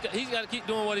 Well, he's got to keep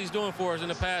doing what he's doing for us in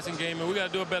the passing game, and we got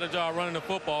to do a better job running the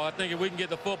football. I think if we can get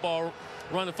the football,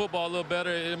 run the football a little better,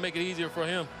 it'll make it easier for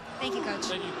him. Thank you, Coach.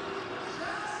 Thank you.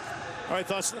 All right,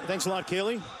 thanks a lot,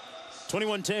 Kaylee.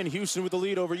 21-10, Houston with the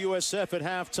lead over USF at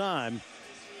halftime.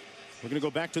 We're going to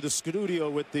go back to the studio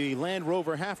with the Land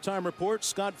Rover halftime report.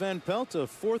 Scott Van Pelt, a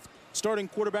fourth starting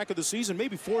quarterback of the season.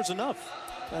 Maybe 4 is enough.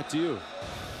 Back to you.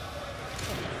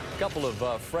 A couple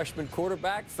of freshman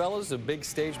quarterback fellas, a big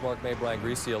stage mark made Brian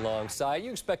Greasy alongside.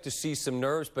 You expect to see some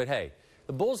nerves, but hey,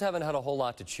 the Bulls haven't had a whole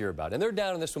lot to cheer about, and they're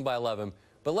down in this one by 11.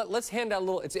 But let's hand out a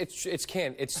little. It's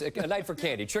a night for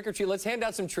candy. Trick or treat. Let's hand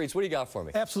out some treats. What do you got for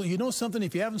me? Absolutely. You know something?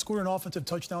 If you haven't scored an offensive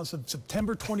touchdown since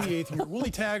September 28th, and you're Willie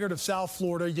Taggart of South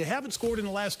Florida, you haven't scored in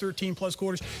the last 13+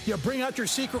 quarters, you bring out your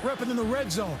secret weapon in the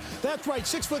red zone. That's right.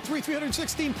 6'3",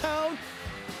 316-pound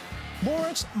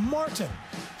Lawrence Martin.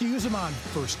 You use him on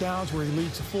first downs where he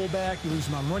leads the fullback. You use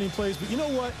him on running plays. But you know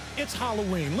what? It's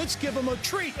Halloween. Let's give him a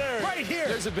treat right here.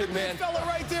 There's a big man. Big fella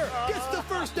right there gets the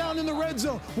first down in the red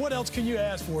zone. What else can you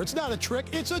ask for? It's not a trick.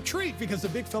 It's a treat because the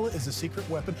big fella is a secret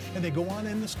weapon. And they go on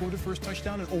and score the first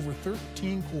touchdown in over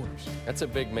 13 quarters. That's a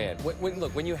big man.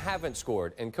 Look, when you haven't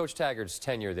scored, and Coach Taggart's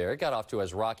tenure there, it got off to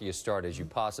as rocky a start as you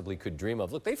possibly could dream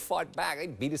of. Look, they fought back. They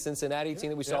beat a Cincinnati team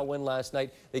that we saw win last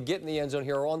night. They get in the end zone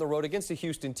here, or on the road against a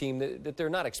Houston team that they're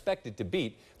not expected to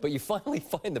beat, but you finally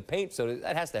find the paint, so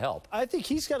that has to help. I think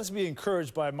he's got to be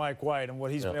encouraged by Mike White and what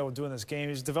he's been able to do in this game.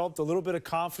 He's developed a little bit of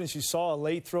confidence. You saw a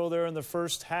late throw there in the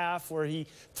first half where he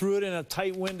threw it in a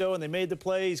tight window and they made the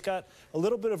play. He's got a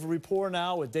little bit of rapport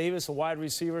now with Davis, a wide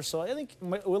receiver, so I think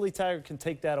Willie Taggart can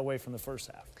take that away from the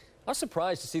first half. I was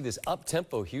surprised to see this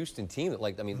up-tempo Houston team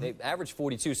that, they averaged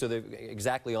 42, so they're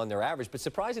exactly on their average, but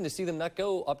surprising to see them not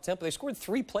go up-tempo. They scored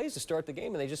 3 plays to start the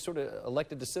game, and they just sort of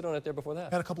elected to sit on it there before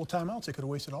that. Had a couple of timeouts they could have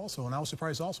wasted also, and I was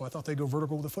surprised also. I thought they'd go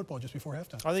vertical with the football just before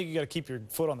halftime. I think you got to keep your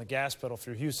foot on the gas pedal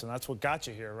through Houston. That's what got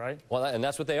you here, right? Well, and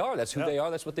that's what they are. That's who they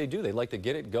are. That's what they do. They like to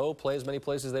get it, go, play as many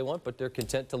plays as they want, but they're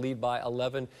content to lead by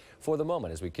 11 for the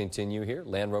moment. As we continue here,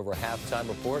 Land Rover halftime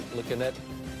report, looking at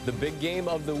the big game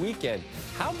of the weekend.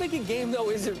 How big a game, though,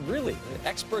 is it really?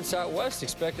 Experts out west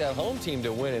expect that home team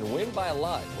to win, and win by a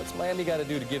lot. What's Miami got to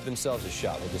do to give themselves a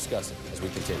shot? We'll discuss it as we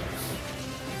continue.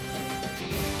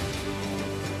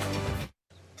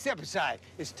 Step aside.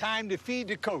 It's time to feed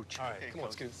the coach. All right, come on,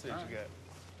 let's get see what you got.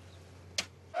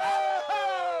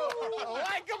 Oh,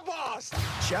 like a boss.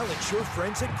 Challenge your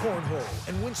friends at Cornhole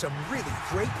and win some really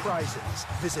great prizes.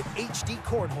 Visit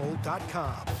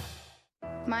hdcornhole.com.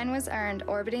 Mine was earned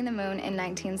orbiting the moon in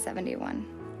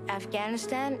 1971.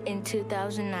 Afghanistan in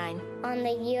 2009. On the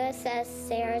USS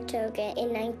Saratoga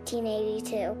in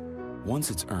 1982.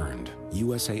 Once it's earned,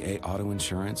 USAA Auto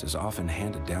Insurance is often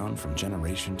handed down from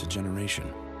generation to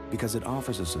generation because it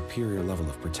offers a superior level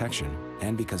of protection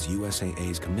and because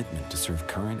USAA's commitment to serve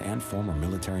current and former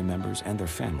military members and their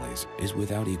families is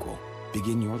without equal.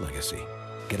 Begin your legacy.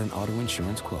 Get an auto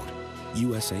insurance quote.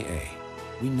 USAA.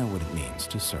 We know what it means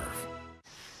to serve.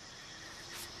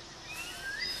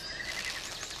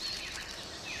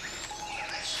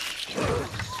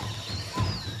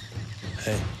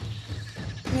 Hey.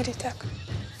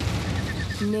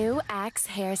 New Axe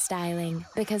hairstyling,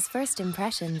 because first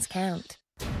impressions count.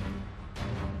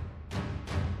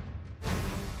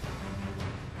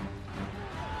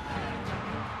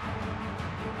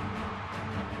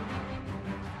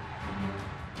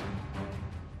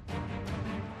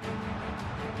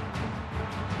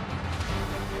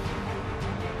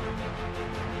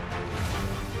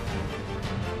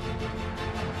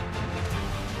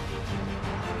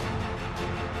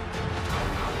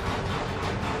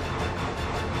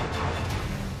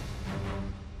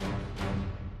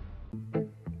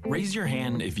 Raise your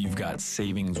hand if you've got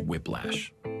savings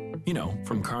whiplash. You know,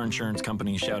 from car insurance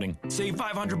companies shouting, save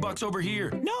 $500 over here.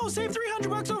 No, save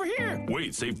 $300 over here.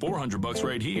 Wait, save $400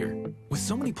 right here. With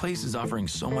so many places offering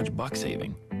so much buck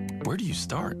saving, where do you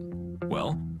start?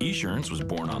 Well, Esurance was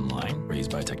born online,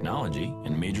 raised by technology,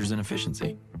 and majors in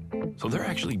efficiency. So they're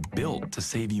actually built to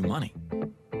save you money.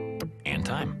 And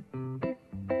time.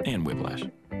 And whiplash.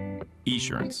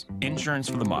 Esurance. Insurance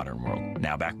for the modern world.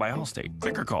 Now backed by Allstate.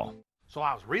 Click or call. So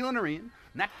I was reeling her in,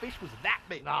 and that fish was that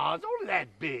big. No, it's only that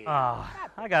big. Oh,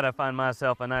 I gotta find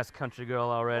myself a nice country girl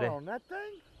already. Oh, on that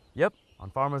thing? Yep, on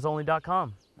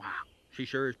farmersonly.com. Wow, she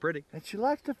sure is pretty. And she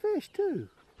likes to fish, too.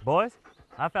 Boys,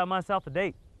 I found myself a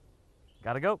date.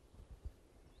 Gotta go.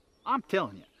 I'm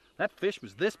telling you, that fish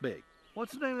was this big.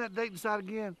 What's the name of that dating site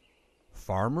again?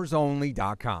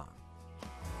 FarmersOnly.com.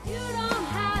 You don't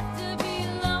have to be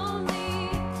lonely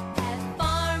at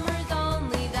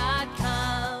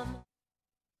FarmersOnly.com.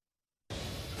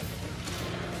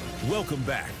 Welcome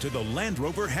back to the Land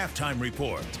Rover Halftime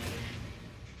Report.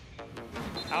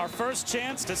 Our first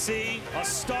chance to see a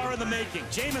star in the making,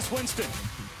 Jameis Winston.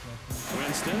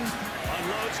 Winston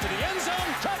unloads to the end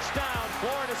zone. Touchdown,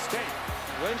 Florida State.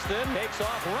 Winston takes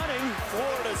off running.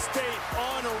 Florida State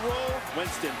on a roll.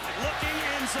 Winston looking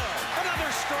end zone.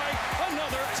 Another strike,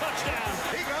 another touchdown.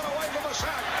 He got away from the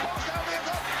sack. Goes down the end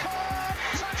zone. Caught!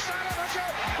 Touchdown of the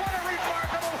show. What a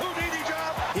remarkable Houdini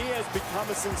job. He has become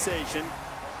a sensation.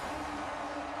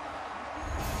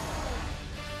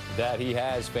 That he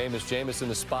has. Famous Jameis in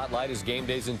the spotlight. His game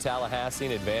days in Tallahassee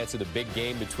in advance of the big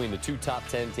game between the two top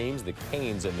 10 teams, the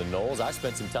Canes and the Noles. I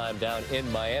spent some time down in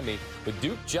Miami with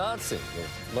Duke Johnson.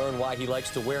 We'll learn why he likes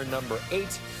to wear number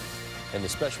 8 and the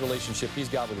special relationship he's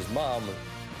got with his mom.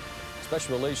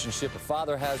 Special relationship a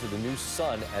father has with a new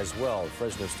son as well.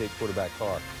 Fresno State quarterback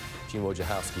Gene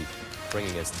Wojciechowski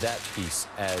bringing us that piece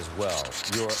as well.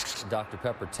 Your Dr.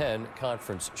 Pepper 10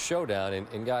 conference showdown.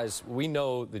 And guys, we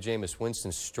know the Jameis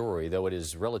Winston story, though it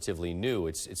is relatively new.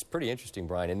 It's pretty interesting,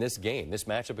 Brian. In this game, this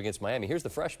matchup against Miami, here's the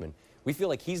freshman. We feel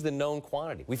like he's the known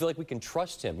quantity. We feel like we can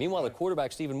trust him. Meanwhile, the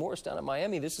quarterback, Stephen Morris, down at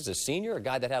Miami, this is a senior, a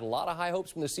guy that had a lot of high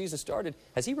hopes when the season started.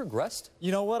 Has he regressed?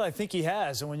 You know what? I think he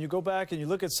has. And when you go back and you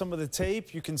look at some of the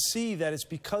tape, you can see that it's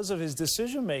because of his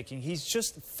decision-making. He's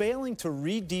just failing to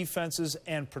read defenses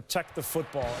and protect the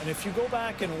football. And if you go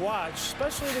back and watch,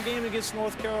 especially the game against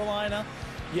North Carolina,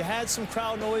 you had some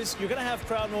crowd noise. You're going to have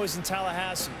crowd noise in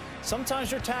Tallahassee. Sometimes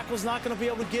your tackle's not going to be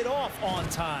able to get off on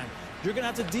time. You're going to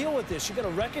have to deal with this. You've got to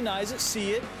recognize it,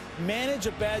 see it, manage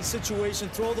a bad situation,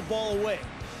 throw the ball away.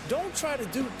 Don't try to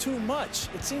do too much.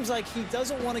 It seems like he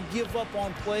doesn't want to give up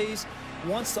on plays,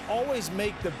 wants to always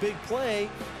make the big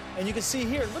play. And you can see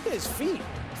here, look at his feet.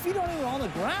 His feet aren't even on the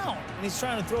ground. And he's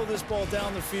trying to throw this ball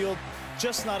down the field.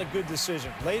 Just not a good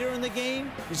decision. Later in the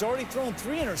game, he's already thrown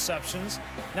 3 interceptions.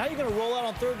 Now you're going to roll out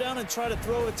on 3rd down and try to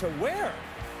throw it to where?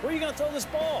 Where are you going to throw this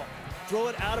ball? Throw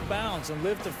it out of bounds and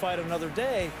live to fight another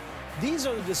day. These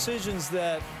are the decisions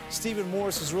that Stephen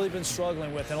Morris has really been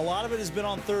struggling with, and a lot of it has been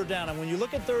on 3rd down. And when you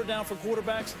look at 3rd down for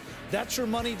quarterbacks, that's your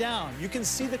money down. You can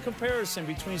see the comparison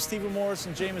between Stephen Morris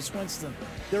and Jameis Winston.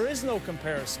 There is no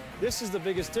comparison. This is the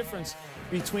biggest difference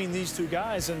between these two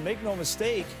guys, and make no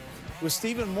mistake, with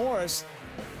Stephen Morris,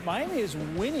 Miami is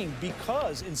winning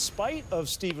because, in spite of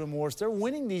Stephen Morris, they're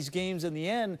winning these games in the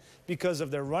end because of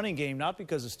their running game, not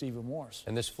because of Stephen Morris.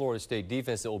 And this Florida State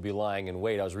defense that will be lying in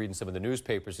wait, I was reading some of the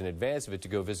newspapers in advance of it to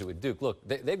go visit with Duke. Look,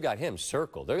 they've got him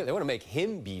circled. They want to make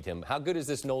him beat him. How good is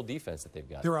this Knoll defense that they've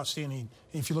got? They're outstanding.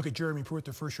 If you look at Jeremy Pruitt,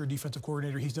 their first-year defensive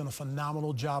coordinator, he's done a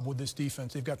phenomenal job with this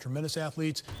defense. They've got tremendous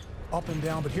athletes up and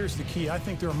down, but here's the key. I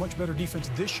think they're a much better defense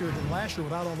this year than last year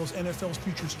without all those NFL's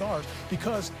future stars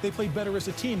because they played better as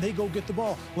a team. They go get the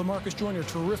ball. LaMarcus Joyner,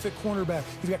 terrific cornerback.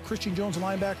 You've got Christian Jones, a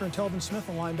linebacker, and Telvin Smith,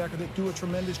 a linebacker, that do a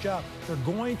tremendous job. They're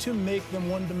going to make them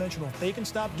one-dimensional. If they can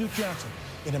stop Duke Johnson,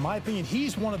 and in my opinion,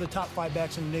 he's one of the top 5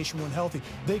 backs in the nation when healthy,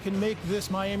 they can make this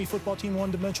Miami football team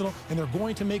one-dimensional, and they're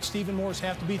going to make Stephen Morris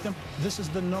have to beat them. This is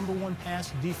the #1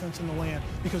 pass defense in the land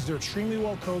because they're extremely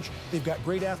well coached. They've got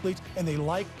great athletes, and they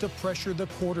like to pressure the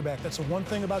quarterback. That's the one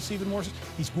thing about Stephen Morris.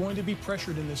 He's going to be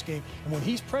pressured in this game, and when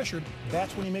he's pressured,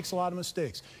 that's when he makes a lot of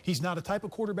mistakes. He's not a type of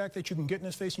quarterback that you can get in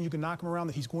his face and you can knock him around,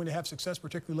 that he's going to have success,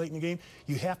 particularly late in the game.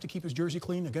 You have to keep his jersey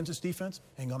clean against his defense.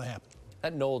 Ain't going to happen.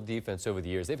 That Knoll defense over the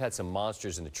years, they've had some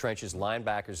monsters in the trenches,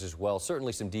 linebackers as well,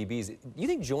 certainly some DBs. You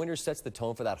think Joyner sets the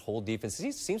tone for that whole defense?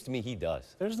 It seems to me he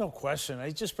does. There's no question.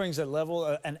 He just brings that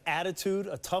level, an attitude,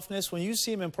 a toughness. When you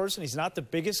see him in person, he's not the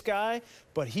biggest guy,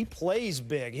 but he plays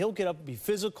big. He'll get up and be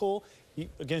physical.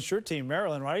 Against your team,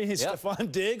 Maryland, right? He's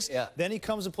Stephon Diggs. Yeah. Then he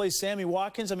comes and plays Sammy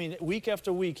Watkins. I mean, week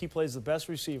after week, he plays the best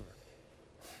receiver.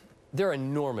 They're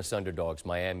enormous underdogs,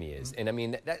 Miami is. And, I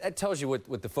mean, that tells you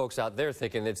what the folks out there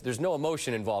thinking. There's no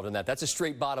emotion involved in that. That's a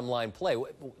straight bottom-line play.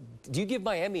 Do you give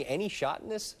Miami any shot in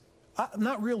this?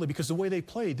 Not really, because the way they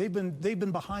played, they've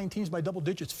been behind teams by double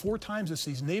digits 4 times this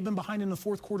season. They've been behind in the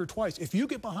 4th quarter twice. If you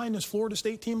get behind this Florida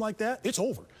State team like that, it's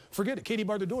over. Forget it. Katie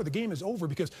barred the door. The game is over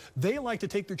because they like to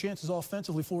take their chances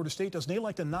offensively. Florida State does. And they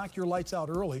like to knock your lights out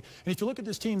early. And if you look at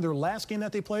this team, their last game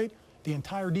that they played, the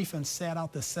entire defense sat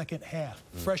out the second half.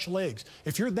 Fresh legs.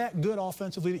 If you're that good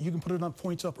offensively that you can put it on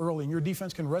points up early and your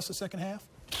defense can rest the second half,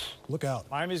 look out.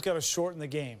 Miami's got to shorten the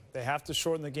game. They have to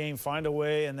shorten the game, find a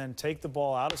way, and then take the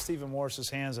ball out of Stephen Morris's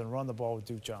hands and run the ball with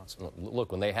Duke Johnson.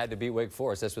 Look, when they had to beat Wake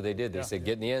Forest, that's what they did. They said,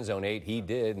 get in the end zone, 8. He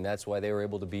did, and that's why they were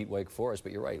able to beat Wake Forest.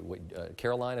 But you're right,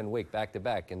 Carolina and Wake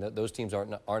back-to-back, and those teams are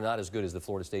not as good as the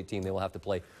Florida State team. They will have to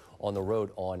play on the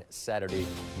road on Saturday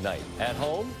night. At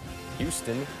home,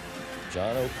 Houston,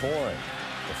 John O'Corn,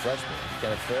 the freshman,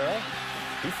 Kenneth Farrell.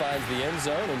 He finds the end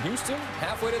zone in Houston,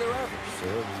 halfway to their average. So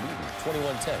they're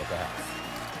leading 21-10 at the half.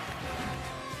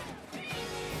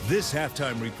 This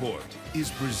halftime report is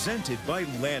presented by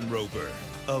Land Rover,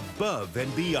 above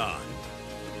and beyond.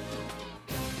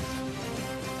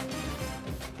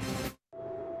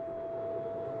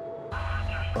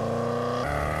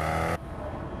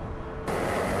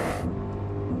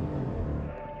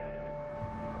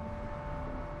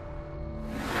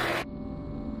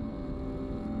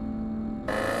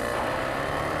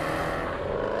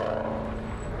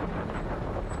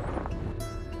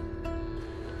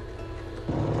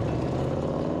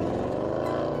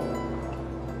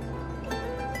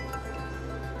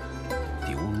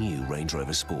 Range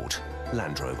Rover Sport.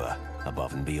 Land Rover,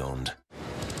 above and beyond.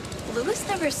 Lewis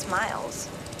never smiles.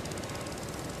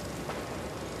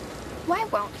 Why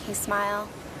won't he smile?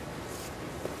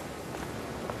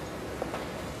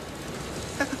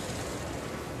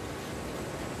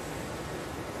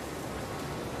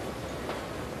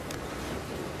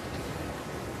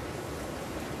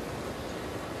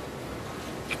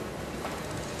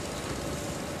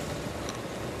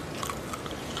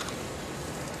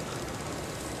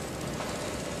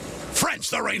 French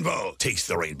the rainbow. Taste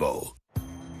the rainbow.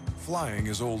 Flying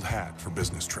is old hat for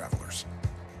business travelers.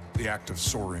 The act of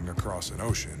soaring across an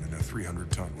ocean in a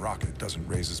 300-ton rocket doesn't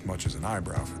raise as much as an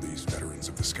eyebrow for these veterans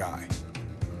of the sky.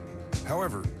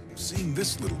 However, seeing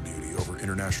this little beauty over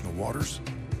international waters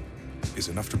is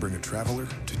enough to bring a traveler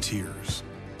to tears.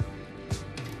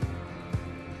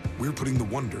 We're putting the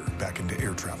wonder back into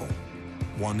air travel,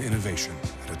 one innovation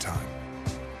at a time.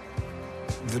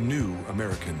 The new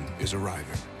American is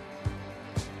arriving.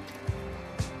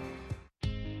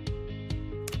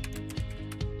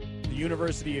 The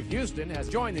University of Houston has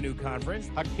joined the new conference.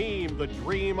 Hakeem, the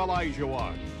dream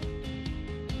Olajuwon.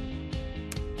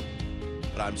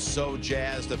 But I'm so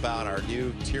jazzed about our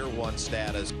new Tier 1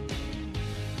 status.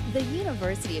 The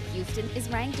University of Houston is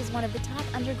ranked as one of the top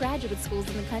undergraduate schools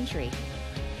in the country.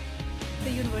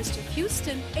 The University of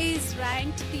Houston is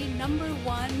ranked the #1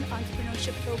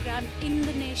 entrepreneurship program in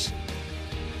the nation.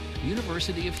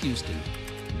 University of Houston,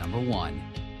 #1.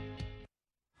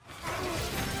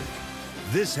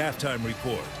 This halftime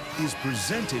report is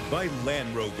presented by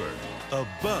Land Rover,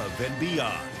 above and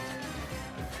beyond.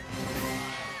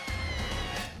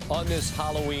 On this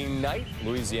Halloween night,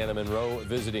 Louisiana Monroe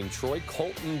visiting Troy.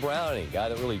 Colton Browning, guy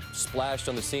that really splashed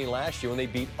on the scene last year when they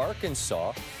beat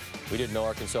Arkansas. We didn't know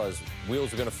Arkansas's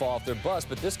wheels were going to fall off their bus,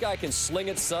 but this guy can sling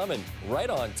it some and right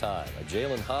on time.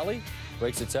 Jalen Holly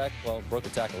breaks a tackle, well, broke a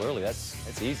tackle early.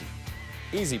 That's easy.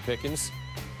 Easy pickings.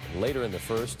 And later in the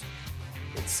first,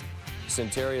 it's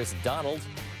Centarius Donald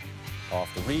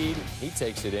off the read. He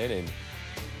takes it in, and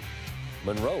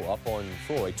Monroe up on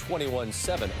Troy,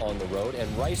 21-7 on the road.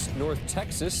 And Rice, North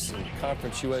Texas in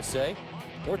Conference USA.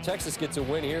 North Texas gets a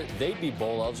win here. They'd be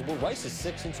bowl eligible. Rice is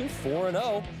 6-2,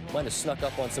 4-0. Might have snuck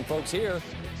up on some folks here.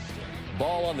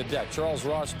 Ball on the deck. Charles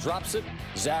Ross drops it.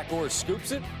 Zach Orr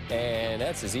scoops it. And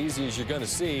that's as easy as you're going to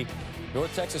see.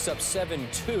 North Texas up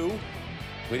 7-2.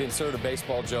 We didn't insert a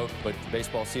baseball joke, but the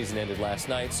baseball season ended last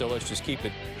night, so let's just keep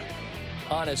it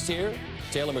honest here.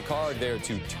 Taylor McCard there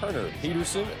to Turner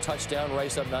Peterson. Touchdown,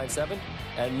 Rice up 9-7.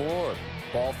 And more.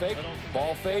 Ball fake.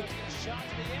 Ball fake.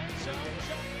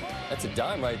 That's a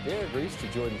dime right there, Grease, to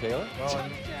Jordan Taylor. Well,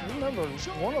 you remember,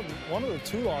 one of the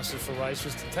two losses for Rice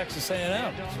was to Texas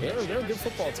A&M. They're a good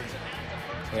football team.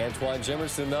 Antoine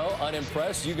Jimerson, though,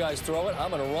 unimpressed. You guys throw it,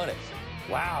 I'm going to run it.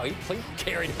 Wow, he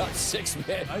carried out 6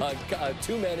 men,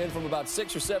 2 men in from about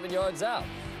 6 or 7 yards out.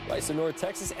 Rice and North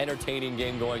Texas, entertaining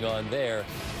game going on there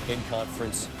in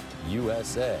Conference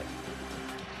USA.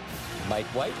 Mike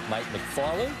White, Mike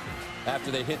McFarland,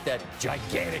 after they hit that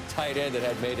gigantic tight end that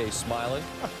had Mayday smiling.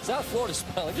 South Florida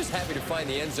smiling, just happy to find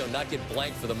the end zone, not get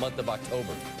blanked for the month of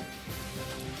October.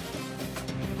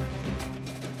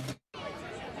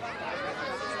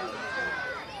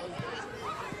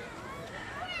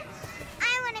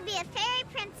 I want to be a fairy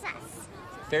princess.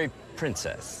 Fairy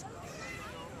princess.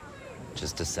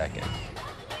 Just a second.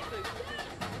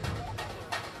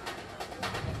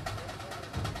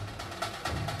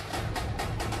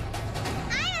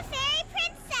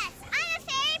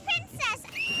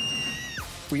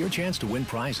 For your chance to win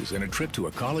prizes and a trip to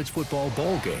a college football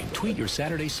bowl game, tweet your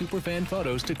Saturday Superfan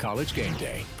photos to College Game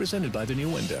Day. Presented by the new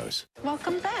Windows.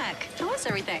 Welcome back. How was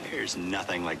everything? There's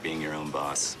nothing like being your own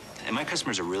boss. And my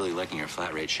customers are really liking your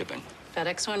flat rate shipping.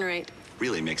 FedEx One rate.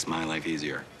 Really makes my life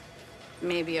easier.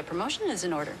 Maybe a promotion is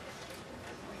in order.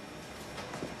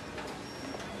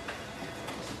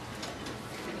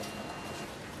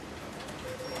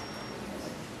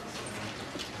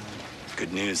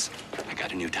 Good news. I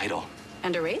got a new title.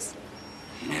 And a raise?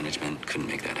 Management couldn't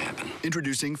make that happen.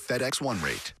 Introducing FedEx One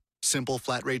Rate. Simple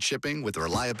flat rate shipping with the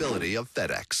reliability of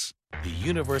FedEx. The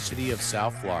University of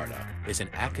South Florida is an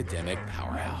academic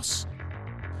powerhouse,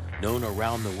 known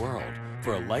around the world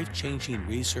for life-changing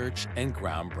research and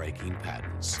groundbreaking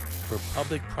patents, for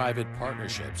public-private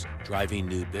partnerships driving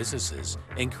new businesses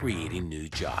and creating new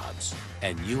jobs.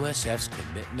 And USF's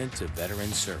commitment to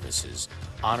veteran services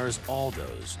honors all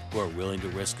those who are willing to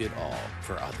risk it all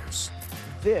for others.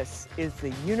 This is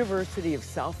the University of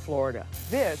South Florida.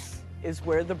 This is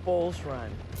where the Bulls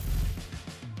run.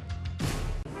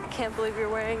 I can't believe you're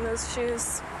wearing those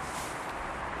shoes.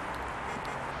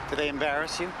 Do they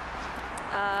embarrass you?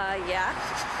 Yeah.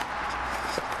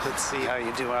 Let's see how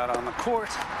you do out on the court.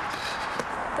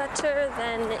 Better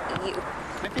than you.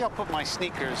 Maybe I'll put my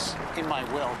sneakers in my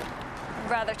will.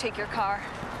 Rather take your car.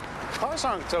 Cars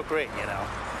aren't so great, you know.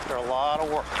 They're a lot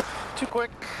of work. Too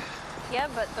quick. Yeah,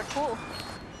 but they're cool.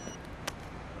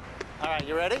 All right,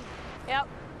 you ready? Yep.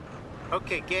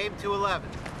 Okay, game 211.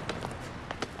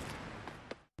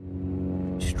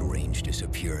 Strange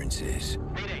disappearances.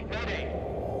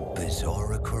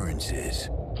 Bizarre occurrences.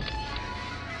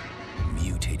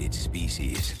 Mutated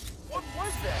species. What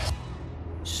was that?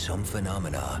 Some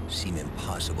phenomena seem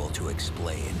impossible to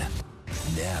explain.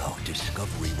 Now,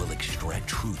 Discovery will extract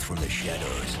truth from the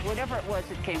shadows. Whatever it was,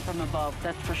 it came from above,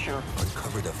 that's for sure.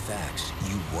 Uncover the facts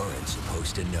you weren't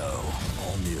supposed to know.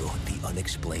 All new, The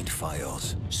Unexplained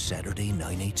Files. Saturday,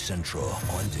 9/8 Central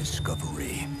on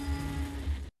Discovery.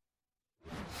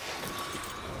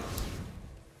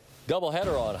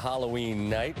 Doubleheader on Halloween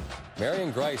night.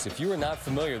 Marion Grice, if you are not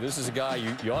familiar, this is a guy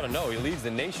you ought to know. He leads the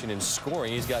nation in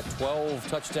scoring. He's got 12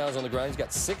 touchdowns on the ground. He's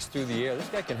got 6 through the air. This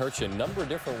guy can hurt you a number of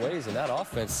different ways, and that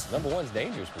offense, number one's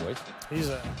dangerous, boys. He's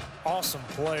an awesome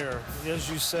player. As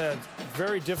you said,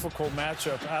 very difficult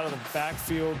matchup out of the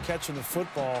backfield, catching the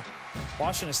football.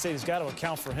 Washington State has got to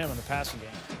account for him in the passing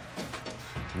game.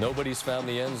 Nobody's found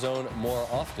the end zone more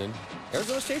often.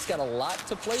 Arizona State's got a lot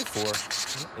to play for.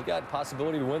 They got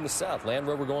possibility to win the South. Land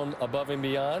Rover going above and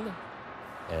beyond.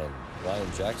 And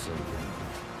Ryan Jackson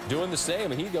doing the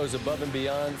same, and he goes above and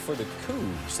beyond for the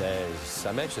Cougs. As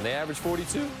I mentioned, they average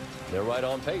 42. They're right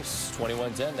on pace.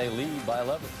 21-10. They lead by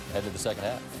 11 heading to the second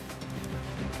half.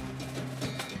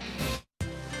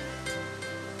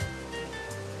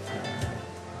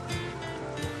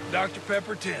 Dr.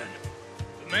 Pepper 10.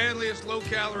 The manliest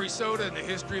low-calorie soda in the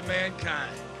history of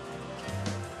mankind.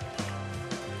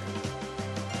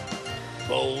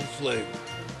 Bold flavor.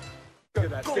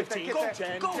 Go, 15, go,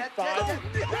 10, go, 5.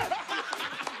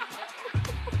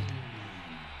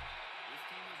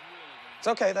 It's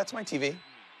okay, that's my TV.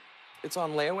 It's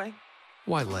on layaway.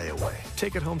 Why layaway?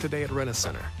 Take it home today at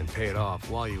Rent-A-Center and pay it off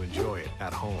while you enjoy it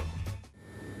at home.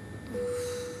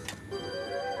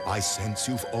 I sense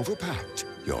you've overpacked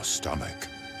your stomach.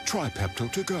 Try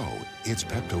Pepto to go. It's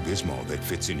Pepto-Bismol that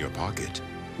fits in your pocket.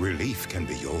 Relief can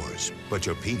be yours, but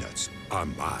your peanuts are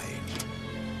mine.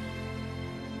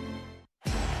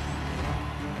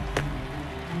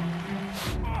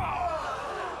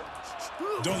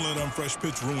 Don't let unfresh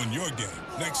pitch ruin your game.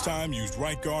 Next time, use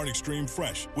Right Guard Extreme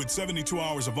Fresh. With 72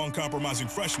 hours of uncompromising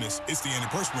freshness, it's the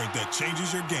antiperspirant that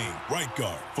changes your game. Right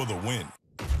Guard for the win.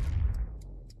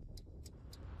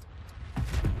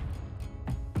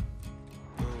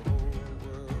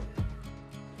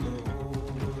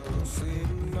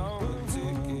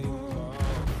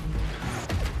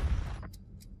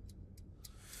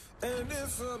 And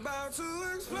it's about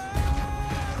to explode.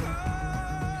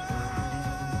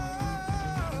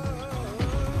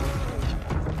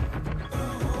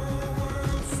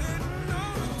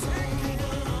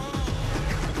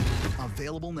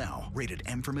 Available now. Rated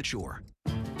M for mature.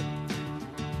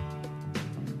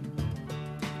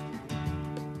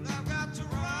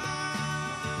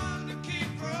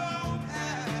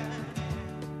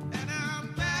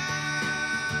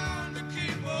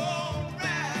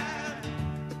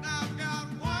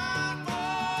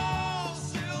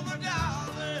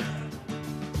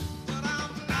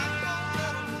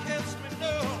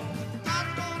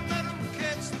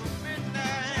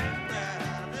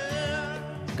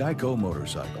 Geico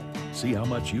Motorcycle. See how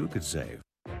much you could save.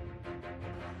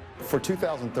 For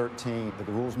 2013,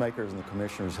 the rules makers and the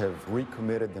commissioners have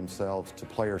recommitted themselves to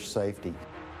player safety.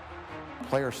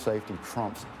 Player safety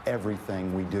trumps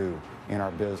everything we do in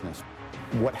our business.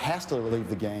 What has to leave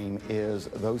the game is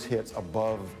those hits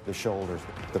above the shoulders.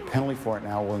 The penalty for it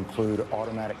now will include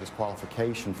automatic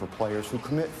disqualification for players who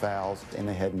commit fouls in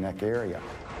the head and neck area.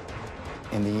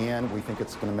 In the end, we think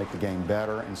it's going to make the game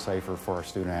better and safer for our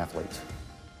student athletes.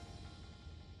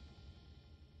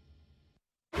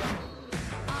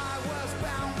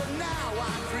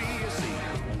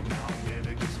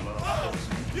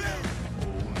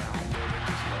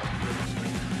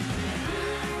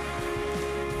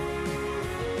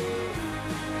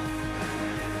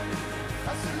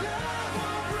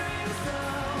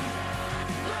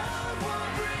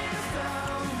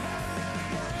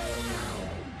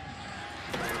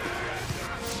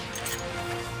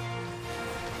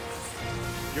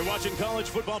 You're watching college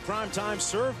football primetime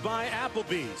served by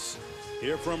Applebee's.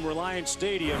 Here from Reliance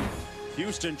Stadium,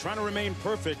 Houston trying to remain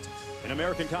perfect in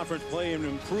American Conference play and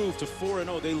improve to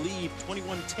 4-0. They lead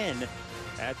 21-10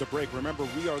 at the break. Remember,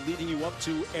 we are leading you up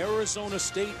to Arizona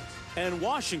State and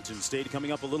Washington State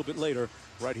coming up a little bit later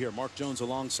right here. Mark Jones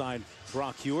alongside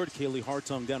Brock Heward. Kaylee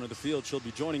Hartung down at the field. She'll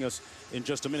be joining us in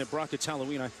just a minute. Brock, it's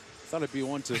Halloween. I thought I'd be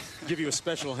one to give you a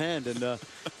special hand. And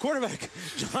quarterback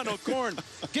John O'Corn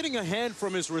getting a hand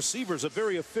from his receivers. A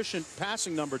very efficient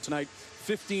passing number tonight,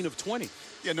 15 of 20.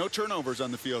 Yeah, no turnovers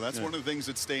on the field. That's one of the things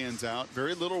that stands out.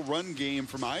 Very little run game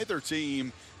from either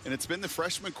team. And it's been the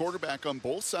freshman quarterback on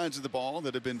both sides of the ball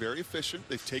that have been very efficient.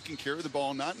 They've taken care of the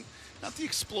ball, not the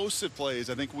explosive plays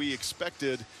I think we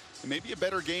expected. And maybe a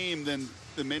better game than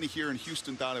many here in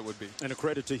Houston thought it would be. And a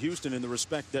credit to Houston in the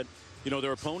respect that, you know,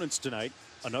 their opponents tonight,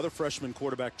 another freshman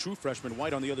quarterback, true freshman,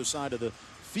 White on the other side of the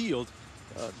field,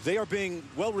 they are being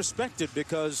well respected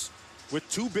because with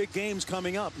two big games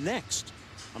coming up next,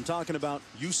 I'm talking about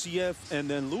UCF and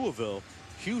then Louisville,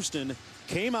 Houston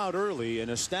came out early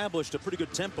and established a pretty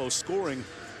good tempo, scoring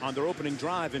on their opening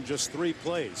drive in just 3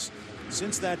 plays.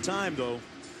 Since that time, though,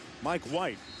 Mike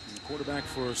White, the quarterback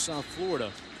for South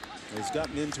Florida, has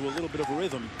gotten into a little bit of a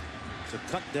rhythm to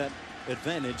cut that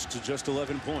advantage to just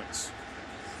 11 points.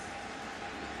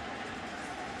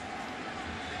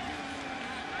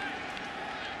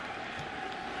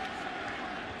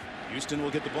 Houston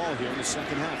will get the ball here in the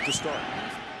second half to start.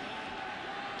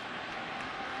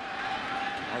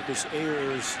 Marcus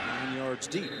Ayers 9 yards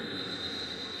deep.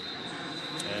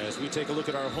 As we take a look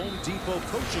at our Home Depot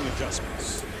coaching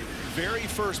adjustments. Very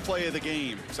first play of the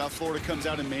game, South Florida comes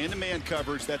out in man-to-man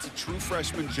coverage. That's a true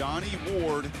freshman, Johnny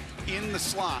Ward, in the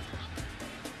slot.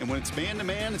 And when it's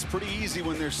man-to-man, it's pretty easy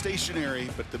when they're stationary.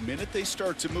 But the minute they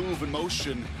start to move in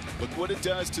motion, look what it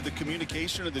does to the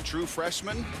communication of the true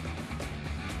freshman.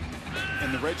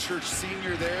 And the redshirt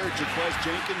senior there, Jaquez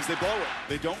Jenkins, they blow it.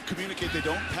 They don't communicate. They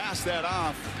don't pass that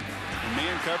off. And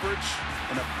man coverage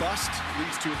and a bust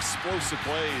leads to explosive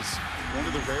plays. One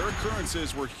of the rare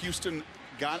occurrences where Houston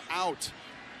got out.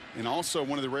 And also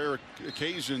one of the rare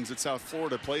occasions that South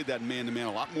Florida played that man-to-man.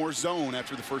 A lot more zone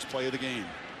after the first play of the game.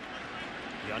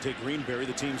 Deontay Greenberry,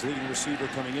 the team's leading receiver,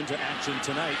 coming into action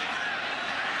tonight.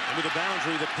 Into the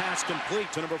boundary, the pass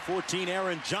complete to number 14,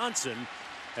 Aaron Johnson.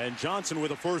 And Johnson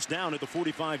with a first down at the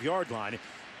 45-yard line.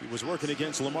 He was working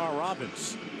against Lamar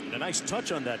Robbins. And a nice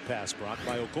touch on that pass, Brock,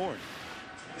 by O'Corn.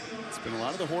 It's been a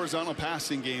lot of the horizontal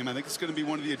passing game. I think it's going to be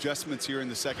one of the adjustments here in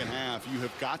the second half. You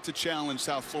have got to challenge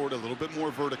South Florida a little bit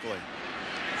more vertically.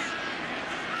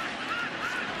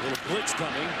 A little blitz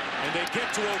coming, and they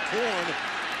get to O'Corn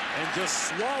and just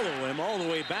swallow him all the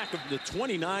way back of the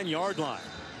 29-yard line.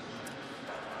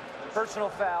 Personal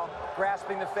foul,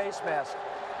 grasping the face mask.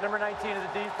 Number 19 of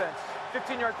the defense.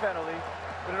 15-yard penalty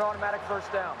with an automatic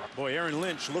first down. Boy, Aaron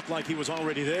Lynch looked like he was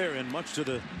already there, and much to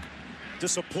the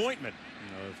disappointment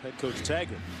of head coach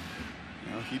Taggart.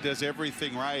 You know, he does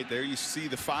everything right. There you see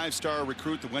the 5-star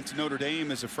recruit that went to Notre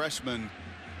Dame as a freshman.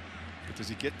 But does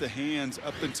he get the hands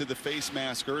up into the face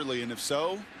mask early? And if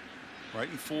so, right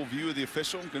in full view of the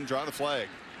official, going to draw the flag.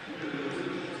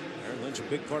 Aaron Lynch, a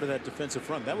big part of that defensive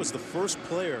front. That was the first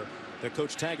player that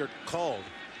Coach Taggart called.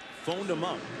 Phoned him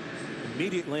up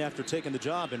immediately after taking the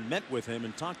job and met with him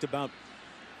and talked about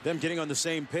them getting on the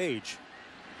same page.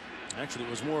 Actually,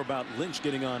 it was more about Lynch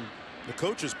getting on the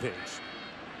coach's page.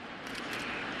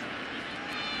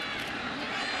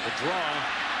 The draw,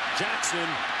 Jackson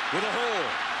with a hole.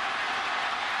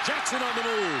 Jackson on the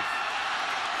move.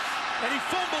 And he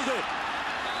fumbled it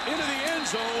into the end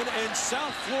zone, and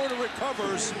South Florida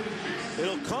recovers.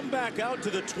 It'll come back out to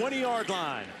the 20-yard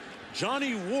line.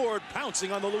 Johnny Ward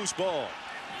pouncing on the loose ball.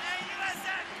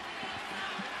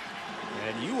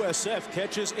 And USF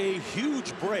catches a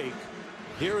huge break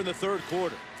here in the third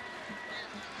quarter.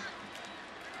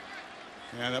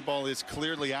 Yeah, that ball is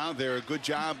clearly out there. A good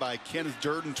job by Kenneth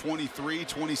Durden, 23,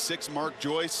 26, Mark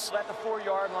Joyce. At the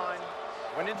 4-yard line,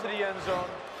 went into the end zone,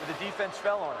 but the defense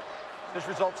fell on it. This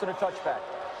results in a touchback.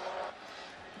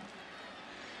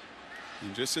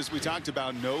 And just as we talked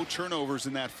about, no turnovers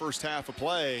in that first half of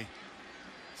play.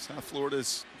 South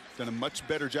Florida's done a much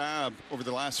better job over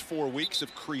the last 4 weeks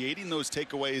of creating those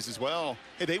takeaways as well.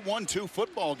 Hey, they won 2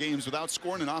 football games without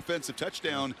scoring an offensive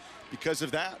touchdown because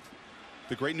of that.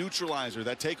 The great neutralizer,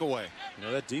 that takeaway. You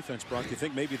know, that defense, Brock, you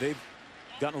think maybe they've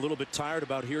gotten a little bit tired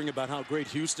about hearing about how great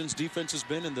Houston's defense has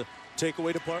been in the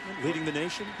takeaway department, leading the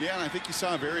nation? Yeah, and I think you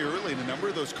saw very early in a number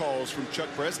of those calls from Chuck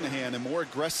Bresnahan, a more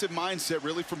aggressive mindset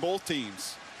really from both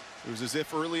teams. It was as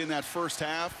if early in that first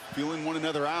half, feeling one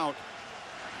another out.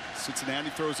 Cincinnati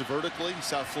throws it vertically.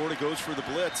 South Florida goes for the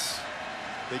blitz.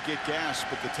 They get gashed,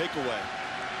 but the takeaway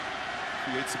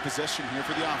creates a possession here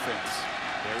for the offense.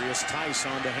 Darius Tice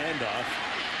on the handoff.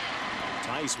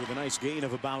 Tice with a nice gain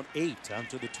of about 8 out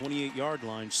to the 28-yard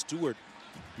line. Stewart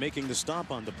making the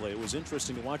stop on the play. It was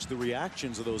interesting to watch the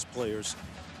reactions of those players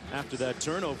after that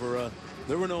turnover.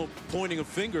 There were no pointing of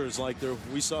fingers like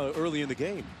we saw early in the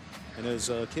game, and as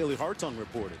Kaylee Hartung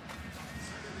reported.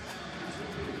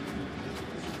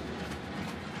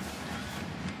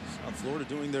 South Florida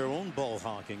doing their own ball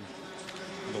hawking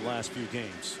in the last few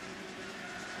games.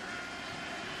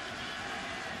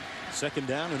 Second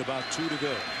down and about 2 to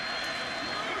go.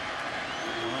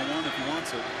 1-on-1 if he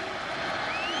wants it.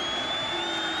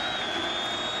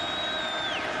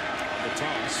 The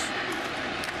toss.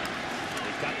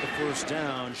 They got the first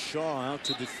down. Shaw out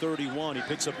to the 31. He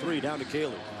picks up 3 down to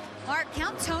Kaylee. Mark,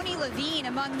 count Tony Levine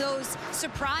among those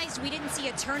surprised we didn't see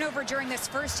a turnover during this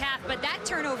first half, but that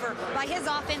turnover by his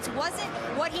offense wasn't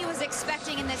what he was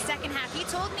expecting in the second half. He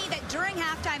told me that during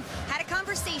halftime had a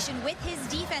conversation with his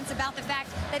defense about the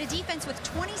fact that a defense with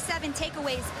 27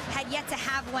 takeaways had yet to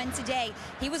have one today.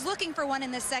 He was looking for one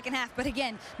in the second half, but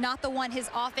again, not the one his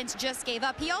offense just gave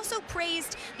up. He also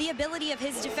praised the ability of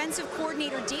his defensive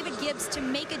coordinator, David Gibbs, to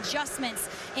make adjustments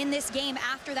in this game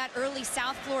after that early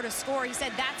South Florida score. He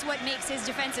said that's what makes his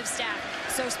defensive staff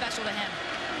so special to him.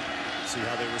 See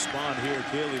how they respond here.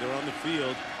 Kaylee, they're on the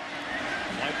field.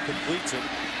 White completes it.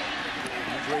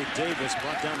 Andre Davis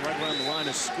brought down right around the line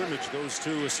of scrimmage. Those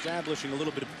two establishing a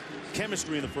little bit of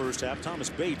chemistry in the first half. Thomas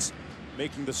Bates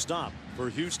making the stop for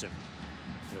Houston.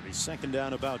 It'll be second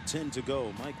down, about 10 to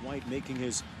go. Mike White making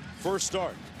his first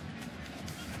start.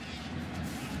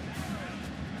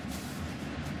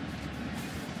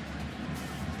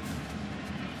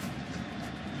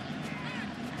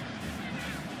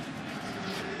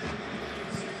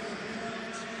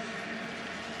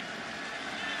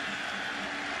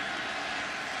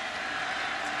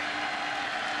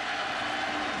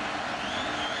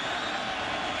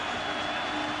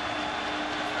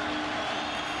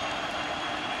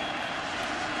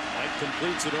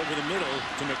 Completes it over the middle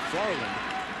to McFarland,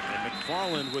 and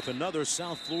McFarland with another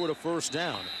South Florida first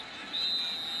down.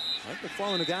 Mike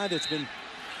McFarland, a guy that's been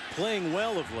playing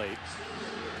well of late,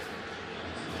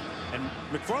 and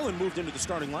McFarland moved into the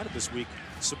starting lineup this week,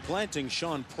 supplanting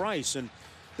Sean Price, and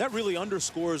that really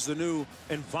underscores the new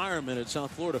environment at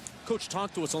South Florida. Coach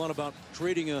talked to us a lot about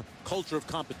creating a culture of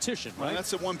competition, right? Well,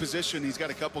 that's the one position. He's got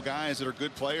a couple guys that are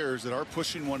good players that are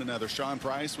pushing one another. Sean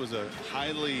Price was a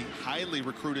highly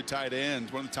recruited tight end,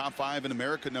 one of the top 5 in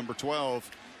America, number 12.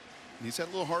 And he's had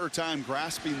a little harder time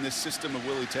grasping this system of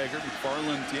Willie Taggart.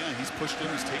 McFarland, yeah, he's pushed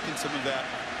him. He's taken some of that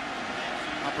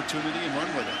opportunity and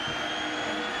run with it.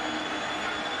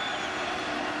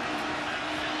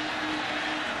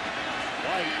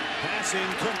 Passing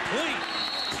complete,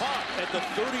 caught at the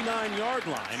 39-yard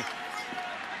line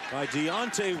by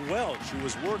Deontay Welch, who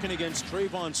was working against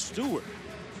Trayvon Stewart.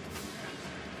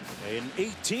 An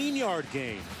 18-yard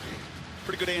gain.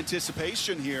 Pretty good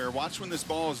anticipation here. Watch when this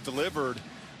ball is delivered.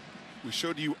 We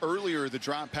showed you earlier the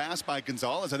drop pass by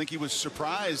Gonzalez. I think he was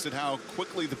surprised at how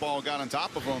quickly the ball got on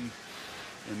top of him.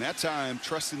 And that time,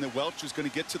 trusting that Welch was going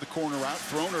to get to the corner route,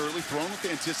 thrown early, thrown with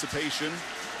anticipation.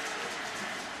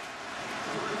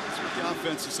 The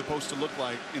offense is supposed to look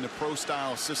like in a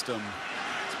pro-style system.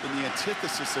 It's been the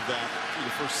antithesis of that through the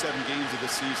first 7 games of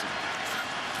this season.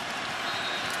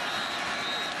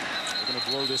 They're going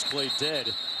to blow this play dead.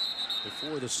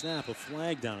 Before the snap, a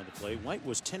flag down at the play. White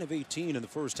was 10 of 18 in the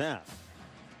first half.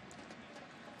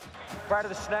 Prior to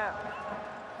the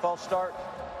snap, false start,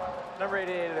 number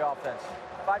 88 of the offense.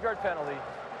 5-yard penalty,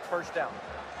 first down.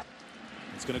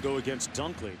 It's going to go against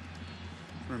Dunkley.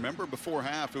 Remember before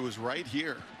half, it was right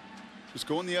here. It was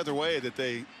going the other way that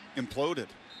they imploded.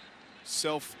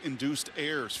 self-induced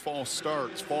errors, false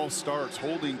starts,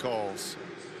 holding calls.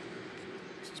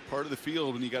 This is part of the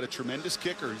field when you got a tremendous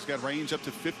kicker. He's got range up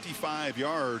to 55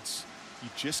 yards. You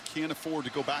just can't afford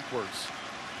to go backwards.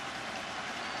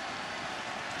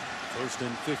 1st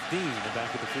and 15, the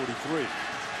back of the 43.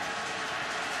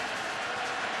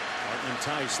 Martin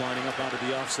Tice lining up out of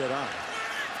the offset eye.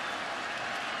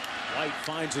 White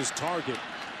finds his target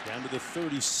down to the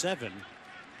 37.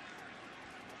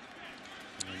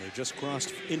 And they just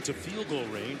crossed into field goal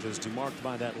range as demarked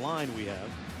by that line we have.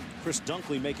 Chris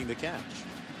Dunkley making the catch.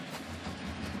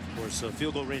 Of course,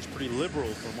 field goal range pretty liberal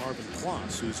for Marvin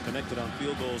Kloss, who's connected on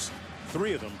field goals,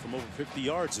 3 of them from over 50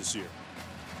 yards this year.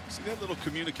 See that little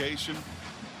communication,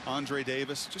 Andre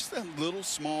Davis, just that little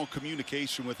small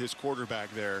communication with his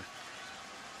quarterback there.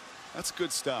 That's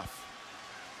good stuff.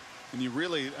 And you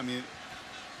really, I mean,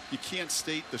 you can't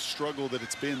state the struggle that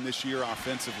it's been this year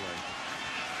offensively.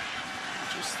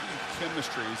 Just the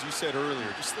chemistry, as you said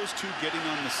earlier, just those two getting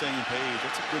on the same page.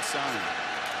 That's a good sign.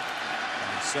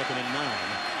 On 2nd and 9,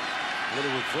 a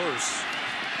little reverse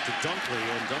to Dunkley,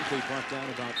 and Dunkley brought down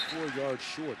about 4 yards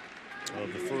short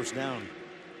of the first down.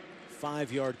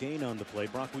 5-yard gain on the play.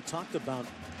 Brock, we talked about,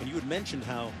 and you had mentioned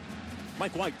how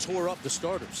Mike White tore up the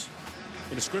starters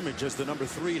in a scrimmage as the number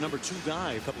 3, number 2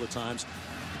 guy a couple of times.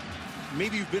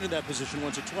 Maybe you've been in that position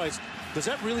once or twice. Does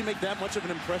that really make that much of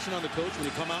an impression on the coach when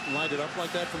you come out and line it up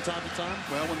like that from time to time?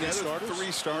 Well, when the other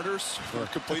 3 starters are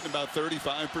completing about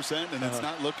 35% and it's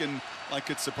not looking like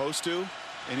it's supposed to,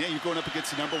 and yeah, you're going up against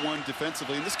the number 1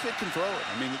 defensively, and this kid can throw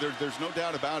it. I mean, there's no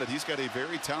doubt about it. He's got a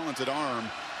very talented arm.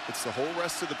 It's the whole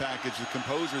rest of the package, the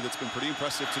composure that's been pretty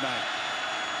impressive tonight.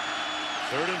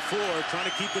 3rd and 4, trying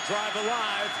to keep the drive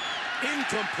alive.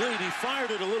 Incomplete. He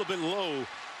fired it a little bit low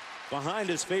behind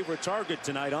his favorite target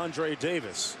tonight, Andre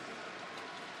Davis.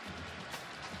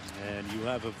 And you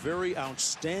have a very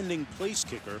outstanding place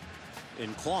kicker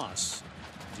in Kloss.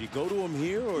 Do you go to him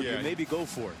here, or do you maybe go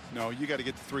for it? No, you got to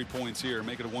get the 3 points here,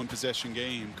 make it a 1-possession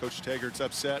game. Coach Taggart's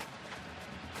upset.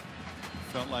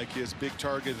 Felt like his big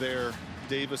target there,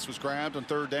 Davis, was grabbed on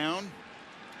 3rd down.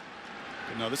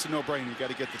 But no, this is no brainer. You got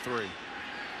to get the 3.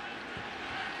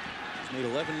 He's made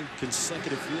 11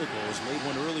 consecutive field goals. Made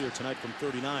one earlier tonight from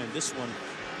 39. This one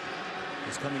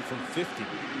is coming from 50.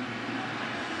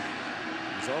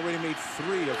 He's already made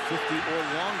 3 of 50 or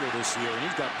longer this year, and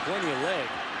he's got plenty of leg.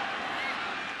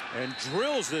 And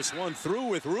drills this one through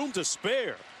with room to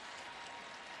spare.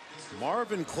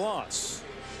 Marvin Kloss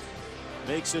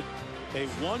makes it a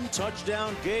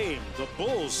 1-touchdown game. The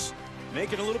Bulls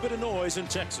making a little bit of noise in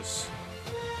Texas.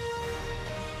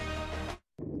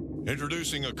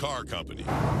 Introducing a car company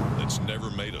that's never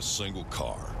made a single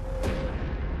car.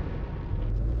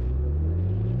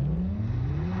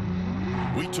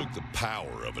 We took the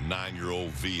power of a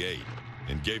 9-year-old V8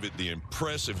 and gave it the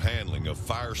impressive handling of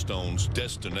Firestone's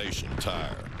Destination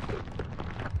tire.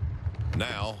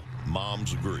 Now,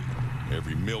 moms agree.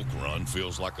 Every milk run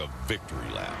feels like a victory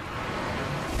lap.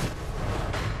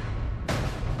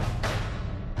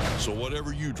 So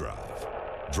whatever you drive,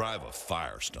 drive a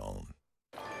Firestone.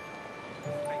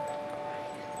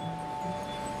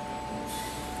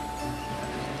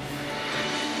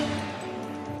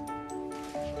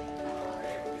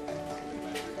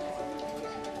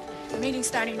 The meeting's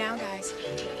starting now, guys.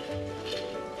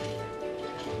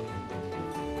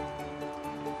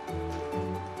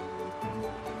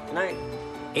 Good night.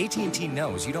 AT&T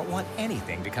knows you don't want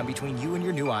anything to come between you and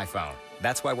your new iPhone.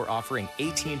 That's why we're offering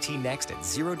AT&T Next at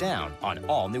 0 down on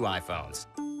all new iPhones.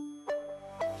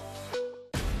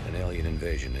 An alien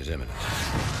invasion is imminent.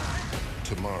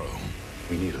 Tomorrow,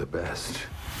 We need the best.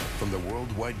 from the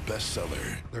worldwide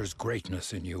bestseller, There's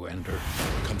greatness in you, Ender.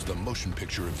 comes the motion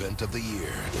picture event of the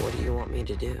year. What do you want me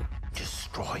to do?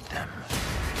 Destroy them.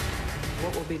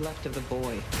 What will be left of the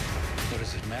boy? What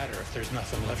does it matter if there's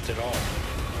nothing left at all?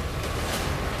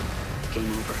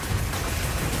 Game over.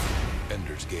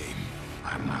 Ender's Game.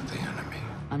 I'm not the enemy.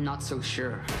 I'm not so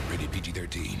sure. Rated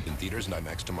PG-13. In theaters and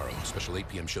IMAX tomorrow. Special 8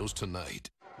 p.m. shows tonight.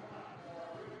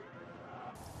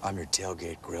 I'm your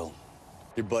tailgate grill.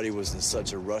 Your buddy was in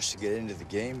such a rush to get into the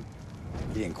game,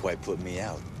 he didn't quite put me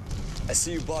out. I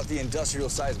see you bought the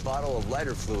industrial-sized bottle of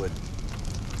lighter fluid.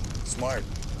 Smart.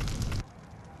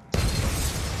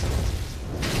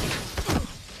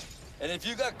 And if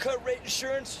you got cut rate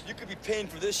insurance, you could be paying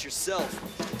for this yourself.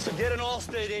 So get an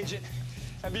Allstate agent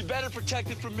and be better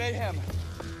protected from mayhem.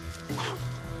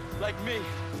 Like me.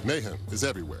 Mayhem is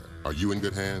everywhere. Are you in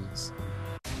good hands?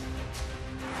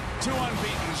 2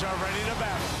 unbeatens are ready to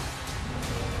battle.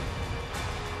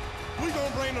 We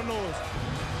gonna bring the noise.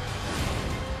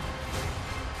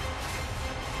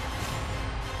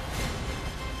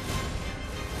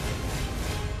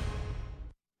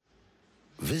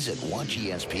 Visit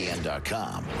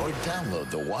WatchESPN.com or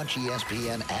download the Watch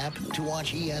ESPN app to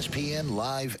watch ESPN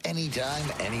live anytime,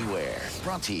 anywhere.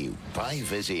 Brought to you by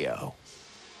Vizio.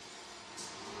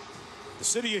 The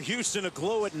city of Houston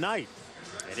aglow at night.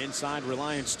 And inside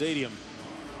Reliance Stadium,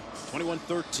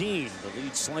 21-13. The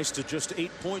lead sliced to just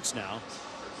 8 points now.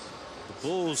 The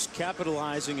Bulls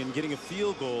capitalizing and getting a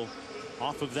field goal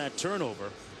off of that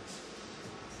turnover.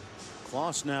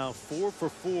 Kloss now 4 for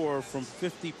 4 from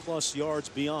 50-plus yards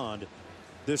beyond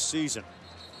this season.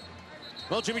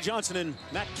 Well, Jimmy Johnson and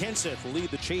Matt Kenseth will lead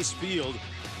the Chase Field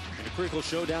in a critical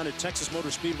showdown at Texas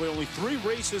Motor Speedway. Only 3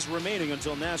 races remaining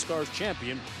until NASCAR's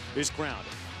champion is crowned.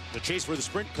 The chase for the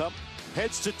Sprint Cup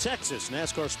heads to Texas.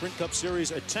 NASCAR Sprint Cup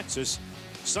Series at Texas,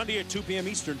 Sunday at 2 p.m.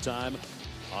 Eastern Time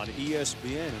on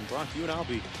ESPN. And Brock, you and I'll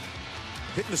be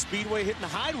hitting the Speedway, hitting the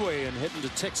Highway, and heading to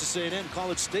Texas A&M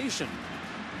College Station.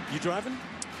 You driving?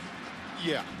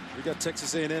 Yeah. We got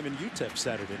Texas A&M and UTEP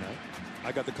Saturday night.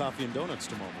 I got the coffee and donuts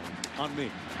tomorrow morning. On me.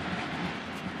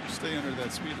 Stay under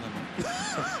that speed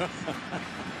limit.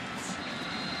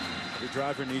 Every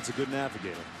driver needs a good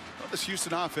navigator. Well, this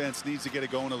Houston offense needs to get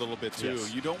it going a little bit, too.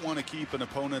 Yes. You don't want to keep an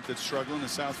opponent that's struggling,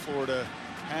 as South Florida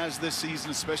has this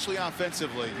season, especially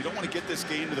offensively. You don't want to get this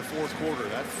game to the fourth quarter.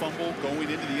 That fumble going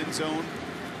into the end zone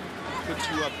puts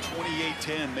you up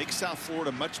 28-10, makes South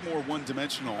Florida much more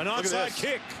one-dimensional. An onside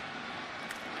kick.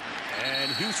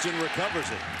 And Houston recovers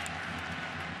it.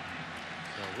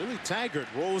 So Willie Taggart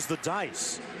rolls the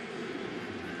dice.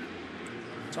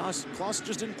 Kloss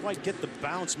just didn't quite get the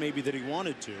bounce maybe that he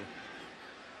wanted to.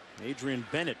 Adrian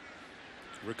Bennett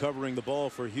recovering the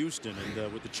ball for Houston,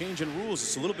 and with the change in rules,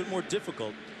 it's a little bit more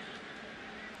difficult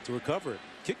to recover it.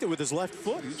 Kicked it with his left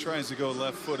foot. He tries to go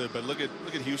left-footed, but look at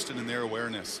Houston and their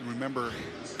awareness. And remember,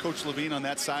 Coach Levine on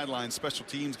that sideline, special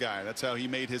teams guy. That's how he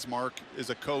made his mark as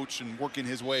a coach and working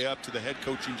his way up to the head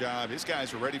coaching job. His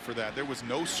guys were ready for that. There was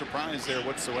no surprise there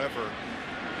whatsoever.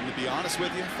 And to be honest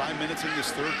with you, 5 minutes in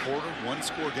this third quarter,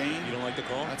 1-score game. You don't like the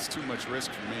call? That's too much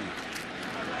risk for me.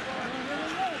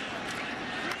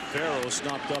 Farrell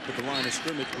stopped up at the line of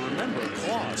scrimmage. Remember,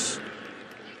 Kloss,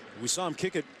 we saw him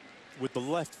kick it with the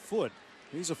left foot.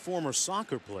 He's a former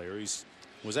soccer player. He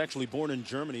was actually born in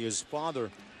Germany. His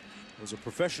father was a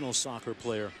professional soccer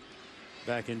player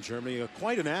back in Germany.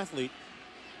 Quite an athlete.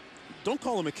 Don't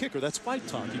call him a kicker. That's fight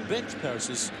talk. He bench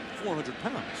presses 400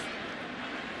 pounds.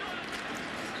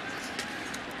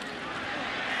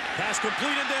 Pass complete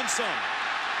and then some.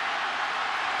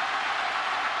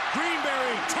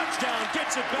 Greenberry, touchdown,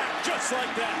 gets it back just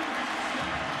like that.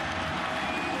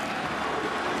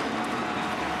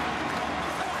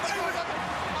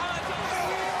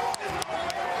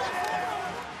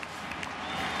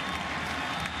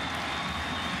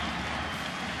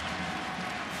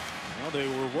 Well, they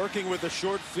were working with a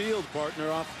short field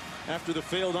partner off after the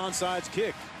failed onside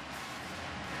kick.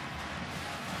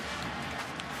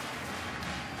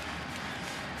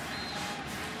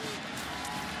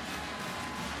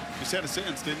 Just had a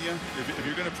sense, didn't you? If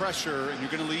you're going to pressure and you're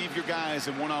going to leave your guys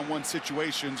in one-on-one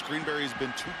situations, Greenberry has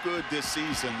been too good this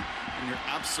season, and you're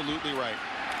absolutely right.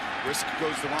 Risk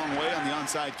goes the wrong way on the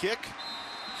onside kick.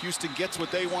 Houston gets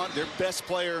what they want. Their best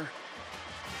player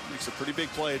makes a pretty big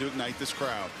play to ignite this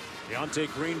crowd. Deontay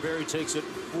Greenberry takes it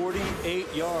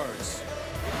 48 yards.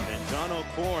 And John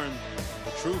O'Korn,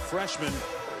 the true freshman,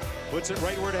 puts it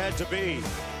right where it had to be.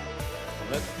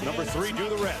 Let number 3 do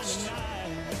the rest.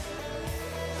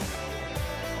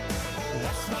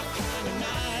 That's my kind of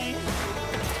night.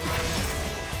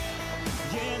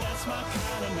 Yeah, that's my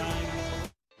kind of night.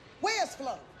 Where's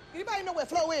Flo? Anybody know where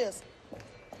Flo is?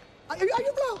 Are you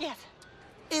Flo? Yes.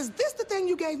 Is this the thing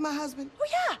you gave my husband? Oh,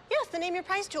 yeah. Yes, the Name Your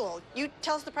Price tool. You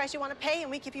tell us the price you want to pay,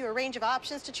 and we give you a range of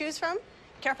options to choose from.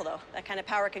 Careful, though. That kind of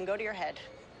power can go to your head.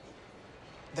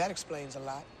 That explains a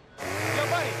lot. Yo,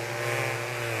 buddy.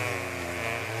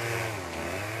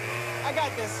 I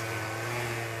got this.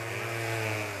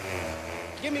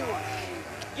 Give me one.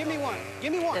 Give me one.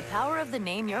 Give me one. The power of the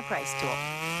Name Your Price tool.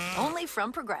 Only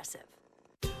from Progressive.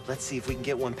 Let's see if we can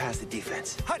get one past the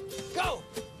defense. Hut, go!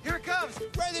 Here it comes.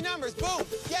 Where are the numbers? Boom!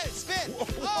 Get it, spin.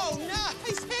 Oh,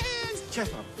 nice hands! Check.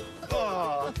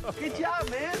 Oh, good job,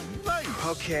 man. Nice.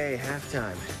 Okay,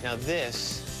 halftime. Now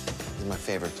this is my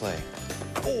favorite play.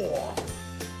 Oh!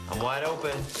 I'm wide open.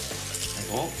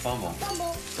 I won't fumble.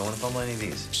 Fumble. Don't want to fumble any of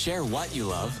these. Share what you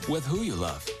love with who you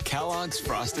love. Kellogg's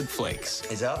Frosted Flakes.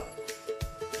 It's up.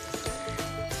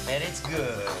 And it's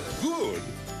good. Good?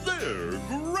 They're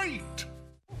great!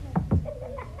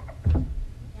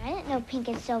 I didn't know pink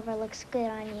and silver looks good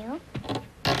on you.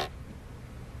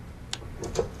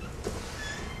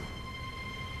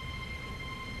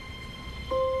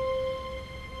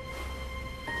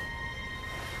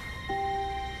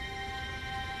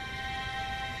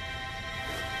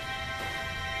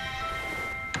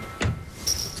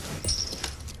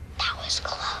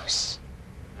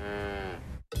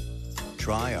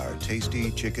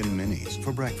 tasty chicken minis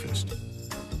for breakfast.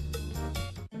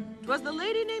 'Twas the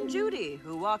lady named Judy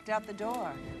who walked out the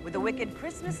door with a wicked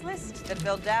Christmas list that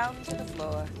fell down to the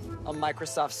floor. A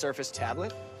Microsoft Surface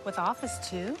tablet. With Office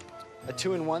 2? A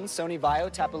 2-in-1 Sony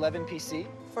Vaio Tab 11 PC.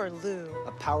 For Lou.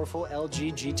 A powerful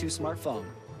LG G2 smartphone.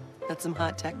 That's some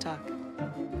hot tech talk.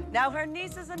 Now her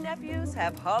nieces and nephews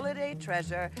have holiday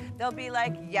treasure. They'll be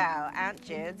like, yo, Aunt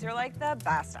Jids, you're like the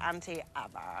best auntie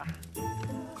ever.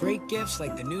 Great gifts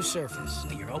like the new Surface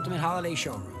at your ultimate holiday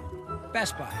showroom.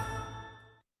 Best Buy.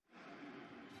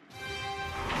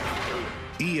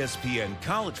 ESPN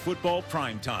College Football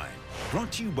Primetime,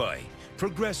 brought to you by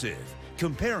Progressive,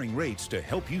 comparing rates to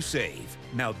help you save.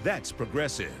 Now that's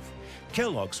Progressive.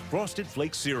 Kellogg's Frosted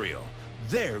Flakes cereal,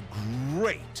 they're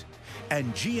great.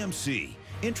 And GMC,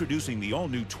 introducing the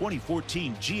all-new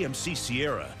 2014 GMC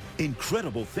Sierra,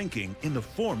 incredible thinking in the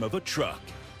form of a truck.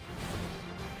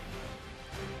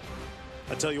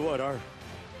 I tell you what, our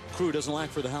crew doesn't lack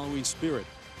for the Halloween spirit,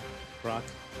 Brock.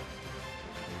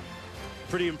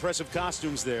 Pretty impressive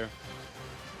costumes there.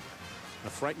 A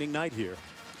frightening night here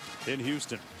in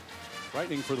Houston.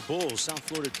 Frightening for the Bulls. South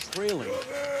Florida trailing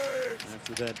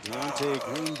after that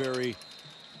Deontay Greenberry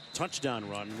touchdown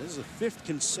run. This is the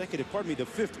the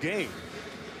fifth game.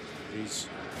 He's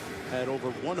had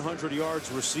over 100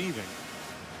 yards receiving.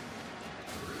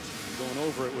 Going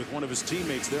over it with one of his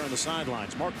teammates there on the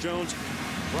sidelines. Mark Jones,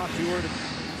 Brock Huard,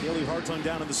 Haley Hartung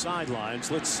down on the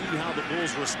sidelines. Let's see how the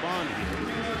Bulls respond here.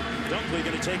 Dunkley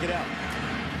going to take it out.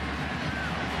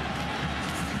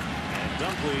 And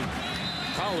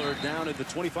Dunkley collared down at the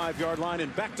 25-yard line,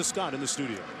 and back to Scott in the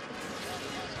studio.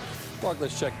 Mark,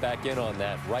 let's check back in on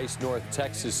that Rice-North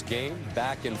Texas game.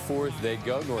 Back and forth they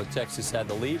go. North Texas had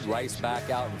the lead. Rice back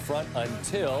out in front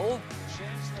until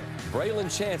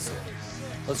Braylon Chancellor.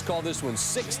 Let's call this one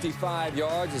 65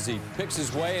 yards as he picks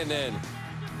his way and then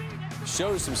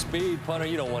shows some speed. Punter,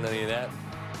 you don't want any of that.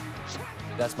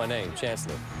 That's my name,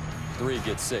 Chancellor. 3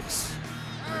 gets 6.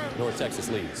 North Texas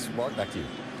leads. Mark, back to you.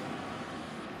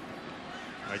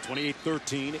 All right,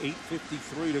 28-13,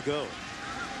 8:53 to go.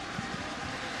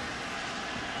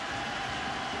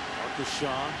 Marcus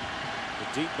Shaw,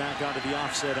 the deep back out of the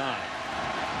offset eye.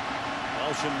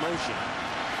 Walsh in motion.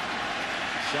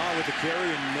 Shaw with the carry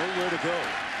and nowhere to go.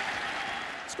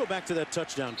 Let's go back to that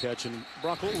touchdown catch. And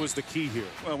Brock, what was the key here?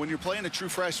 Well, when you're playing a true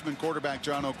freshman quarterback,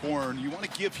 John O'Corn, you want to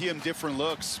give him different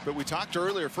looks. But we talked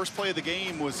earlier, first play of the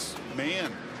game was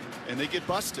man, and they get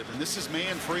busted. And this is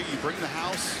man free. You bring the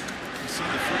house. You see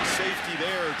the free safety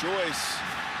there, Joyce.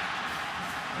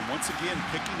 And once again,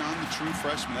 picking on the true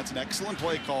freshman. That's an excellent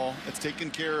play call. That's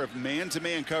taking care of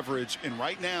man-to-man coverage. And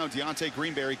right now, Deontay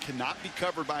Greenberry cannot be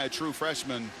covered by a true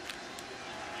freshman.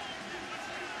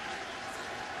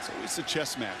 It's always a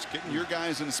chess match, getting your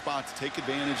guys in a spot to take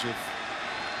advantage of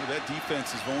where that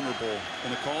defense is vulnerable,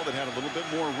 and a call that had a little bit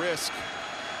more risk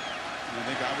than I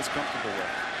think I was comfortable with.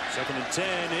 2nd and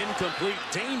 10, incomplete,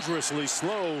 dangerously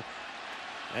slow,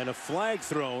 and a flag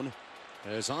thrown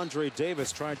as Andre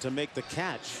Davis tried to make the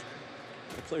catch.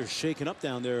 The player's shaking up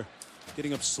down there,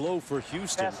 getting up slow for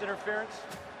Houston. Pass interference,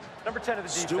 number 10 of the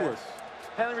defense. Stewart.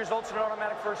 Penalty results in an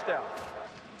automatic first down.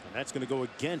 And that's going to go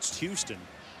against Houston.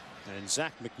 And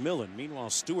Zach McMillan.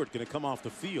 Meanwhile, Stewart going to come off the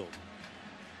field.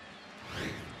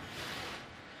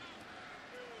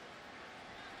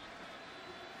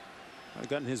 I've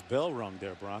gotten his bell rung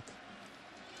there, Brock.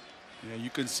 Yeah, you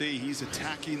can see he's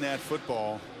attacking that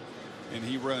football, and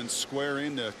he runs square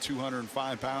into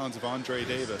 205 pounds of Andre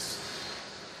Davis.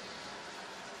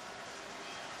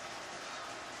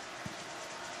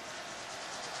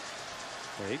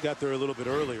 Well, he got there a little bit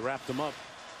early, wrapped him up.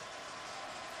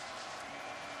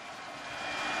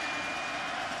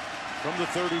 From the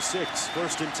 36,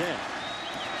 1st and 10.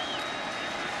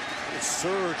 A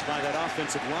surge by that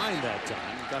offensive line that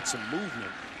time. Got some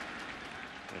movement.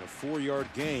 And a 4-yard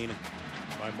gain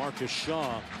by Marcus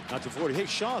Shaw. Not to 40. Hey,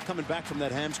 Shaw coming back from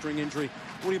that hamstring injury.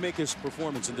 What do you make of his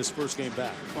performance in this first game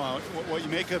back? Well, what you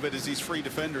make of it is these free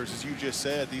defenders, as you just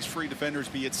said, these free defenders,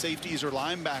 be it safeties or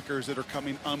linebackers that are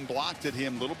coming unblocked at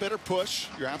him. A little better push.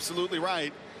 You're absolutely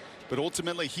right. But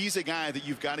ultimately, he's a guy that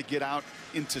you've got to get out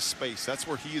into space. That's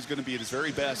where he is going to be at his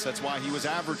very best. That's why he was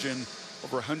averaging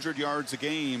over 100 yards a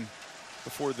game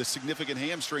before the significant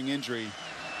hamstring injury.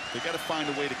 They got to find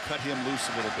a way to cut him loose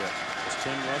a little bit. Just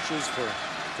 10 rushes for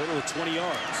a total of 20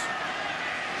 yards.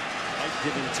 Mike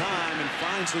given time and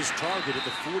finds his target at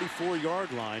the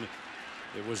 44-yard line.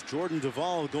 It was Jordan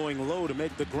Duvall going low to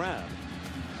make the grab.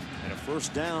 And a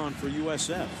first down for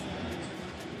USF.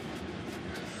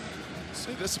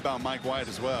 Say this about Mike White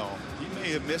as well. He may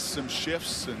have missed some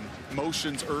shifts and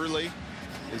motions early,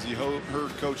 As you heard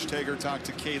Coach Taggart talk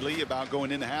to Kaylee about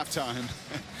going into halftime,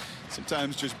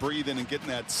 sometimes just breathing and getting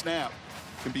that snap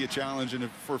can be a challenge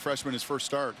for a freshman his first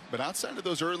start. But outside of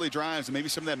those early drives and maybe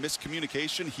some of that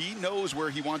miscommunication, he knows where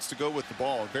he wants to go with the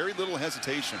ball. Very little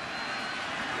hesitation.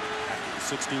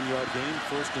 16-yard gain,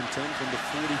 1st and 10 from the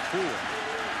 44.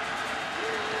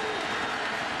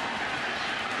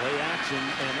 Play action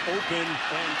and open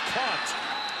and caught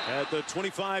at the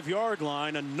 25-yard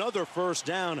line. Another first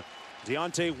down.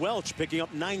 Deontay Welch picking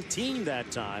up 19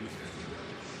 that time.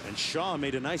 And Shaw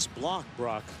made a nice block,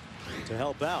 Brock, to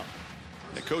help out.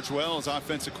 And Coach Wells,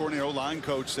 offensive coordinator, O-line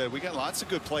coach, said we got lots of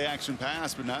good play action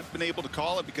pass, but not been able to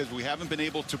call it because we haven't been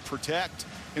able to protect.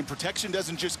 And protection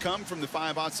doesn't just come from the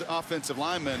 5 offensive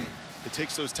linemen. It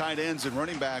takes those tight ends and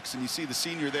running backs, and you see the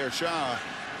senior there, Shaw.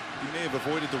 He may have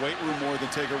avoided the weight room more than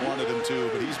Taggart wanted him to,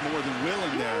 but he's more than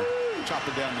willing there,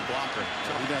 chopping down the blocker,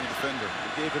 chopping down the defender.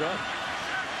 He gave it up.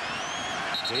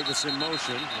 Davis in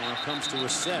motion. Now it comes to a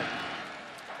set.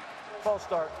 False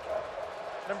start.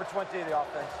 Number 20 of the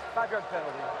offense. 5-yard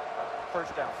penalty.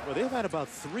 First down. Well, they've had about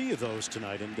 3 of those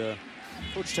tonight, and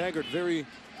Coach Taggart very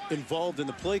involved in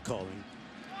the play calling,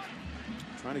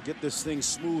 trying to get this thing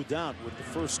smoothed out with the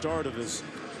first start of his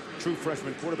true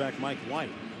freshman quarterback, Mike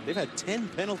White. They've had 10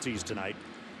 penalties tonight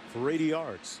for 80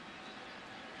 yards.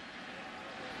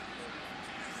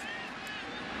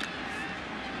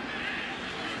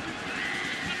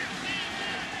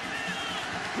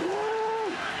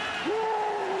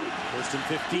 First and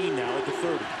 15 now at the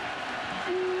 30.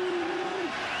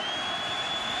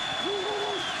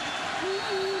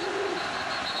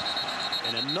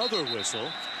 And another whistle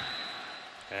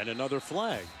and another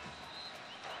flag.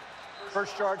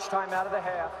 First charge time out of the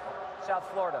half. South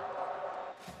Florida.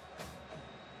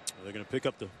 They're going to pick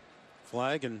up the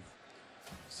flag and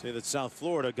say that South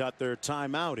Florida got their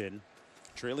timeout in,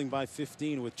 trailing by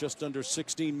 15 with just under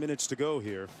 16 minutes to go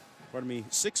here. Pardon me,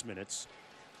 6 minutes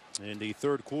in the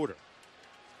 3rd quarter.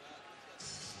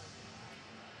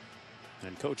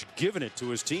 And coach giving it to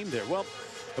his team there. Well,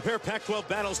 a pair of Pac-12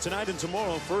 battles tonight and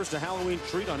tomorrow. First, a Halloween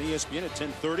treat on ESPN at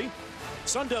 10:30.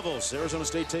 Sun Devils, Arizona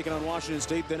State taking on Washington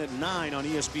State. Then at 9 on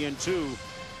ESPN2.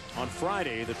 On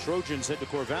Friday, the Trojans head to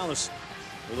Corvallis,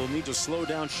 where they'll need to slow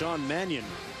down Sean Mannion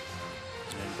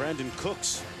and Brandon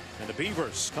Cooks. And the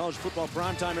Beavers, college football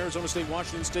primetime, Arizona State,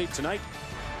 Washington State tonight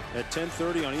at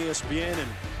 10:30 on ESPN, and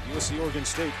USC Oregon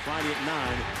State Friday at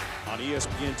 9 on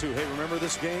ESPN2. Hey, remember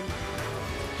this game?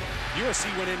 USC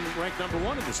went in ranked number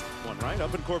 1 in this one, right?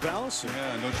 Up in Corvallis.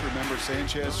 Yeah, don't you remember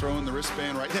Sanchez throwing the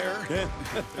wristband right there? Yeah.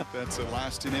 That's a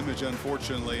lasting image,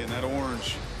 unfortunately, and that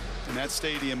orange in that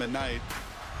stadium at night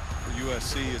for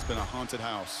USC has been a haunted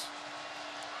house.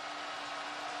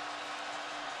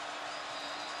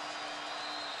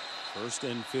 First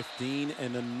and 15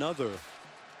 and another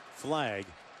flag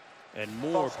and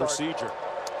more procedure.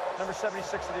 Number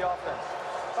 76 of the offense.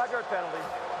 5-yard penalty.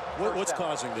 What's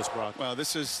causing this, Brock? Well,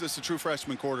 this is a true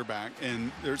freshman quarterback,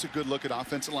 and there's a good look at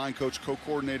offensive line coach,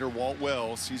 co-coordinator Walt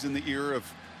Wells. He's in the ear of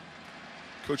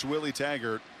Coach Willie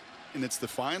Taggart, and it's the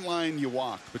fine line you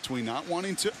walk between not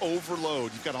wanting to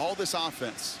overload. You've got all this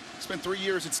offense. Spent 3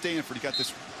 years at Stanford. You got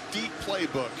this deep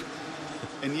playbook,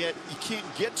 and yet you can't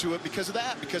get to it because of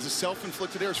that, because of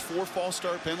self-inflicted errors, 4 false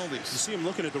start penalties. You see him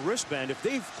looking at the wristband. If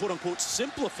they've quote-unquote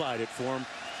simplified it for him,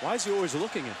 why is he always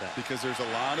looking at that? Because there's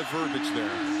a lot of verbiage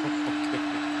there.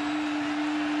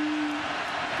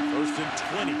 First and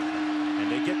 20,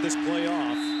 and they get this play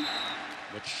off,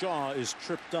 but Shaw is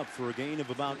tripped up for a gain of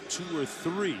about 2 or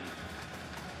 3.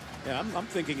 Yeah, I'm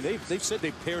thinking they've said they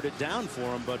pared it down for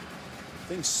him, but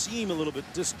things seem a little bit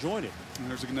disjointed. And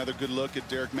there's another good look at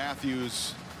Derek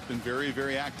Matthews. Been very,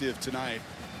 very active tonight.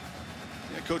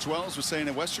 Yeah, Coach Wells was saying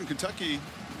in Western Kentucky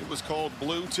it was called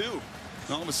blue too.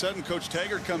 And all of a sudden, Coach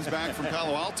Taggart comes back from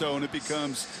Palo Alto, and it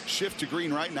becomes shift to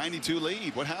green right, 92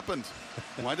 lead. What happened?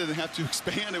 Why did it have to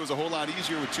expand? It was a whole lot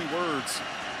easier with 2 words.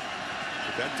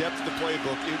 But that depth of the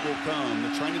playbook, it will come.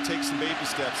 They're trying to take some baby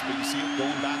steps, but you see it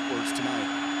going backwards tonight.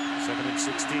 2nd and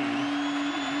 16.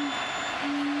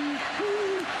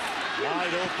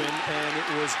 Wide open, and it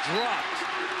was dropped.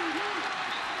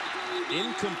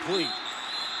 Incomplete.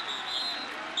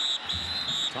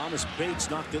 Thomas Bates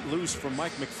knocked it loose from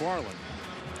Mike McFarland.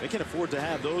 They can't afford to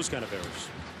have those kind of errors.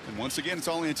 And once again, it's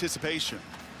all anticipation.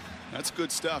 That's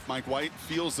good stuff. Mike White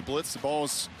feels the blitz. The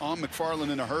ball's on McFarland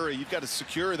in a hurry. You've got to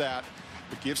secure that.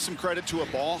 But give some credit to a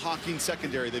ball-hawking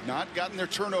secondary. They've not gotten their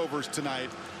turnovers tonight,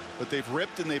 but they've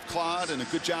ripped and they've clawed, and a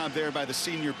good job there by the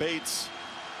senior Bates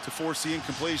to force the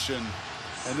incompletion.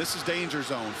 And this is danger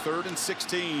zone. 3rd and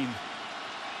 16.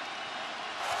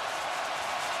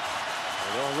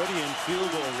 They're already in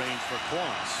field goal range for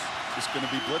Quas. Just going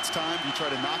to be blitz time. You try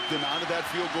to knock them out of that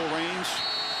field goal range.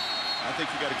 I think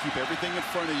you got to keep everything in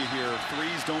front of you here.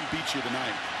 Threes don't beat you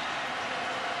tonight.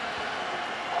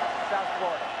 South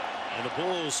Florida. And the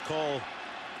Bulls call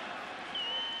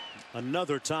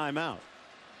another timeout.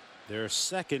 Their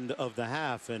second of the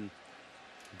half and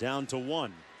down to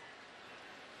 1.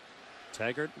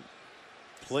 Taggart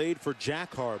played for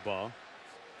Jack Harbaugh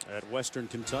at Western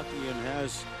Kentucky and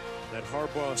has that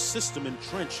Harbaugh system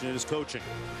entrenched in his coaching.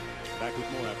 Back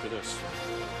with more after this.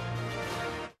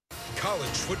 College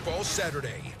football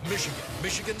Saturday,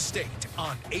 Michigan State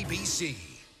on ABC.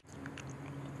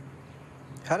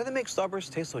 How do they make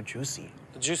Starburst taste so juicy?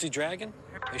 The Juicy Dragon?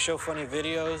 They show funny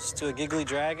videos to a giggly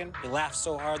dragon. He laughs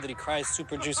so hard that he cries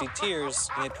super juicy tears,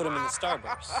 and they put him in the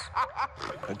Starburst.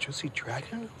 A juicy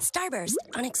dragon? Starburst,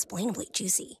 unexplainably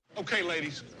juicy. Okay,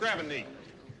 ladies, grab a knee.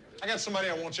 I got somebody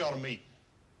I want y'all to meet.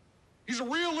 He's a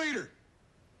real leader,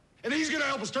 and he's going to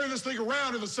help us turn this thing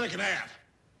around in the second half.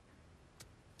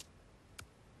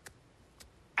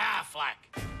 Affleck.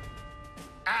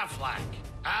 Affleck.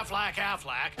 Affleck,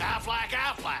 Affleck, Affleck,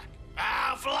 Affleck.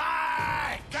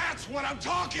 Affleck! That's what I'm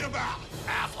talking about!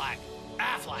 Affleck.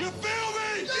 Affleck. You feel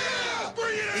me? Yeah!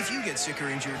 Bring it in! If you get sick or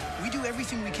injured, we do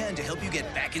everything we can to help you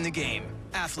get back in the game.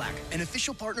 Aflac, an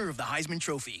official partner of the Heisman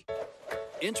Trophy.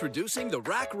 Introducing the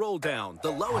Rack Roll Down,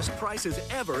 the lowest prices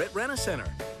ever at Rent-A-Center.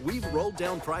 We've rolled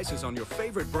down prices on your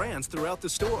favorite brands throughout the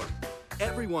store.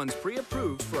 Everyone's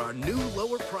pre-approved for our new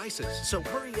lower prices, so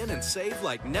hurry in and save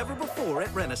like never before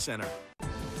at Rent-A-Center.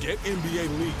 Get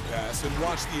NBA League Pass and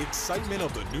watch the excitement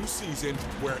of the new season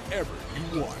wherever you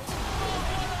want.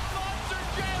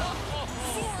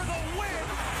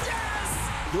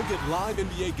 You'll get live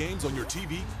NBA games on your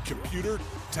TV, computer,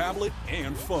 tablet,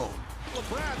 and phone.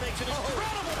 LeBron makes an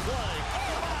incredible play.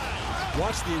 Oh my!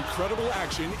 Watch the incredible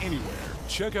action anywhere.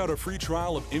 Check out a free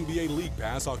trial of NBA League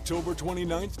Pass October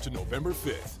 29th to November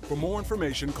 5th. For more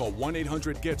information, call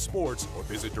 1-800-GET-SPORTS or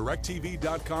visit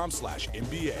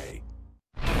directtv.com/NBA.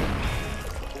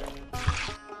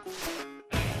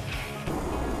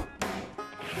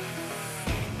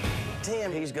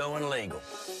 Tim, he's going legal.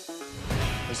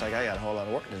 Looks like I got a whole lot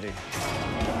of work to do.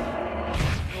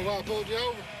 Have I pulled you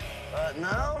over? No,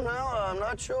 I'm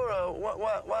not sure.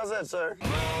 Why's that, sir?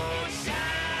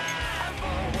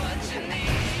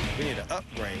 We need to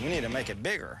upgrade. We need to make it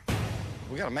bigger.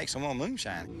 We got to make some more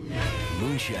moonshine.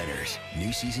 Moonshiners.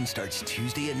 New season starts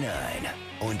Tuesday at 9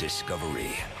 on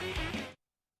Discovery.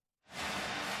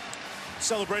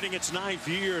 Celebrating its 9th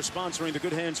year, sponsoring the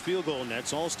Good Hands Field Goal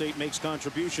Nets, Allstate makes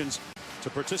contributions to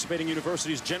participating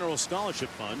universities' general scholarship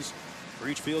funds for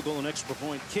each field goal and extra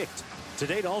point kicked. To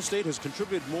date, Allstate has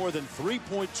contributed more than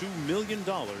 $3.2 million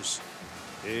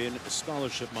in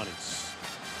scholarship monies.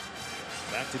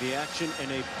 Back to the action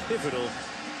and a pivotal,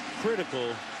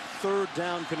 critical third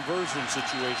down conversion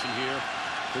situation here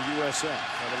for USF.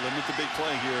 Got to limit the big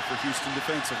play here for Houston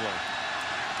defensively.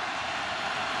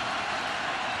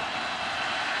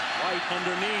 White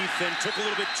underneath and took a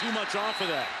little bit too much off of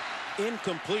that.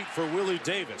 Incomplete for Willie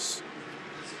Davis.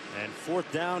 And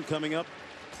fourth down coming up.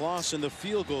 Kloss in the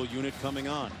field goal unit coming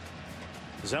on.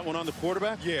 Is that one on the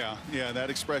quarterback? Yeah, that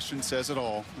expression says it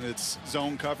all. It's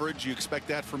zone coverage. You expect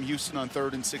that from Houston on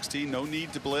 3rd and 16. No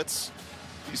need to blitz.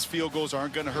 These field goals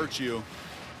aren't going to hurt you.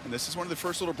 And this is one of the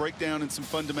first little breakdown in some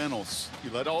fundamentals. You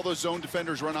let all those zone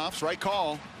defenders run off. It's right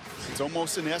call. It's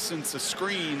almost in essence a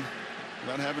screen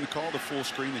without having to call the full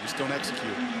screen. They just don't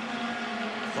execute.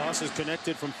 Kloss is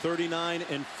connected from 39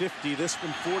 and 50. This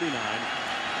from 49.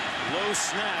 Low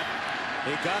snap.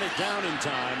 They got it down in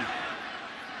time.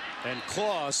 And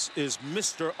Kloss is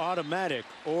Mr. Automatic,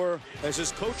 or as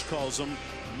his coach calls him,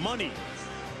 money.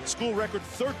 School record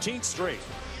 13th straight.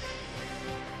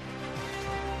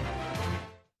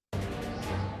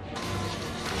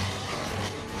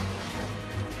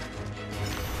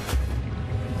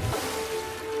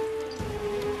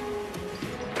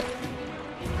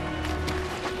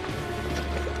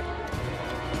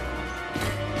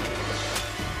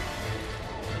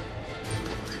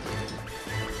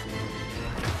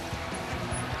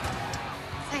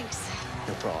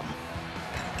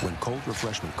 When cold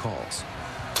refreshment calls,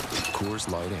 Coors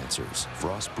Light answers.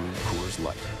 Frost brewed Coors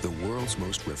Light, the world's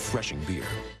most refreshing beer.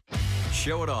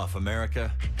 Show it off,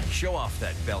 America. Show off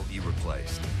that belt you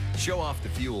replaced. Show off the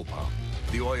fuel pump,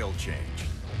 the oil change,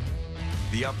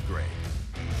 the upgrade.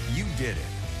 You did it.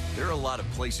 There are a lot of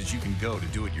places you can go to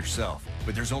do it yourself,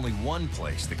 but there's only one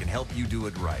place that can help you do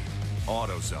it right.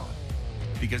 AutoZone.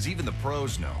 Because even the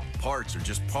pros know parts are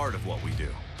just part of what we do.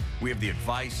 We have the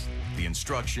advice, the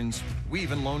instructions, we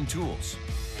even loan tools.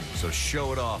 So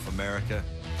show it off, America.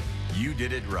 You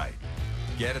did it right.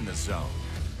 Get in the zone.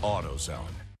 AutoZone.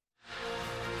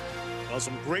 Well,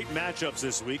 some great matchups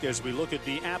this week as we look at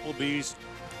the Applebee's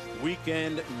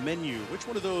weekend menu. Which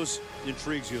one of those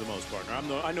intrigues you the most, partner?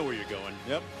 I know where you're going.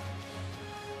 Yep.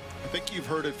 I think you've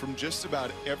heard it from just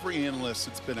about every analyst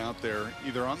that's been out there,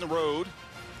 either on the road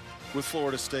with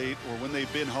Florida State or when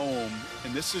they've been home.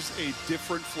 And this is a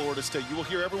different Florida State. You will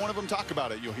hear every one of them talk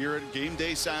about it. You'll hear it game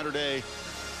day Saturday,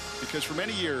 because for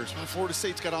many years, well, Florida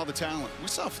State's got all the talent. We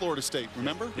saw Florida State,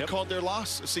 remember? Yep. We called their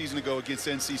loss a season ago against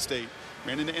NC State.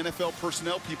 Ran into NFL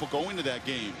personnel people going to that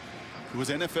game. It was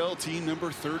NFL team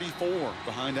number 34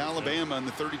 behind Alabama and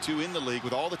the 32 in the league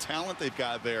with all the talent they've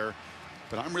got there.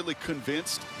 But I'm really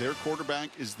convinced their quarterback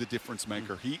is the difference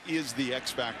maker. He is the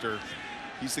X factor.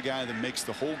 He's the guy that makes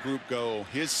the whole group go.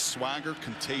 His swagger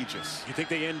contagious. You think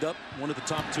they end up one of the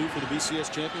top two for the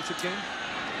BCS championship game?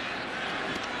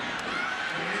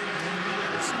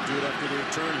 Let's do it after the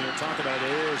return here. Talk about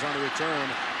errors on the return.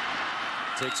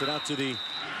 Takes it out to the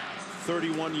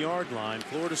 31-yard line.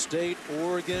 Florida State,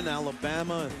 Oregon,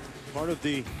 Alabama, part of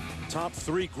the top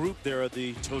three group there of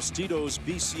the Tostitos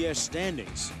BCS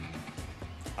standings.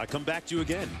 I come back to you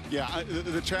again. Yeah,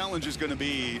 the challenge is going to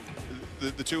be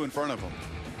the two in front of them.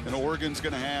 And Oregon's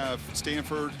going to have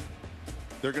Stanford.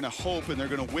 They're going to hope and they're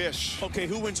going to wish. Okay,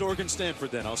 who wins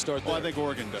Oregon-Stanford then? I'll start there. Well, I think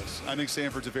Oregon does. I think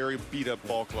Stanford's a very beat-up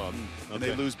ball club. Okay. And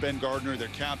they lose Ben Gardner, their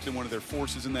captain, one of their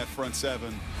forces in that front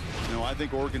seven. You know, I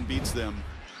think Oregon beats them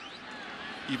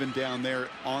even down there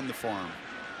on the farm.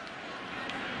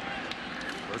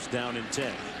 First down and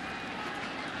 10.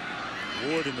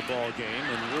 Ward in the ball game,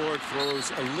 and Ward throws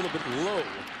a little bit low,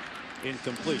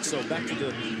 incomplete. So back to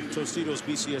the Tostitos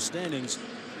BCS standings.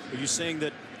 Are you saying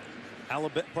that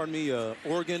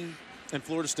Oregon and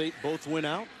Florida State both win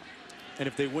out? And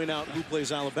if they win out, who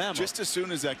plays Alabama? Just as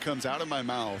soon as that comes out of my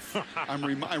mouth,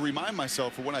 I remind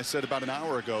myself of what I said about an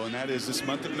hour ago, and that is this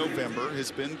month of November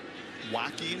has been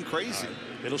wacky and crazy.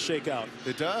 It'll shake out.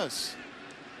 It does.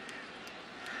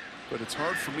 But it's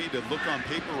hard for me to look on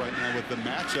paper right now with the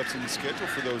matchups and the schedule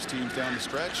for those teams down the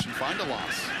stretch and find a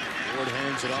loss. Ward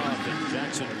hands it off, and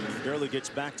Jackson barely gets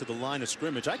back to the line of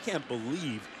scrimmage. I can't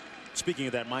believe, speaking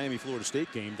of that Miami-Florida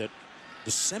State game, that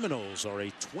the Seminoles are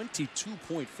a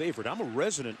 22-point favorite. I'm a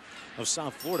resident of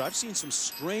South Florida. I've seen some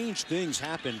strange things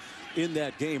happen in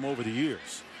that game over the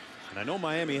years. And I know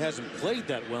Miami hasn't played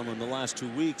that well in the last 2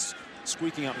 weeks,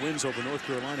 squeaking out wins over North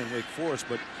Carolina and Wake Forest,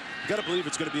 but you got to believe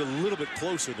it's going to be a little bit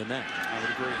closer than that. I would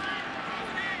agree.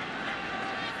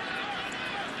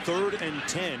 3rd and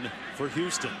 10 for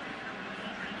Houston.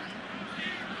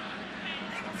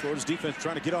 Florida's defense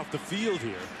trying to get off the field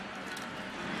here.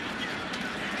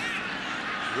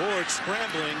 Ward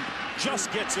scrambling,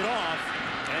 just gets it off,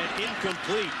 and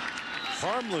incomplete,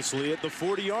 harmlessly at the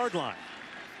 40-yard line.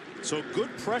 So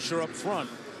good pressure up front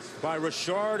by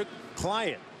Rashard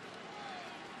Clyott.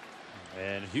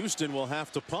 And Houston will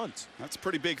have to punt. That's a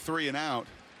pretty big 3 and out.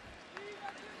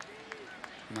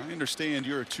 And I understand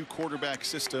you're a 2-quarterback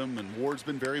system, and Ward's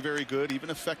been very, very good, even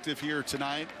effective here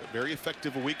tonight, but very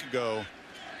effective a week ago.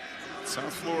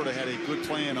 South Florida had a good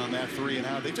plan on that 3 and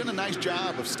out. They've done a nice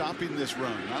job of stopping this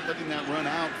run, not letting that run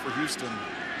out for Houston.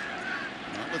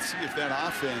 Now let's see if that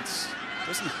offense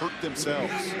doesn't hurt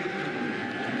themselves.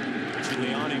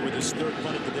 Giuliani with his 3rd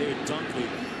punt of the day at Dunkley.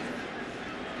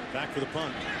 Back for the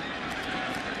punt.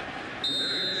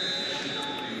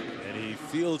 And he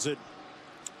fields it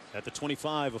at the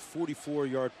 25, a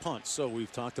 44-yard punt. So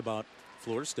we've talked about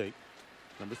Florida State,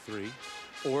 number 3,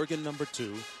 Oregon, number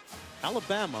 2,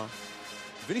 Alabama.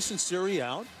 Vinny Cincinnati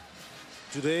out.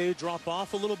 Do they drop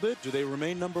off a little bit? Do they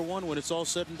remain number 1 when it's all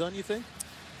said and done, you think?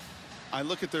 I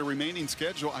look at their remaining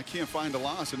schedule. I can't find a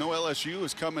loss. I know LSU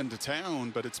is coming to town,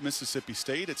 but it's Mississippi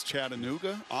State. It's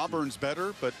Chattanooga. Auburn's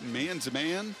better, but man to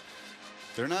man,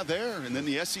 they're not there. And then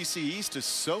the SEC East is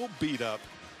so beat up.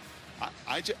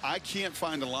 I can't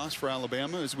find a loss for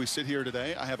Alabama as we sit here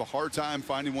today. I have a hard time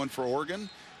finding one for Oregon,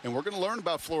 and we're going to learn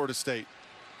about Florida State.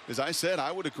 As I said,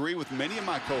 I would agree with many of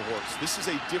my cohorts. This is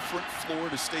a different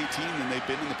Florida State team than they've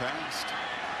been in the past.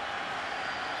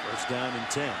 First down and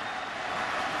 10.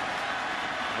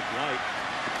 White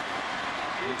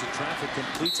into traffic,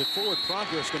 completes it forward.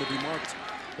 Progress going to be marked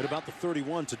at about the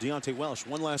 31 to Deontay Welsh.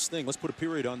 One last thing. Let's put a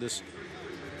period on this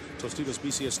Tostitos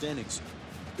BCS standings.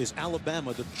 Is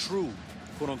Alabama the true,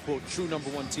 quote-unquote, true number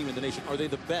 1 team in the nation? Are they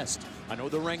the best? I know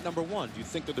they're ranked number 1. Do you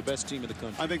think they're the best team in the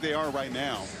country? I think they are right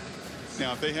now.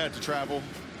 Now, if they had to travel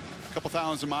a couple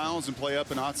thousand miles and play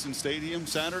up in Autzen Stadium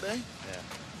Saturday. Yeah.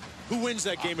 Who wins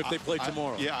that game if they play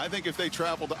tomorrow? Yeah, I think if they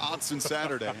travel to Autzen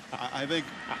Saturday, I think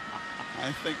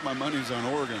my money's on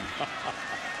Oregon.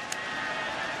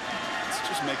 This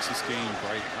just makes this game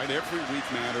great, right? Every week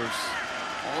matters.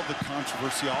 All the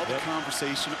controversy, all the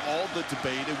conversation, all the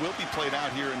debate, it will be played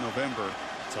out here in November.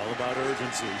 It's all about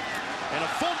urgency. And a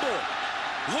fumble.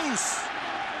 Loose.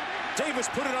 Davis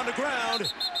put it on the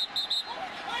ground.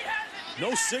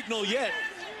 No signal yet.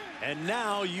 And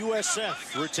now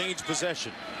USF retains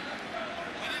possession.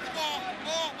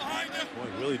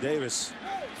 Boy, Willie Davis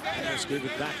almost gave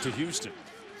it back to Houston.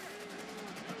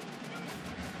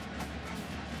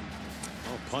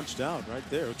 Oh, punched out right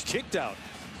there. It's kicked out.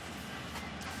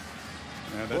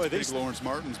 Yeah, that's big Lawrence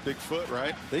Martin's big foot,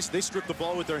 right? They stripped the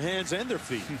ball with their hands and their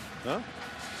feet. Huh?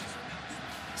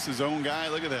 It's his own guy.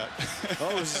 Look at that.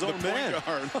 Oh, it's his own man.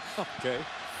 Guard. Okay.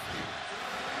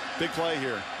 Big play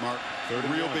here, Mark.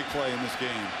 Real big play in this game.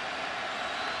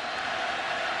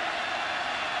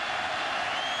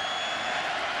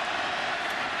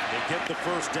 They get the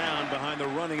first down behind the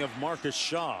running of Marcus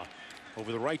Shaw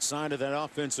over the right side of that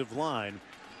offensive line.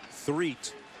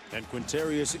 Threet and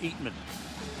Quintarius Eatman.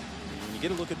 When you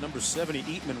get a look at number 70,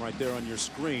 Eatman, right there on your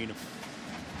screen.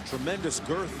 Tremendous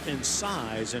girth and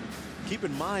size. And keep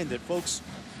in mind that, folks,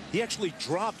 he actually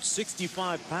dropped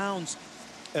 65 pounds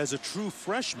as a true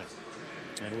freshman.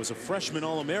 And it was a freshman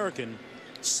All-American,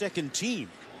 second team.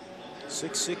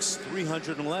 6'6",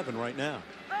 311 right now.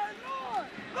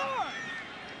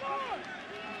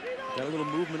 Got a little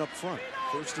movement up front.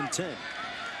 1st and 10.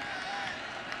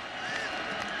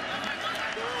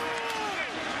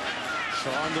 Shaw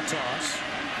on the toss.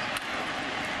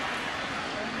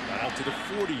 Out to the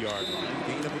 40-yard line.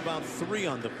 Gain of about 3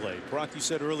 on the play. Brock, you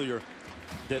said earlier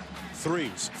that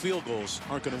threes, field goals,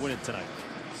 aren't going to win it tonight.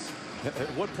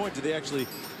 At what point do they actually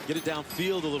get it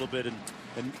downfield a little bit and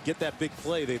get that big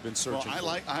play they've been searching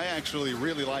for? I actually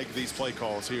really like these play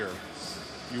calls here.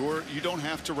 You don't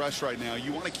have to rush right now.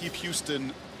 You want to keep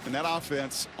Houston and that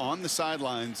offense on the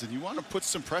sidelines, and you want to put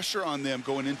some pressure on them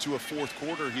going into a 4th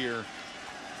quarter here.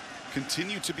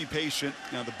 Continue to be patient.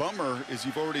 Now the bummer is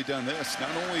you've already done this. Not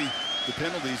only the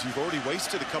penalties, you've already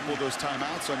wasted a couple of those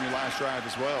timeouts on your last drive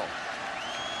as well.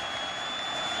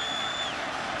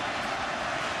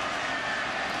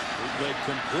 Bootleg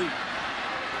complete.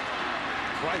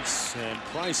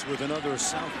 Price with another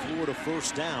South Florida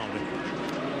first down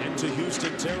into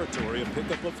Houston territory. A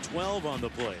pickup of 12 on the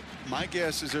play. My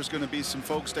guess is there's going to be some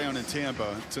folks down in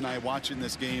Tampa tonight watching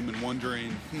this game and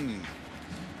wondering,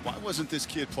 why wasn't this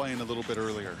kid playing a little bit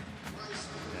earlier?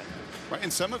 Right,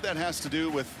 and some of that has to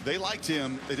do with they liked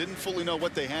him. They didn't fully know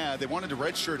what they had. They wanted to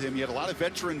redshirt him. He had a lot of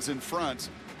veterans in front.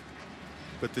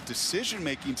 But the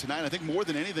decision-making tonight, I think more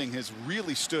than anything, has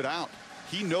really stood out.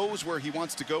 He knows where he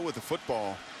wants to go with the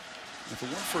football. If it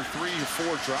weren't for 3 or 4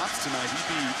 drops tonight, he'd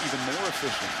be even more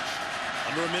efficient.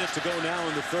 Under a minute to go now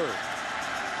in the 3rd.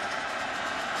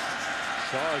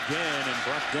 Shaw again and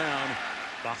brought down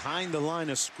behind the line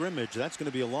of scrimmage. That's going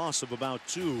to be a loss of about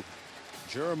 2.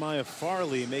 Jeremiah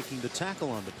Farley making the tackle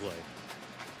on the play.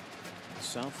 The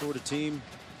South Florida team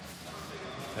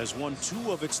has won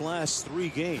 2 of its last 3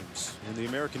 games in the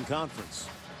American Conference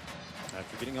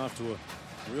after getting off to a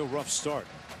real rough start.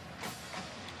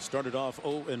 Started off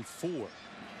 0-4.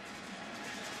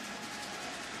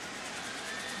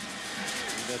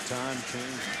 That time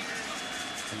change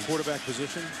in quarterback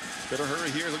position. Better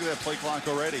hurry here. Look at that play clock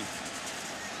already.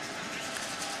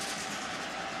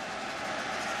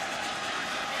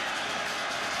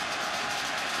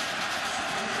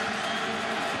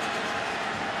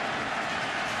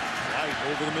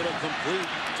 Over the middle, complete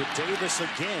to Davis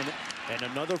again, and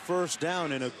another first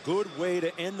down, and a good way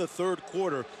to end the 3rd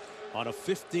quarter on a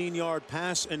 15-yard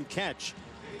pass and catch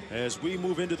as we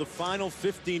move into the final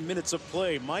 15 minutes of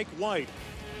play. Mike White,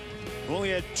 who only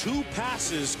had 2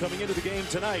 passes coming into the game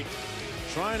tonight,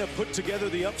 trying to put together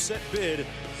the upset bid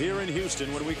here in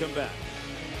Houston when we come back.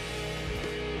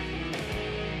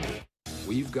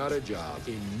 We've got a job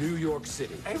in New York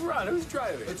City. Hey, Ron, who's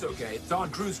driving? It's okay. It's on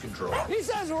cruise control. He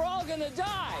says we're all gonna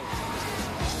die.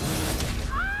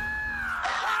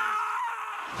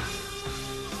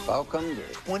 Welcome to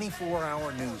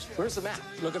 24-hour news. Where's the map?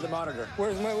 Look at the monitor.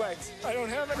 Where's my legs? I don't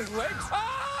have any legs.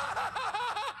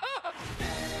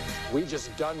 We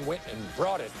just done went and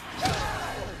brought it.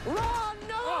 Ron,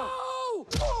 no!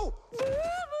 Oh!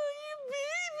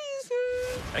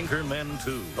 Anchorman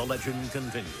 2, the legend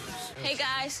continues. Hey,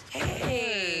 guys.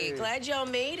 Hey, glad y'all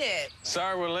made it.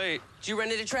 Sorry we're late. Did you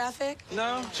run into traffic?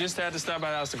 No, just had to stop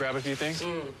by the house to grab a few things.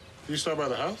 You stop by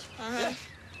the house? Uh-huh.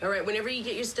 All right, whenever you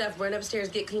get your stuff, run upstairs,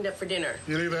 get cleaned up for dinner.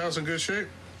 You leave the house in good shape?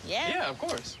 Yeah, of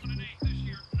course.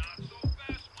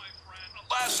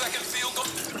 Last-second field goal.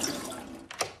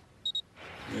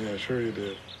 Yeah, sure you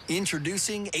did.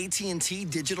 Introducing AT&T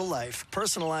Digital Life.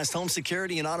 Personalized home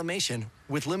security and automation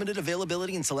with limited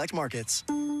availability in select markets.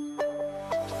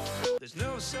 There's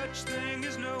no such thing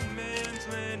as no man's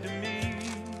land to me.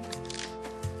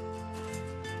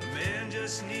 A man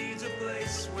just needs a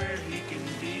place where he can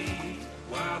be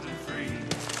wild and free.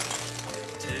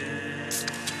 10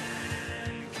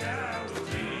 calories.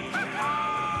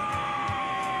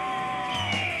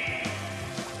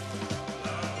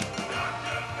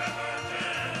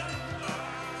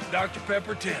 Dr.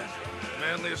 Pepper 10.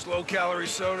 Manliest low-calorie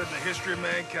soda in the history of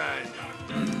mankind.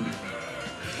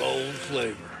 Bold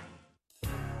flavor.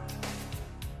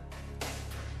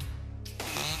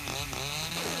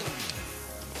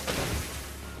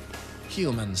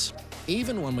 Humans.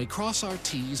 Even when we cross our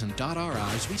T's and dot our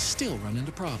I's, we still run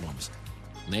into problems.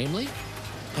 Namely,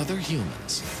 other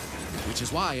humans. Which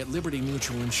is why at Liberty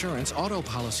Mutual Insurance, auto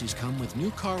policies come with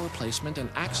new car replacement and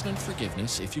accident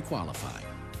forgiveness if you qualify.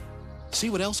 See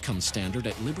what else comes standard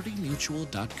at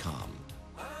libertymutual.com.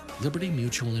 Liberty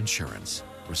Mutual Insurance.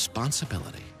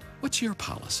 Responsibility. What's your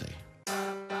policy?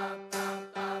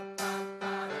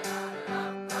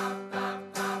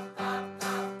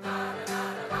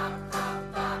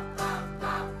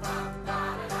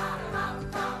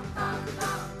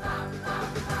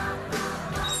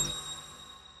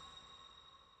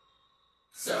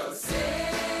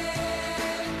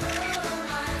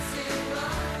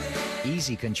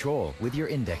 Easy control with your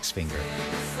index finger.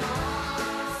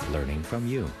 Learning from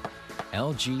you.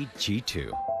 LG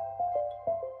G2.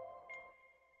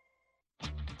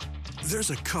 There's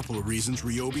a couple of reasons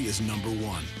Ryobi is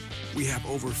 #1. We have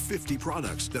over 50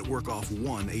 products that work off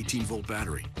one 18-volt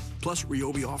battery. Plus,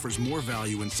 Ryobi offers more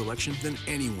value in selection than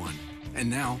anyone. And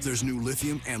now there's new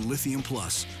Lithium and Lithium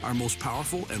Plus, our most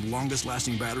powerful and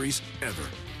longest-lasting batteries ever.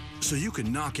 So you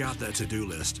can knock out that to-do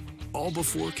list, all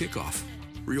before kickoff.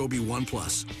 Ryobi One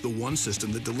Plus, the one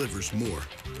system that delivers more.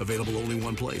 Available only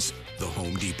one place, the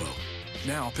Home Depot.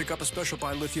 Now, pick up a special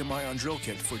buy lithium-ion drill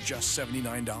kit for just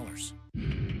 $79.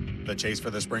 The chase for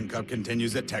the Spring Cup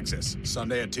continues at Texas,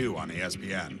 Sunday at 2 on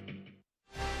ESPN.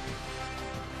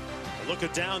 A look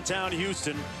at downtown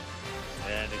Houston.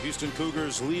 And the Houston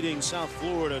Cougars leading South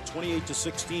Florida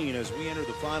 28-16 as we enter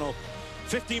the final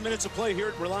 15 minutes of play here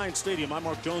at Reliance Stadium. I'm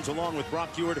Mark Jones along with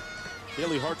Brock Ewart.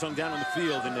 Haley Hartung down on the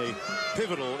field in a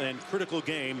pivotal and critical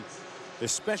game,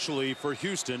 especially for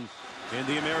Houston in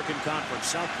the American Conference.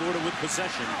 South Florida with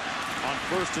possession on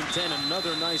 1st and 10.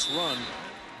 Another nice run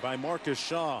by Marcus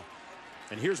Shaw.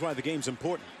 And here's why the game's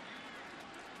important.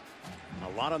 A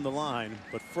lot on the line,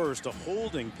 but first a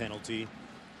holding penalty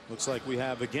looks like we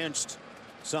have against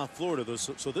South Florida.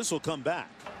 So this will come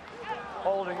back.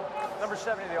 Holding, number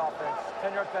 70 of the offense,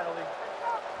 10-yard penalty,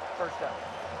 first down.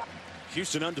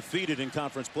 Houston undefeated in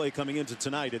conference play coming into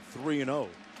tonight at 3-0.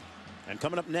 And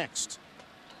coming up next,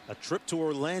 a trip to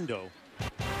Orlando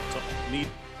to meet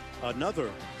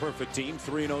another perfect team,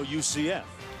 3-0 UCF.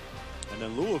 And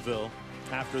then Louisville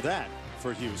after that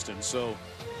for Houston. So,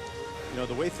 you know,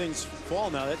 the way things fall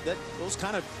now, those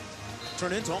kind of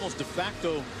turn into almost de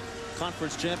facto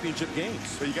conference championship games.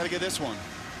 So you got to get this one.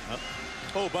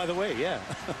 Oh, by the way, yeah.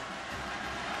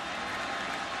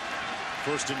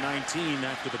 1st and 19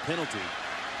 after the penalty.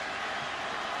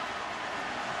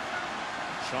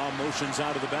 Shaw motions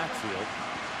out of the backfield.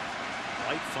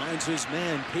 White finds his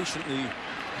man patiently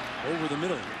over the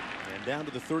middle. And down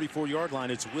to the 34-yard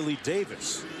line, it's Willie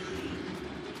Davis.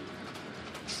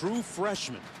 True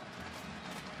freshman.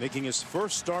 Making his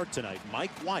first start tonight,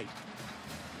 Mike White.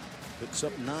 Picks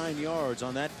up 9 yards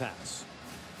on that pass.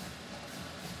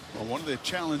 Well, one of the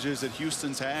challenges that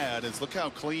Houston's had is look how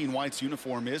clean White's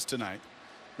uniform is tonight.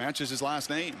 Matches his last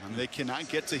name. I mean, they cannot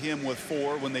get to him with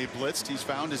 4 when they blitzed. He's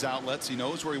found his outlets. He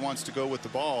knows where he wants to go with the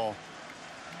ball.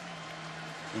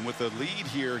 And with the lead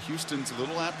here, Houston's a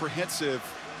little apprehensive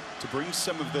to bring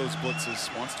some of those blitzes.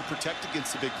 Wants to protect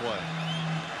against the big play.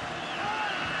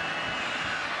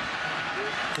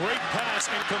 Great pass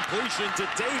and completion to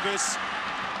Davis.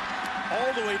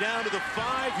 All the way down to the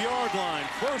 5-yard line.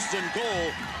 1st and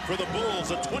goal for the Bulls.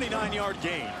 A 29-yard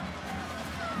gain.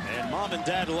 And mom and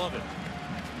dad love it.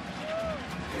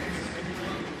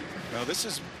 Now, this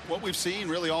is what we've seen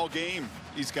really all game.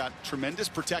 He's got tremendous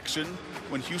protection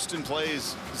when Houston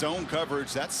plays zone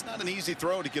coverage. That's not an easy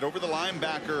throw to get over the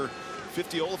linebacker.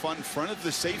 50 Oliphant in front of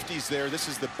the safeties there. This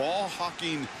is the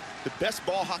best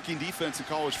ball hawking defense in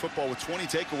college football with 20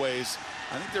 takeaways.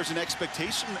 I think there's an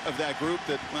expectation of that group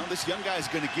that, well, this young guy is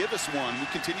going to give us one. We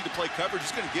continue to play coverage.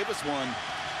 He's going to give us one.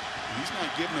 And he's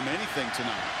not giving them anything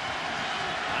tonight.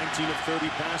 19 of 30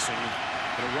 passing.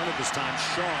 Going to run it this time.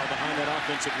 Shaw behind that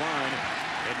offensive line.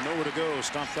 Had nowhere to go.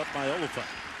 Stopped up by Oliphant.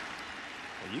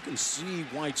 Well, you can see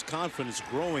White's confidence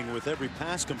growing with every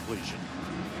pass completion.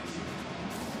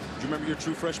 Do you remember your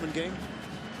true freshman game?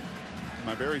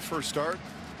 My very first start,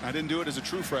 I didn't do it as a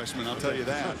true freshman, I'll tell you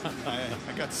that.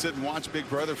 I got to sit and watch Big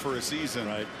Brother for a season.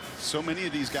 Right. So many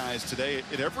of these guys today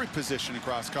at every position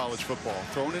across college football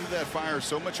thrown into that fire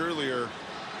so much earlier.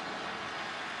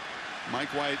 Mike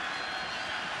White,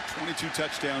 22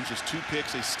 touchdowns, just 2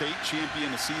 picks, a state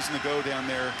champion a season ago down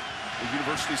there at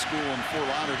University School in Fort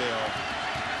Lauderdale.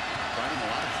 Finding a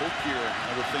lot of hope here,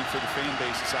 I would think, for the fan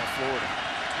base of South Florida.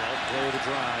 12th play of the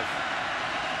drive.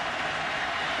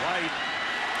 White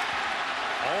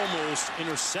almost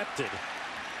intercepted.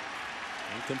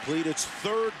 Incomplete. It's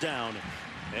 3rd down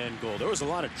and goal. There was a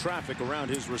lot of traffic around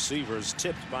his receivers,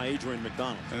 tipped by Adrian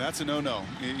McDonald. And that's a no-no.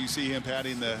 You see him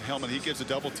patting the helmet. He gives a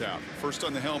double tap. First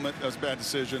on the helmet, that was a bad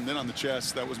decision. Then on the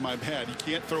chest, that was my bad. You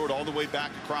can't throw it all the way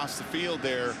back across the field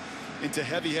there into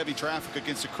heavy traffic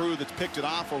against a crew that's picked it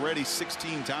off already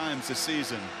 16 times this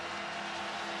season.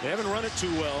 They haven't run it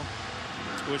too well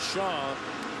with Shaw.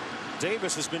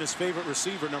 Davis has been his favorite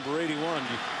receiver, number 81.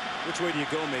 Which way do you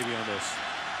go maybe on this?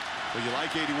 Well, you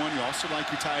like 81. You also like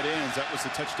your tight ends. That was the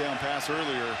touchdown pass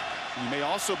earlier. You may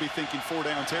also be thinking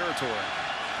 4-down territory.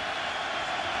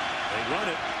 They run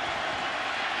it.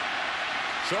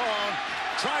 Shaw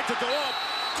tried to go up.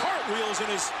 Cartwheels and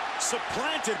is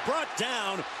supplanted, brought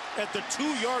down at the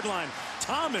 2-yard line.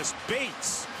 Thomas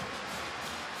Bates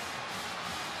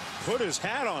put his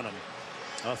hat on him.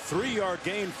 A 3-yard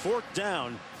gain, 4th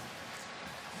down.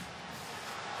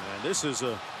 And this is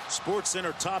a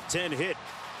SportsCenter top 10 hit.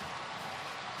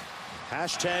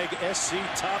 Hashtag SC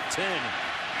top 10.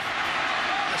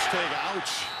 Hashtag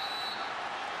ouch.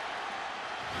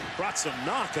 Brought some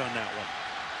knock on that one.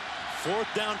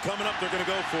 4th down coming up. They're going to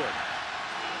go for it.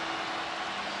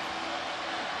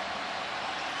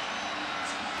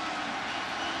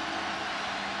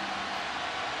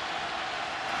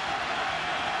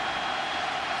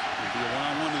 It'll be a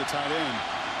one-on-one to the tight end.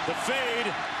 The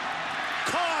fade.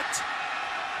 Caught.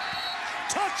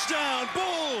 Touchdown,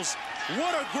 Bulls.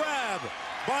 What a grab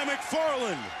by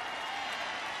McFarland.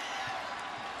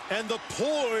 And the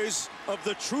poise of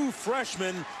the true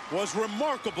freshman was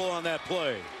remarkable on that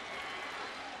play.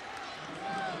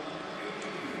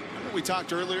 We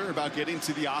talked earlier about getting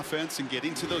to the offense and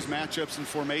getting to those matchups and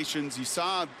formations. You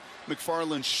saw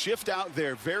McFarland shift out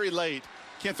there very late.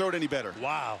 Can't throw it any better.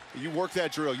 Wow. You work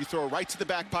that drill. You throw it right to the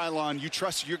back pylon. You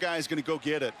trust your guy's going to go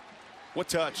get it. What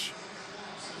touch?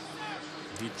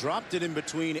 He dropped it in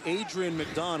between Adrian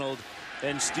McDonald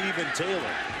and Stephen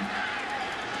Taylor.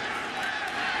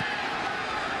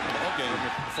 Okay.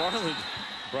 McFarland,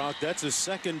 Brock, that's his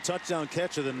 2nd touchdown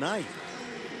catch of the night.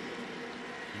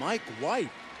 Mike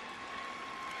White.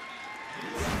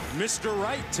 Mr.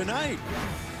 Right tonight.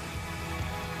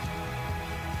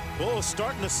 Bulls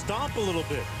starting to stomp a little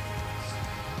bit.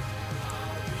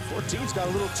 14's got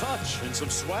a little touch and some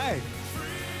swag.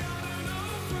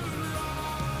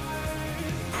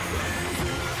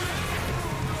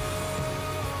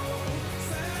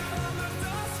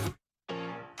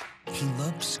 He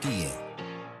loved skiing.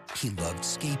 He loved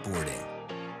skateboarding.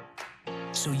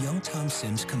 So young Tom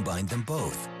Sims combined them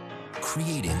both,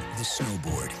 creating the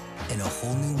snowboard and a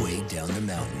whole new way down the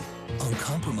mountain.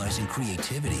 Uncompromising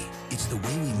creativity, it's the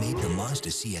way we made the Mazda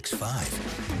CX-5.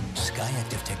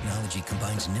 Skyactiv technology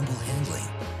combines nimble handling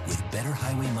with better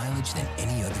highway mileage than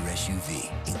any other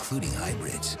SUV, including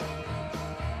hybrids.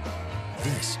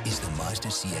 This is the Mazda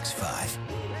CX-5.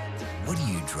 What do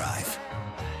you drive?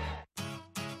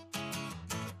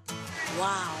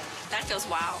 Wow, that feels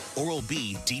wow.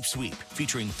 Oral-B Deep Sweep,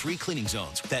 featuring 3 cleaning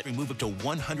zones that remove up to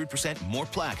 100% more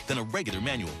plaque than a regular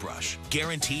manual brush.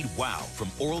 Guaranteed wow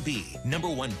from Oral-B,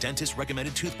 #1 dentist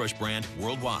recommended toothbrush brand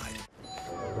worldwide.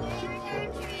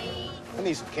 I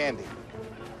need some candy.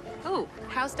 Ooh,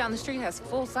 house down the street has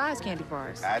full-size candy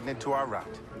bars. Adding it to our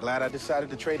route. I'm glad I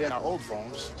decided to trade in our old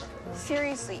phones.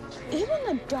 Seriously, even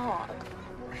a dog.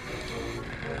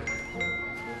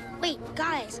 Wait,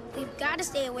 guys, we've got to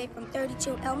stay away from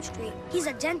 32 Elm Street. He's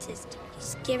a dentist.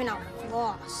 He's giving out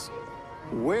floss.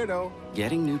 Weirdo.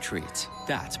 Getting new treats.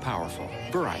 That's powerful.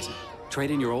 Verizon. Trade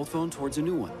in your old phone towards a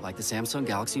new one, like the Samsung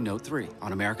Galaxy Note 3,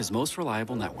 on America's most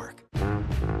reliable network.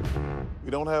 We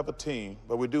don't have a team,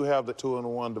 but we do have the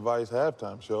 2-in-1 device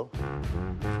halftime show.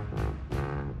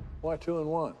 Why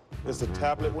 2-in-1? It's a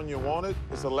tablet when you want it.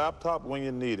 It's a laptop when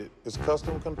you need it. It's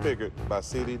custom configured by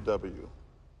CDW.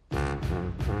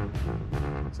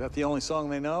 Is that the only song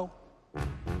they know?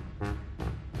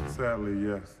 Sadly,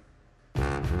 yes.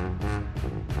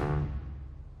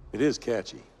 It is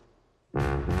catchy.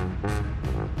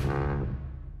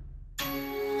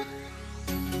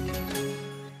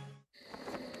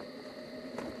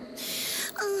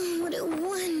 Oh, what a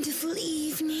wonderful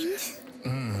evening.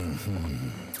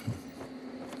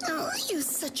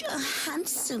 such a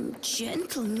handsome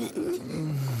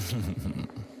gentleman.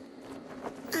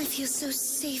 I feel so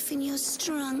safe in your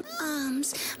strong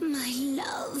arms, my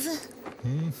love.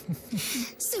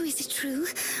 So is it true?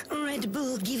 Red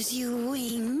Bull gives you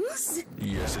wings?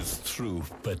 Yes, it's true,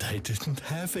 but I didn't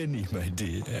have any, my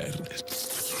dear.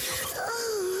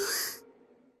 Oh.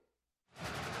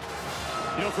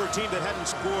 You know, for a team that hadn't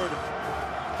scored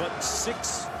but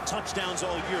 6 touchdowns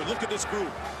all year, look at this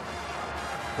group.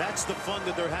 That's the fun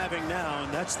that they're having now,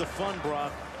 and that's the fun,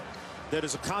 Brock, that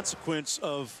is a consequence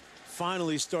of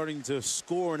finally starting to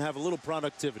score and have a little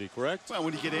productivity, correct? Well,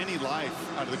 when you get any life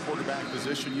out of the quarterback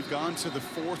position, you've gone to the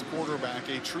 4th quarterback,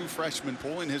 a true freshman,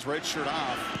 pulling his red shirt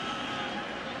off.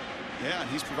 Yeah, and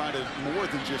he's provided more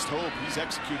than just hope. He's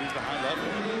executed at a high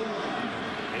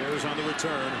level. Ayers on the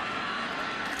return.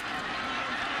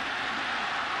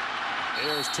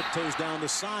 Ayers tiptoes down the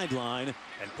sideline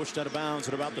and pushed out of bounds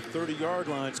at about the 30-yard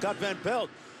line. Scott Van Pelt,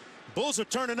 Bulls are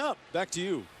turning up. Back to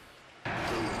you.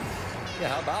 Yeah,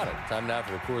 how about it? Time now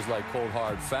for the Coors Light Cold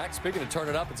Hard Fact. Speaking of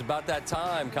turning up, it's about that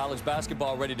time. College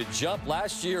basketball ready to jump.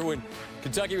 Last year when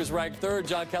Kentucky was ranked 3rd,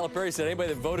 John Calipari said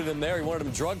anybody that voted him there, he wanted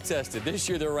him drug tested. This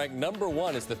year they're ranked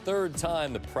 #1. It's the 3rd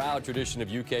time, the proud tradition of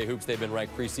UK hoops. They've been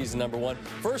ranked preseason #1.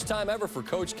 First time ever for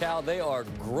Coach Cal. They are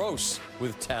gross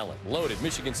with talent. Loaded.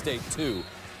 Michigan State 2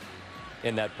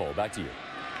 in that poll. Back to you.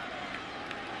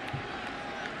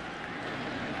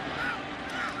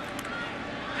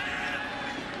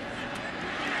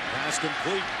 Pass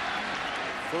complete.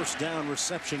 First down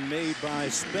reception made by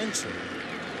Spencer.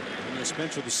 And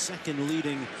Spencer, the 2nd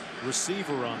leading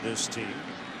receiver on this team.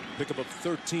 Pick up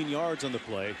 13 yards on the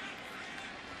play.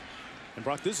 And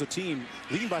Brock, this is a team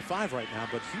leading by 5 right now,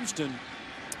 but Houston,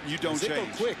 you don't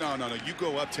change. Go quick. No. You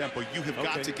go up tempo. You have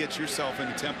got to get yourself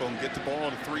into tempo and get the ball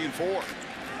to 3 and 4.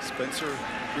 Spencer,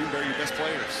 Greenberry, your best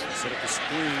players. Set up the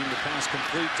screen. The pass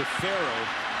complete to Farrow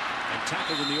and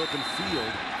tackled in the open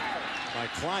field by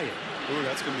Clyde. Ooh,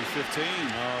 that's going to be 15.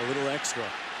 A little extra.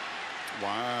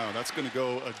 Wow, that's going to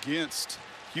go against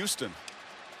Houston.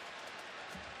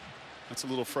 That's a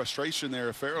little frustration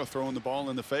there. Farrow throwing the ball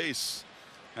in the face.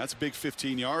 That's a big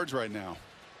 15 yards right now.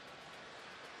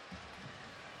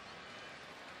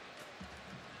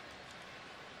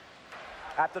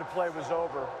 After the play was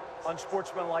over,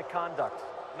 unsportsmanlike conduct.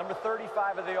 Number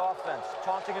 35 of the offense,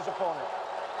 taunting his opponent.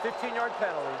 15-yard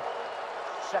penalty,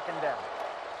 2nd down.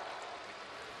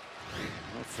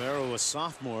 Well, Farrow, a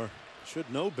sophomore, should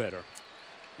know better.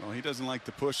 Well, he doesn't like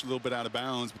to push a little bit out of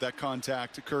bounds, but that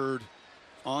contact occurred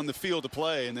on the field of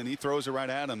play, and then he throws it right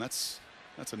at him. That's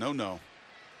a no-no.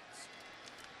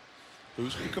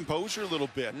 Lose your composure a little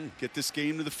bit. Get this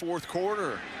game to the 4th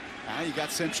quarter. Now you got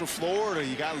Central Florida,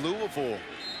 you got Louisville.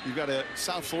 You've got a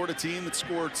South Florida team that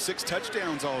scored 6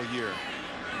 touchdowns all year.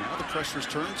 Now the pressure's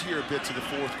turned here a bit to the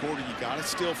 4th quarter. You got to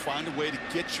still find a way to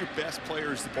get your best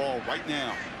players the ball right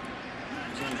now.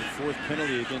 It's only the 4th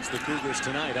penalty against the Cougars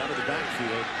tonight. Out of the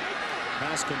backfield.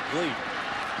 Pass complete.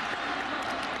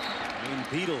 Wayne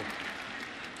Beadle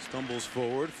stumbles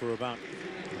forward for about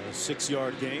a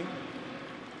 6-yard gain.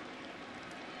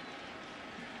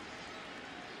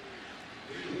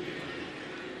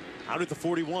 Out at the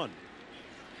 41.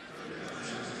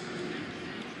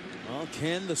 Well,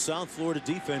 can the South Florida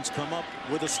defense come up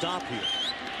with a stop here?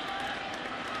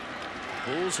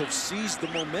 Bulls have seized the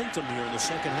momentum here in the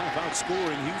 2nd half,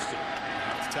 outscoring Houston.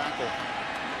 Nice tackle.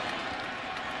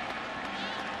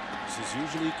 This is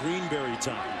usually Greenberry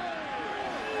time.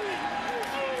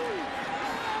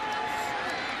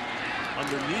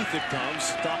 Underneath it comes,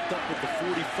 stopped up with the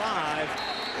 45,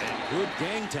 and good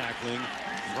gang tackling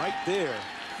right there.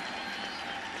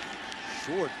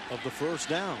 Short of the 1st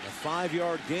down. A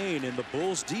 5-yard gain, and the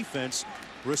Bulls defense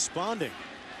responding,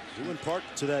 due in part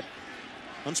to that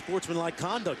unsportsmanlike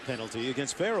conduct penalty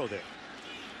against Farrow there.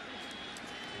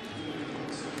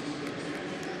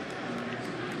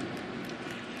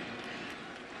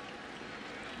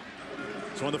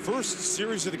 So on the first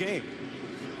series of the game,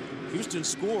 Houston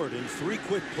scored in 3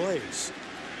 quick plays.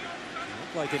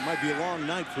 Looked like it might be a long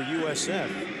night for USF,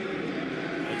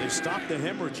 but they stopped the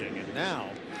hemorrhaging, and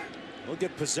now they'll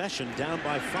get possession down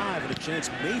by 5 and a chance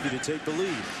maybe to take the lead.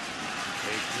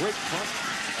 A great punt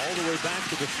all the way back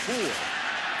to the 4.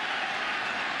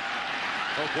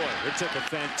 Oh boy, it took a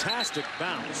fantastic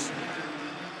bounce.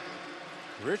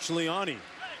 Rich Leone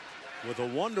with a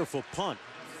wonderful punt,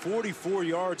 44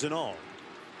 yards in all.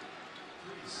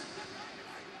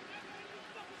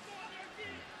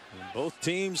 And both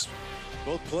teams,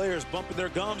 both players bumping their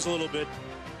gums a little bit.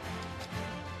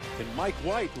 Can Mike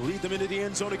White lead them into the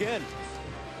end zone again?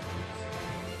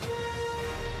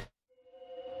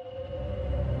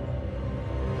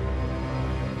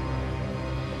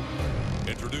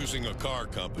 Introducing a car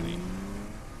company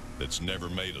that's never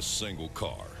made a single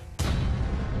car.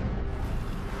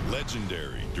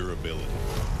 Legendary durability.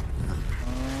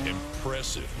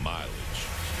 Impressive mileage.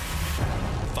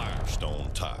 Firestone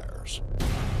tires.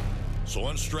 So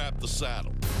unstrap the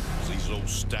saddle, 'cause these old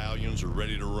stallions are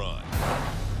ready to run.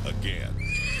 Again.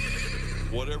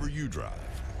 Whatever you drive,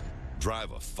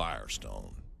 drive a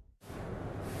Firestone.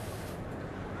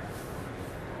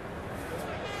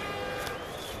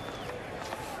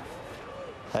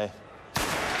 Hey.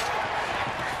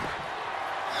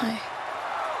 Hi.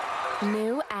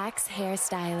 New Axe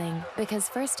hairstyling, because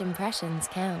first impressions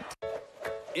count.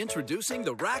 Introducing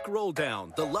the Rack Roll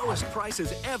Down, the lowest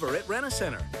prices ever at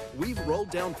Rent-A-Center. We've rolled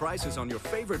down prices on your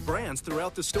favorite brands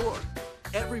throughout the store.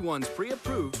 Everyone's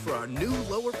pre-approved for our new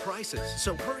lower prices,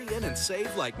 so hurry in and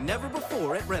save like never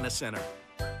before at Rent-A-Center.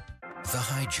 The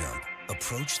high jump,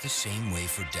 approached the same way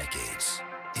for decades,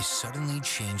 is suddenly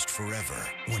changed forever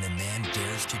when a man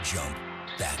dares to jump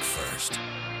back first.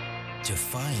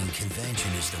 Defying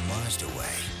convention is the Mazda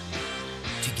way.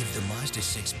 To give the Mazda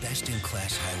 6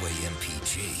 best-in-class highway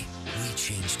MPG, we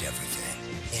changed everything.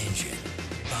 Engine,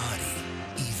 body,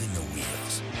 even the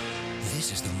wheels.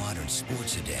 This is the modern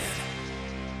sports sedan,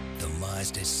 the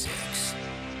Mazda 6.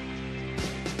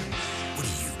 What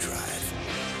do you drive?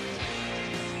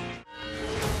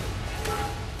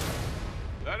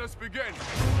 Let us begin.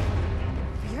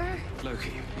 You're...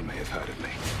 Loki, you may have heard of me.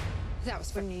 That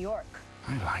was from New York.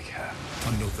 I like her.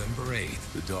 On November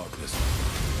 8th, The darkness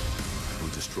will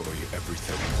destroy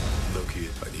everything. Loki,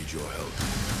 I need your help.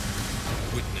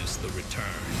 witness the return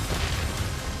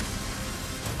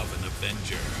of an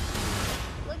Avenger.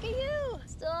 Look at you,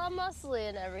 still all muscly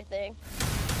and everything.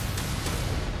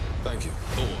 Thank you.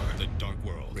 Or The Dark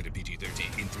World, rated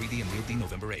PG-13, in 3D and Realty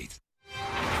November 8th.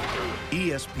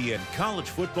 ESPN College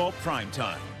Football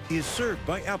Primetime is served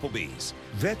by Applebee's.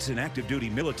 Vets and active duty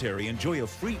military enjoy a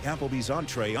free Applebee's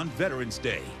entree on Veterans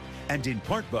Day. And in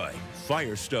part by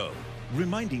Firestone,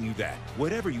 reminding you that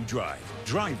whatever you drive,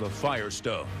 drive a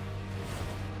Firestone.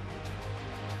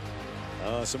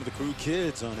 Some of the crew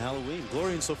kids on Halloween.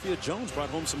 Gloria and Sophia Jones brought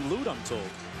home some loot, I'm told.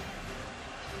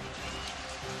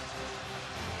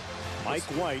 Mike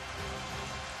White,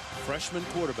 freshman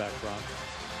quarterback, Brock.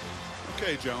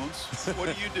 Okay, Jones,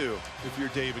 what do you do if you're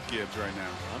David Gibbs right now?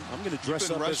 I'm going to dress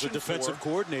up as a defensive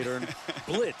coordinator and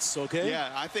blitz, okay?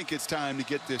 Yeah, I think it's time to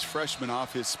get this freshman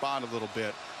off his spot a little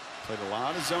bit. Played a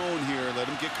lot of zone here. Let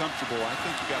him get comfortable. I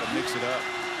think you got to mix it up.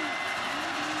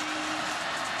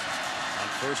 On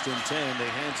 1st and 10, they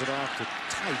hands it off to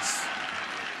Tice.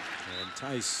 And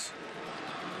Tice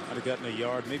might have gotten a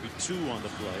yard, maybe 2 on the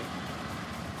play.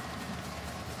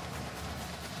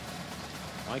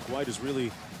 Mike White has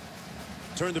really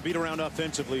turned the beat around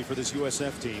offensively for this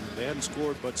USF team. They hadn't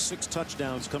scored but 6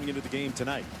 touchdowns coming into the game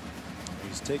tonight.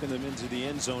 He's taken them into the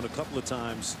end zone a couple of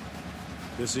times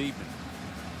this evening.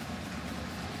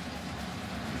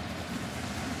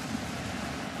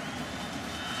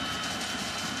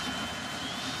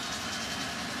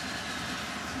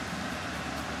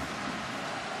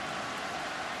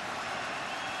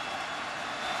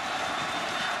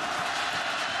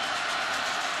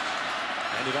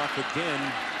 Hand it off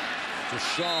again to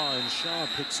Shaw, and Shaw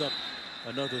picks up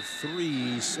another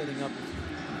 3, setting up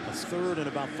a 3rd and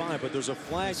about 5, but there's a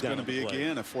flag down. It's going to be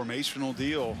again a formational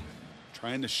deal,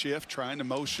 trying to shift, trying to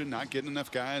motion, not getting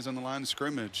enough guys on the line of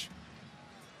scrimmage.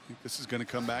 I think this is going to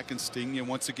come back and sting you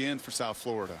once again for South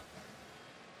Florida.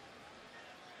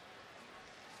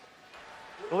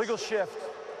 Illegal shift,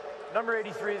 number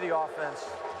 83 of the offense.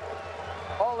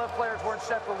 All left players weren't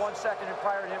set for 1 second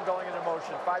prior to him going into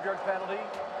motion. 5-yard penalty,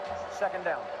 2nd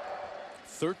down.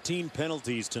 13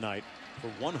 penalties tonight for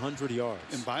 100 yards.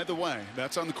 And by the way,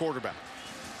 that's on the quarterback.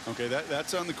 Okay,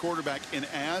 that's on the quarterback. And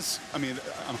as, I mean,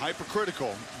 I'm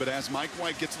hypercritical, but as Mike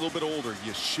White gets a little bit older,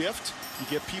 you shift, you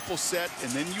get people set, and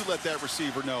then you let that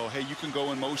receiver know, hey, you can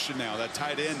go in motion now. That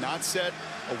tight end not set,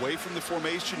 away from the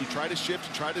formation. You try to shift,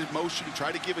 you try to motion, you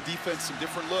try to give a defense some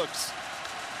different looks.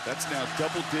 That's now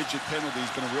double-digit penalties,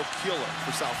 been a real killer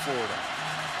for South Florida.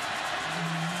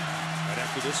 Right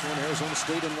after this one, Arizona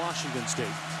State and Washington State.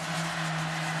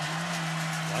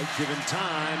 White given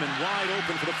time and wide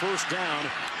open for the 1st down.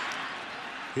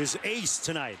 His ace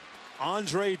tonight,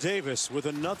 Andre Davis, with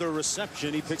another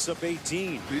reception. He picks up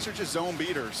 18. These are just zone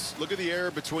beaters. Look at the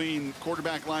error between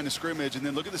quarterback line of scrimmage, and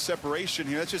then look at the separation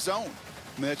here. That's just zone.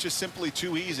 I mean, that's just simply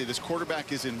too easy. This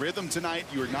quarterback is in rhythm tonight.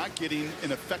 You are not getting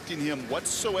and affecting him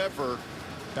whatsoever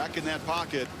back in that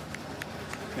pocket.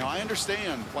 Now, I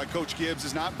understand why Coach Gibbs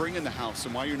is not bringing the house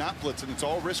and why you're not blitzing. It's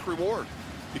all risk reward,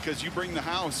 because you bring the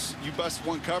house, you bust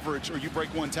one coverage or you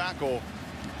break one tackle,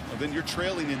 well, then you're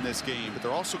trailing in this game. But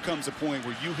there also comes a point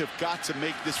where you have got to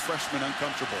make this freshman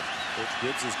uncomfortable. Coach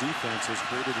Gibbs' defense has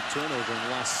created a turnover in the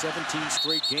last 17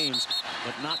 straight games,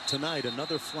 but not tonight.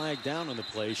 Another flag down on the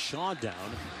play. Shaw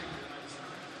down.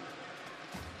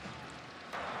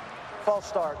 False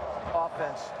start,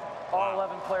 offense. All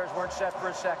 11 players weren't set for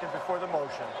a second before the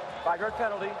motion. 5-yard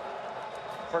penalty,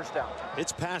 first down.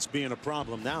 It's past being a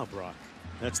problem now, Brock.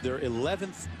 That's their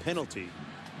 11th penalty.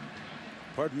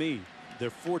 Pardon me, their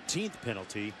 14th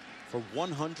penalty for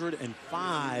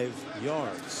 105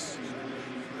 yards.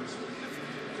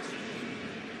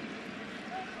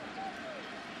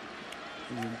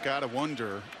 You've got to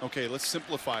wonder, okay, let's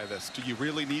simplify this. Do you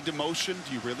really need to motion?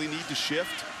 Do you really need to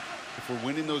shift? If we're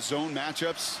winning those zone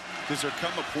matchups, does there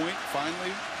come a point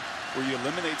finally where you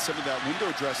eliminate some of that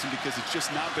window dressing because it's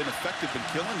just not been effective in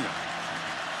killing you?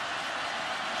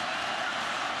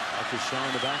 Marcus Shaw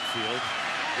in the backfield.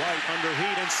 White under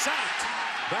heat and sacked.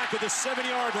 Back at the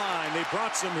 7-yard line. They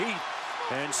brought some heat,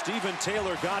 and Stephen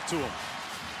Taylor got to him.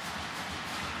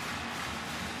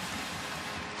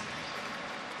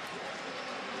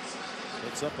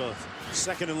 It's up a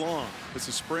 2nd and long. It's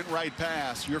a sprint right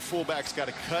pass. Your fullback's got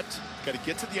to cut, got to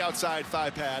get to the outside thigh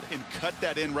pad and cut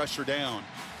that in rusher down.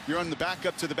 You're on the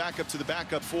backup to the backup to the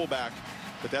backup fullback,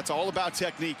 but that's all about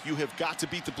technique. You have got to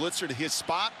beat the blitzer to his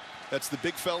spot. That's the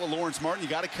big fella, Lawrence Martin. You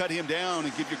got to cut him down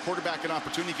and give your quarterback an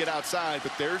opportunity to get outside.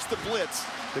 But there's the blitz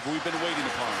that we've been waiting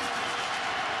upon.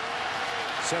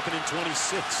 2nd and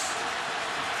 26.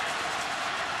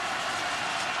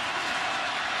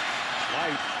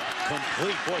 White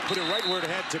complete. Boy, put it right where it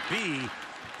had to be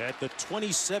at the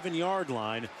 27-yard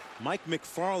line. Mike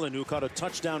McFarland, who caught a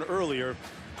touchdown earlier,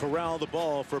 corral the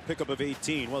ball for a pickup of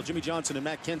 18. Well, Jimmy Johnson and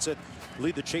Matt Kenseth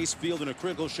lead the Chase Field in a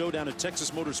critical showdown at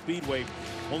Texas Motor Speedway.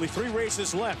 Only 3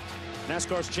 races left.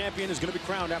 NASCAR's champion is going to be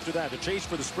crowned after that. The chase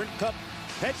for the Sprint Cup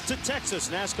heads to Texas.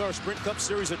 NASCAR Sprint Cup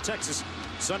Series at Texas,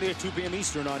 Sunday at 2 p.m.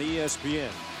 Eastern on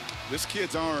ESPN. This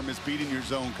kid's arm is beating your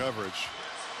zone coverage.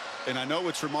 And I know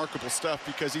it's remarkable stuff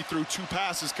because he threw 2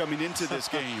 passes coming into this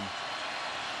game.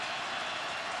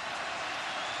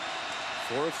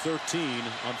 4 of 13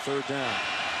 on 3rd down.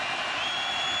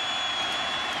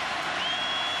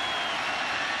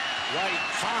 White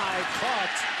high,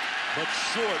 caught, but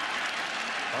short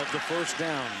of the first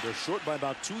down. They're short by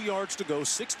about 2 yards to go.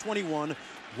 6:21,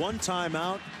 1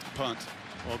 timeout. Punt.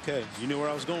 Okay, you knew where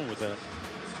I was going with that.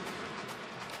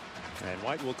 And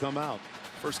White will come out.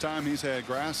 First time he's had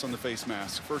grass on the face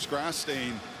mask. First grass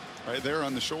stain right there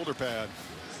on the shoulder pad.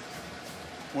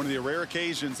 One of the rare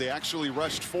occasions they actually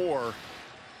rushed 4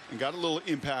 and got a little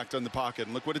impact on the pocket.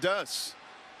 And look what it does.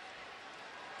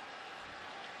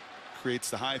 Creates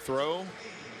the high throw. And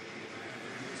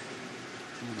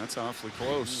that's awfully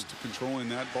close to controlling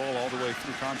that ball all the way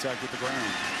through contact with the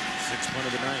ground. 6th punt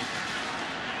of the night.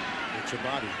 It's your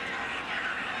body.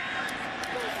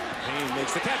 Payne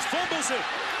makes the catch, fumbles it.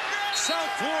 South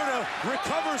Florida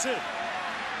recovers it.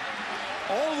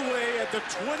 All the way at the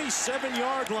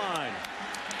 27-yard line.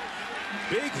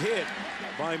 Big hit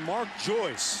by Mark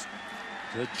Joyce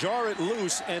to jar it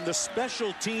loose, and the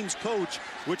special teams coach,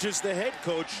 which is the head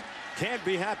coach, can't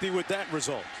be happy with that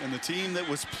result. And the team that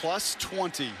was plus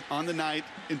 20 on the night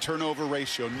in turnover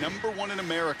ratio, #1 in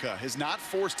America, has not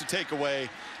forced a takeaway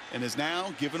and is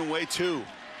now given away 2.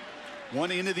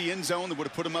 One into the end zone that would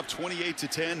have put them up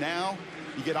 28-10. Now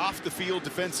you get off the field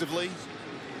defensively.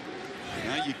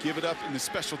 Now you give it up in the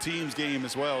special teams game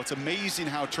as well. It's amazing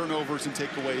how turnovers and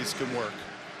takeaways can work.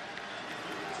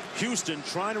 Houston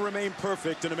trying to remain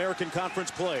perfect in American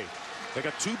Conference play. They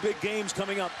got 2 big games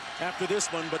coming up after this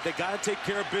one, but they got to take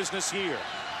care of business here.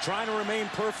 Trying to remain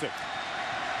perfect.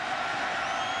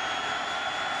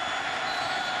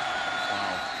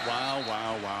 Wow,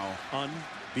 wow, wow, wow.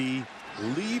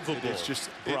 Unbelievable. It's just,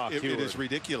 it is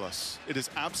ridiculous. It is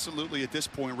absolutely, at this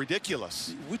point,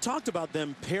 ridiculous. We talked about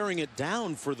them paring it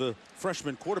down for the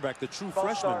freshman quarterback, the true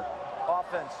freshman.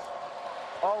 Offense.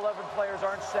 All 11 players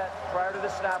aren't set prior to the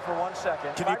snap for 1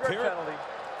 second. Can you pair penalty,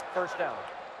 first down.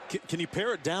 Can you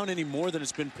pare it down any more than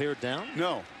it's been pared down?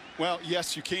 No. Well,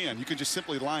 yes, you can. You can just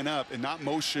simply line up and not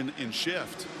motion and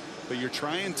shift. But you're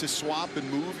trying to swap and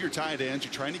move your tight ends.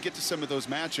 You're trying to get to some of those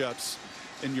matchups,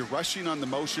 and you're rushing on the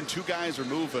motion. 2 guys are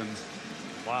moving.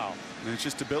 Wow. And it's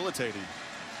just debilitating.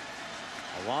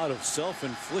 A lot of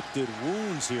self-inflicted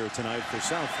wounds here tonight for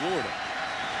South Florida.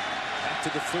 Back to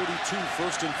the 32,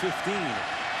 1st and 15.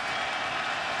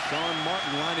 Sean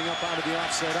Martin lining up out of the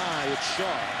offset eye. It's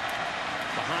Shaw.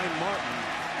 Behind Martin.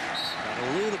 Got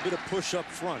a little bit of push up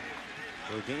front.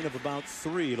 For a gain of about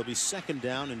 3. It'll be 2nd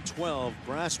down and 12.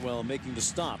 Braswell making the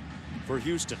stop for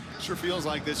Houston. Sure feels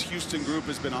like this Houston group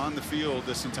has been on the field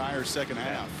this entire second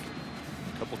half.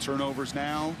 A couple turnovers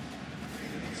now.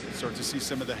 Start to see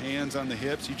some of the hands on the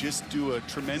hips. You just do a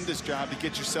tremendous job to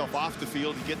get yourself off the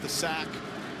field, you get the sack,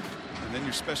 and then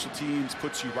your special teams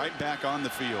puts you right back on the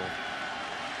field.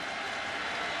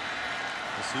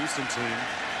 This Houston team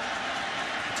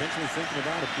potentially thinking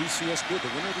about a BCS bid. The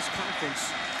winner of this conference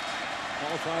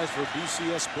qualifies for a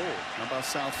BCS bowl. How about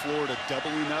South Florida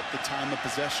doubling up the time of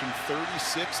possession,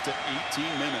 36 to 18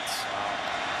 minutes. Wow.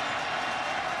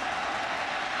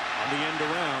 On the end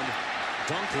around,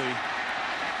 Dunkley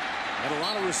had a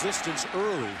lot of resistance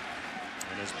early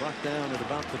and is brought down at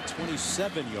about the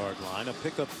 27-yard line. A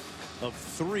pickup of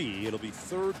 3. It'll be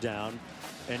 3rd down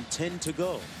and 10 to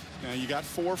go. Now you got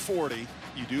 4:40.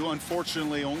 You do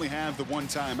unfortunately only have the 1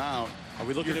 timeout. Are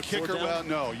we looking your at kicker? 4 down? Well,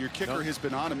 no, your kicker has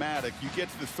been automatic. You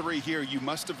get to the 3 here, you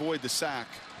must avoid the sack.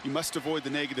 You must avoid the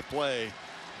negative play.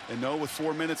 And no, with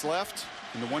 4 minutes left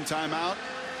and the 1 timeout,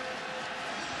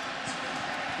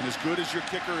 and as good as your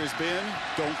kicker has been,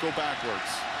 don't go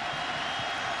backwards.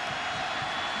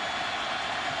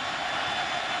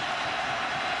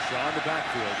 Shaw in the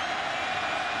backfield.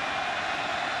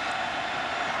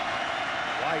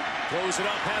 White throws it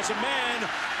up, has a man.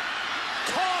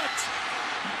 Caught!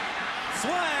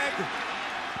 Flag!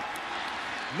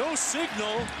 No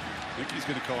signal. I think he's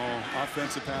going to call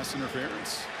offensive pass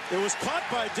interference. It was caught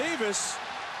by Davis,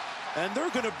 and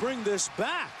they're going to bring this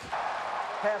back.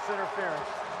 Pass interference.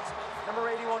 Number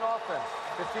 81 offense.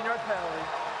 15-yard penalty.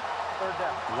 3rd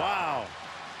down. Wow.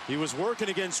 He was working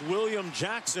against William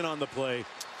Jackson on the play.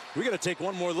 We got to take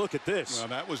one more look at this. Well,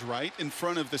 that was right in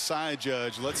front of the side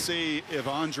judge. Let's see if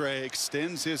Andre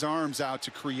extends his arms out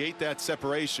to create that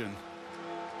separation.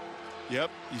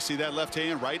 Yep, you see that left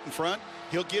hand right in front.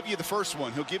 He'll give you the first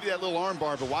one. He'll give you that little arm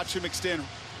bar, but watch him extend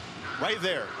right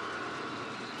there.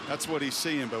 That's what he's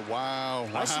seeing, but wow.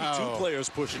 I see 2 players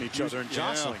pushing each other and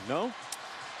jostling, no?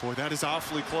 Boy, that is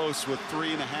awfully close with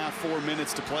 3.5, 4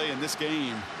 minutes to play in this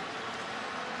game.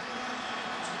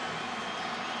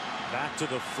 Back to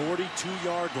the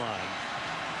 42-yard line.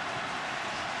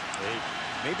 They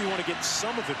maybe want to get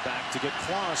some of it back to get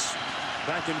Klaus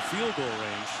back in field goal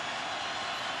range.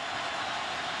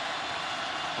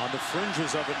 On the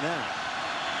fringes of it now.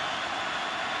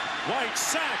 White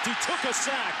sacked. He took a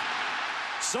sack.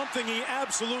 Something he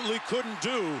absolutely couldn't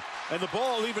do. And the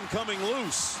ball even coming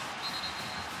loose.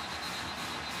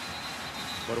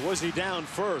 But was he down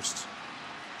first?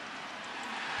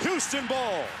 Houston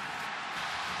ball.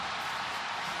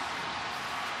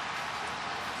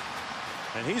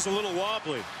 And he's a little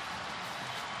wobbly.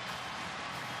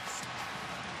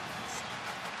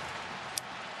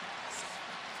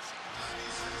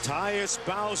 Tyus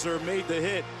Bowser made the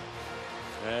hit.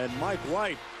 And Mike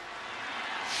White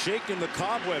shaking the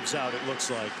cobwebs out, it looks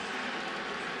like.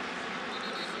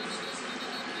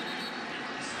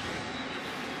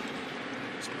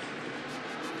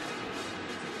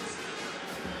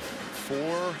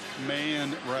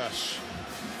 Four-man rush.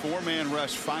 4-man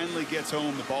rush finally gets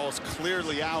home. The ball's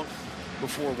clearly out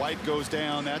before White goes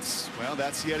down. That's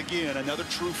yet again another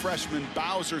true freshman.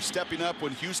 Bowser stepping up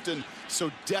when Houston so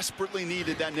desperately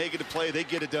needed that negative play. They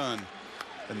get it done.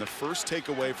 And the first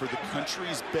takeaway for the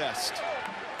country's best.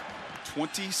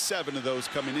 27 of those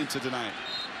coming into tonight.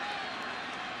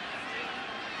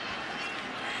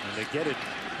 And they get it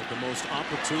at the most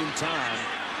opportune time.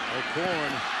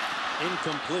 O'Korn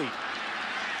incomplete.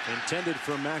 Intended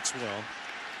for Maxwell.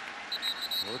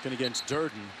 Working against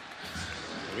Durden.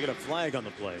 We got a flag on the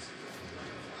play.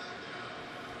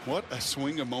 What a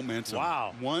swing of momentum.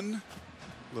 Wow. One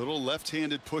little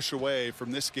left-handed push away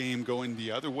from this game going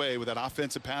the other way with that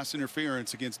offensive pass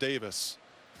interference against Davis.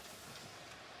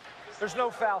 There's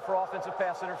no foul for offensive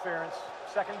pass interference.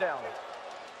 2nd down.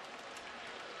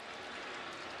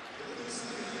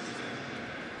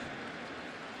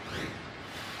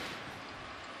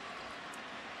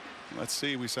 Let's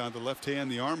see, we saw the left hand,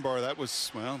 the arm bar. That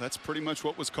was, well, that's pretty much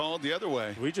what was called the other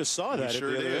way. We just saw that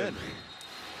sure at the other end.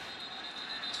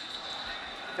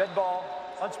 Dead ball,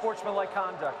 unsportsmanlike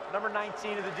conduct. Number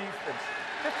 19 of the defense.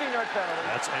 15-yard penalty.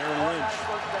 That's Aaron Lynch.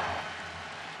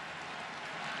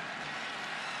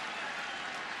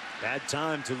 Bad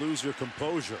time to lose your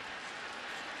composure.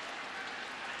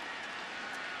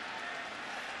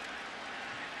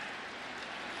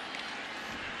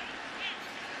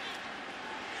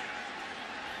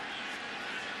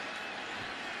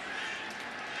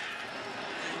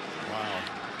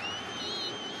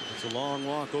 It's a long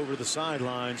walk over the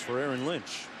sidelines for Aaron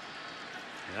Lynch.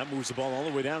 And that moves the ball all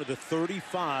the way down to the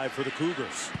 35 for the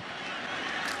Cougars.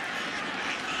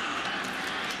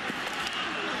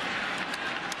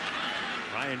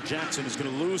 Ryan Jackson is going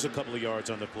to lose a couple of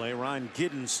yards on the play. Ryan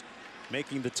Giddens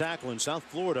making the tackle in South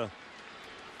Florida.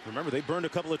 Remember, they burned a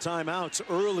couple of timeouts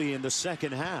early in the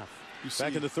second half.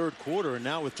 Back in the third quarter, and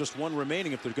now with just one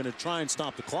remaining, if they're going to try and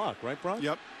stop the clock, right, Brian?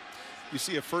 Yep. You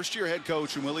see a first-year head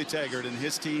coach in Willie Taggart and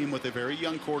his team with a very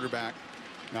young quarterback,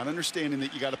 not understanding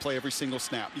that you got to play every single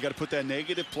snap. You got to put that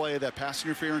negative play, that pass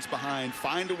interference behind,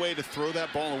 find a way to throw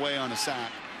that ball away on a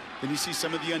sack. Then you see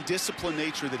some of the undisciplined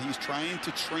nature that he's trying to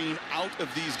train out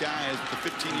of these guys with the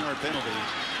 15-yard penalty.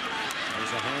 There's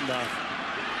a handoff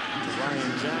to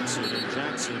Ryan Jackson, and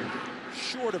Jackson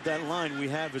short of that line we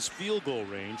have his field goal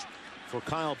range for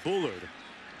Kyle Bullard.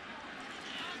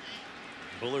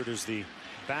 Bullard is the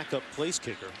backup place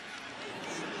kicker.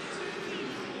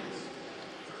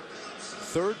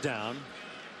 Third down.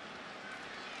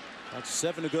 That's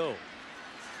 7 to go.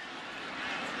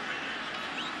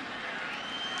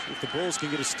 See if the Bulls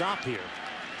can get a stop here.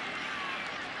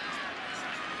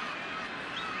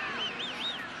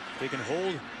 They can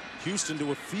hold Houston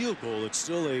to a field goal. It's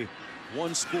still a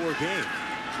one-score game.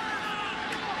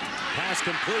 Pass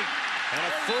complete, and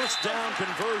a first down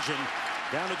conversion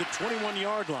down to the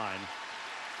 21-yard line.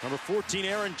 Number 14,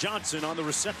 Aaron Johnson, on the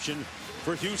reception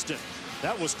for Houston.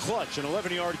 That was clutch, an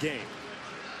 11-yard gain.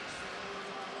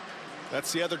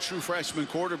 That's the other true freshman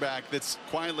quarterback that's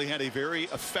quietly had a very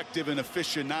effective and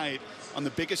efficient night on the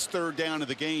biggest third down of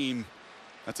the game.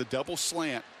 That's a double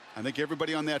slant. I think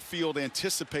everybody on that field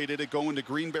anticipated it going to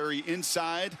Greenberry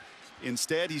inside.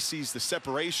 Instead, he sees the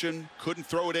separation, couldn't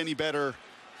throw it any better.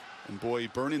 And boy,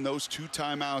 burning those 2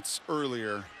 timeouts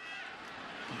earlier.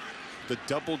 The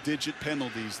double-digit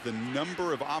penalties, the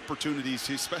number of opportunities,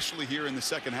 especially here in the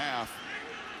second half,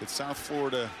 that South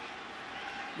Florida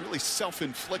really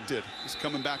self-inflicted, is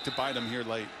coming back to bite them here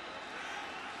late.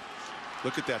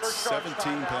 Look at that,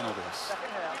 17 penalties.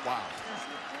 Wow.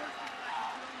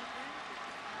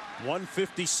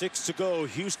 1:56 to go.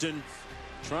 Houston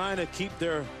trying to keep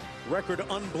their record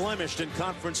unblemished in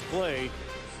conference play.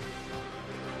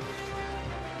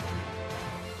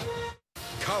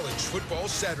 College Football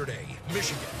Saturday,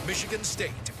 Michigan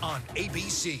State on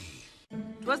ABC.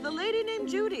 'Twas the lady named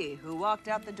Judy who walked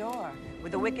out the door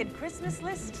with a wicked Christmas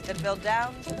list that fell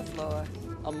down to the floor.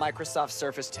 A Microsoft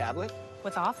Surface tablet.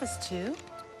 With Office 2?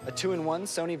 A 2-in-1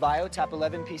 Sony Vaio Tap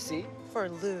 11 PC. For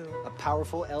Lou. A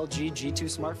powerful LG G2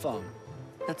 smartphone.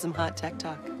 That's some hot tech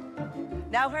talk.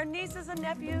 Now her nieces and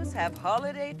nephews have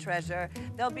holiday treasure.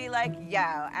 They'll be like,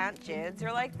 yo, Aunt Jids,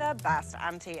 you're like the best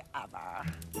auntie ever.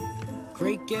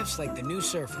 Great gifts like the new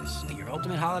Surface at your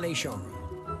ultimate holiday showroom.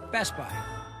 Best Buy.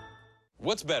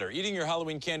 What's better, eating your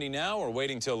Halloween candy now or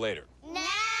waiting till later?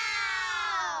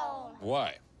 Now!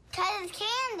 Why? 'Cause it's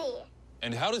candy.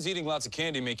 And how does eating lots of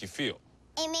candy make you feel?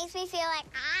 It makes me feel like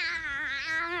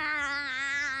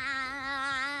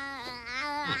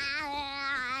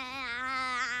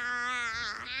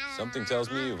Something tells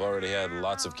me you've already had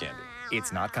lots of candy.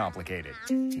 It's not complicated.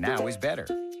 Now is better.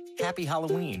 Happy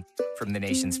Halloween from the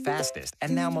nation's fastest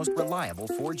and now most reliable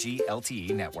 4G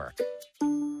LTE network.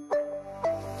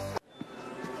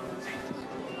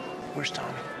 Where's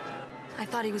Tommy? I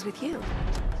thought he was with you.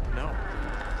 No.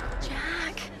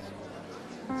 Jack.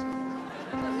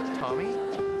 Tommy?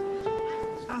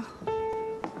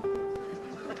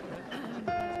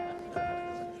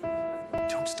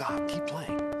 Don't stop. Keep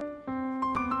playing.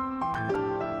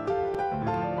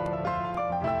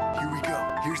 Here we go.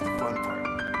 Here's the fun part.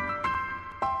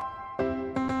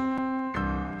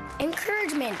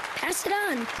 Encouragement. Pass it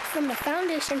on from the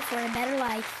Foundation for a Better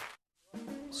Life.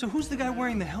 So who's the guy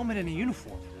wearing the helmet and a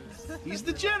uniform? He's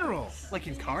the general. Like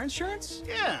in car insurance?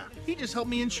 Yeah, he just helped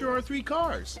me insure our 3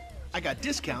 cars. I got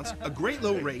discounts, a great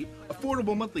low rate,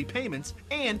 affordable monthly payments,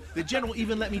 and the general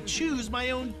even let me choose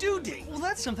my own due date. Well,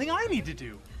 that's something I need to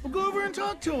do. Well, go over and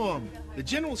talk to him. The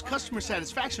general's customer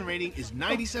satisfaction rating is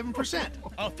 97%.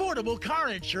 Affordable car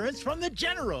insurance from the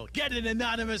General. Get an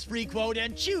anonymous free quote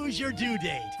and choose your due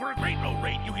date. For a great low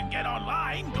rate you can get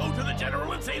online, go to the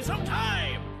General and save some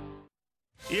time.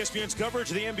 ESPN's coverage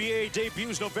of the NBA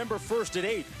debuts November 1st at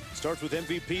 8. Starts with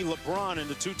MVP LeBron and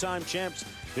the 2-time champs,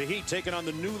 the Heat, taking on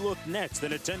the new-look Nets.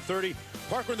 Then at 10:30,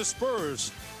 Parker and the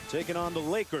Spurs taking on the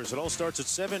Lakers. It all starts at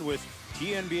 7 with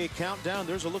key NBA countdown.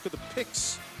 There's a look at the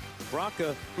picks.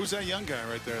 Braca. Who's that young guy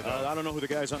right there, though? I don't know who the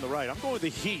guy's on the right. I'm going with the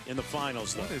Heat in the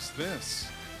finals, though. What is this?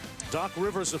 Doc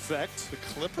Rivers effect. The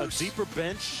Clippers? A deeper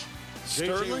bench.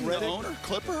 Sterling, the owner?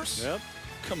 Clippers? Yep.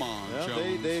 Come on, yeah,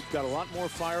 Jones. They've got a lot more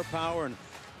firepower, and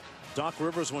Doc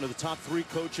Rivers, one of the top 3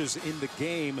 coaches in the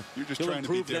game. You're just He'll trying to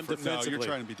be improve them different. No, defensively. you're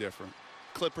trying to be different.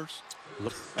 Clippers.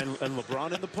 And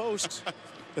LeBron in the post.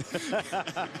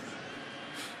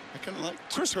 I kind of like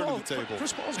Chris turn Paul, to the table.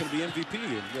 Chris Paul's going to be MVP,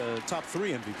 and top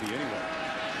 3 MVP anyway.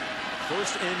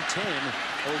 First and 10.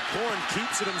 O'Korn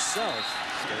keeps it himself.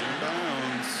 Staying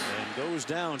bounds. And goes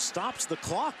down. Stops the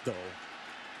clock, though.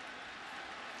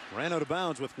 Ran out of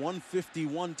bounds with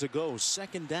 1:51 to go.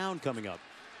 Second down coming up.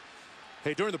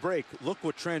 Hey, during the break, look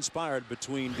what transpired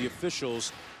between the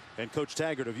officials and Coach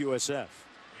Taggart of USF.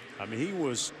 I mean, he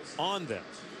was on them.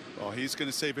 Well, he's going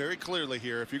to say very clearly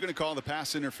here, if you're going to call the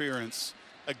pass interference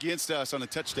against us on a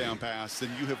touchdown pass,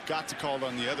 then you have got to call it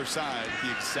on the other side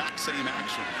the exact same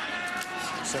action.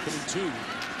 2nd and 2.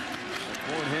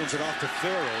 O'Korn hands it off to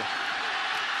Farrell.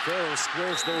 Farrell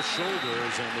squares those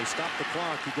shoulders, and they stop the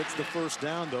clock. He gets the first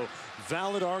down, though.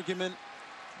 Valid argument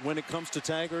when it comes to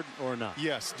Taggart or not?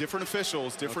 Yes, different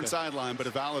officials, different sideline, but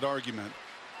a valid argument.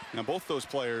 Now, both those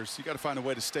players, you got to find a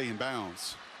way to stay in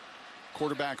bounds.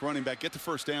 Quarterback, running back, get the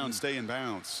first down, stay in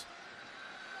bounds.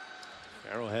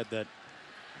 Farrell had that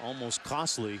almost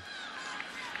costly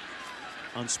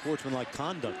unsportsmanlike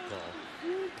conduct call.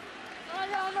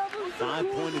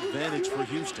 5-point advantage for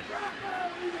Houston.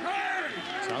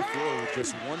 South Florida with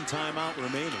just 1 timeout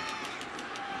remaining.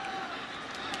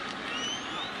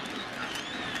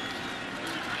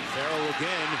 Farrell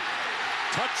again.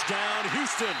 Touchdown,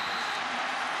 Houston.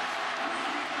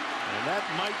 And that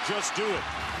might just do it.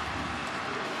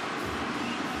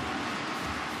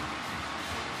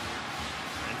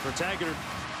 And for Taggart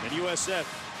and USF,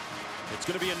 it's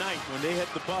going to be a night when they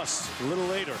hit the bus a little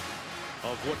later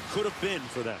of what could have been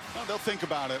for them. Well, they'll think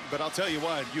about it, but I'll tell you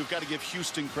what, you've got to give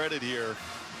Houston credit here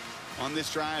on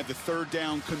this drive. The 3rd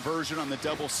down conversion on the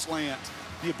double slant,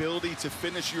 the ability to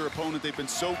finish your opponent. They've been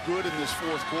so good in this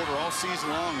 4th quarter all season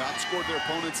long, outscored their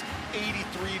opponents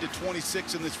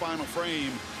 83-26 in this final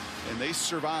frame, and they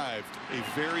survived a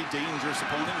very dangerous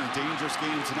opponent and a dangerous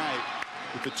game tonight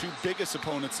with the 2 biggest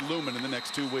opponents looming in the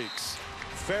next 2 weeks.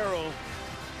 Farrell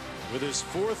with his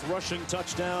 4th rushing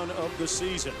touchdown of the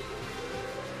season.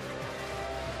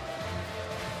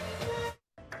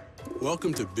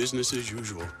 Welcome to business as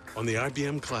usual on the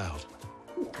IBM Cloud.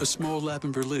 A small lab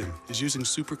in Berlin is using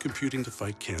supercomputing to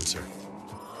fight cancer.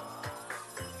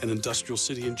 An industrial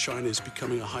city in China is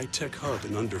becoming a high-tech hub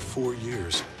in under 4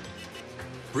 years.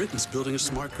 Britain's building a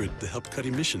smart grid to help cut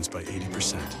emissions by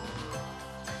 80%.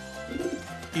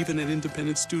 Even an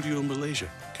independent studio in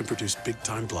Malaysia can produce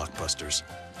big-time blockbusters.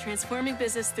 Transforming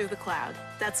business through the cloud.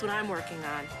 That's what I'm working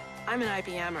on. I'm an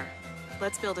IBMer.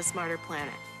 Let's build a smarter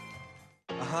planet.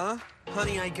 Uh-huh.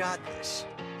 Honey, I got this.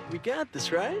 We got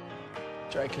this, right?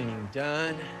 Dry cleaning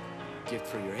done. Gift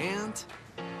for your aunt.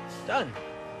 Done.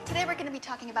 Today we're going to be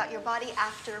talking about your body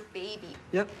after baby.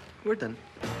 Yep, we're done.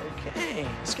 Okay,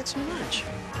 let's get some lunch.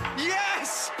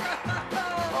 Yes!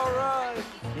 All right.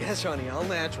 Yes, honey, all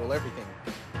natural, everything.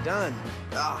 Done.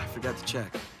 Ah, I forgot to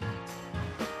check.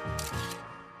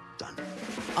 Done.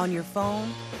 On your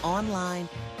phone, online,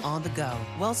 on the go.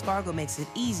 Wells Fargo makes it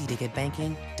easy to get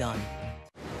banking done.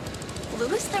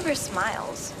 Louis never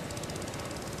smiles.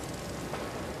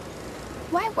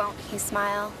 Why won't he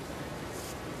smile?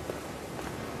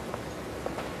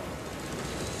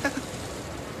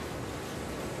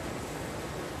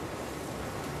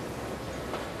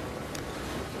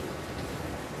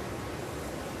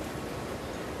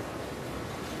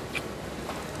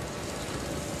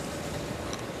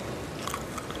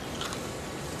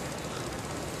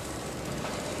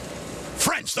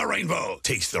 French the rainbow.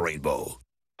 Taste the rainbow.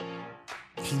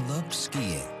 He loved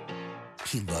skiing.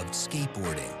 He loved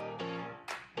skateboarding.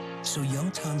 So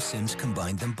young Tom Sims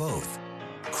combined them both,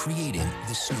 creating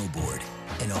the snowboard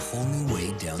and a whole new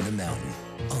way down the mountain.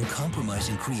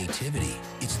 Uncompromising creativity,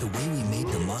 it's the way we made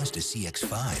the Mazda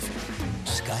CX-5.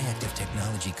 Skyactiv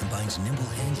technology combines nimble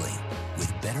handling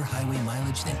with better highway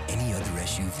mileage than any other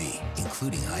SUV,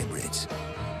 including hybrids.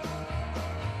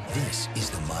 This is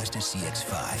the Mazda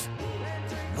CX-5.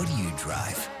 What do you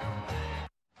drive?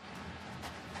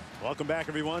 Welcome back,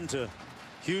 everyone, to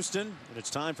Houston, and it's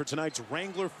time for tonight's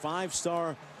Wrangler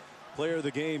 5-star player of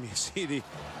the game. You see the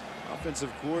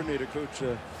offensive coordinator, Coach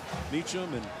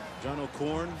Meacham, and John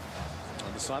O'Korn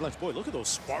on the sidelines. Boy, look at those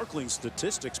sparkling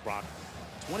statistics, Brock.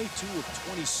 22 of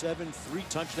 27, 3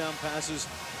 touchdown passes,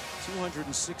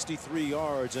 263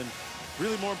 yards, and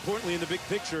really more importantly in the big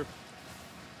picture,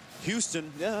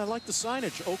 Houston, yeah, I like the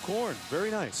signage. O'Korn,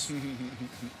 very nice. In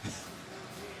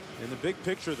the big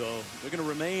picture, though, they're going to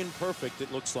remain perfect,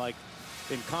 it looks like,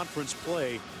 in conference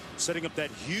play, setting up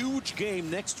that huge game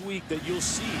next week that you'll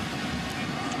see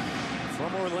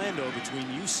from Orlando between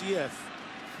UCF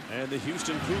and the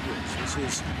Houston Cougars. This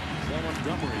is Paul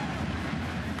Montgomery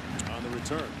on the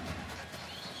return.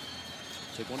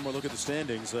 Take one more look at the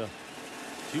standings.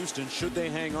 Houston, should they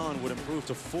hang on, would improve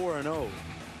to 4-0.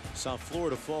 South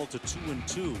Florida fall to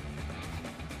 2-2.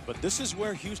 But this is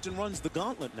where Houston runs the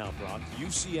gauntlet now, Brock.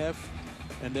 UCF,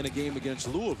 and then a game against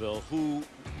Louisville, who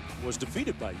was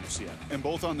defeated by UCF. And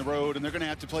both on the road, and they're going to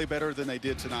have to play better than they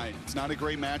did tonight. It's not a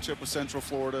great matchup with Central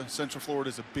Florida. Central Florida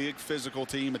is a big physical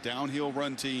team, a downhill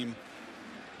run team.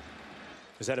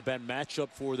 Is that a bad matchup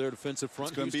for their defensive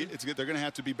front? It's going to be. They're going to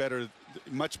have to be better,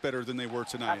 much better than they were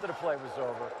tonight. After the play was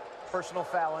over, personal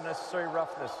foul, unnecessary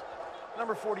roughness.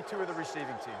 Number 42 of the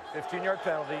receiving team. 15-yard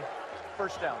penalty,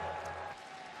 first down.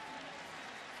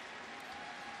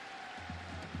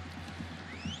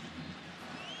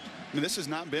 I mean, this has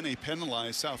not been a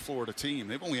penalized South Florida team.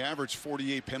 They've only averaged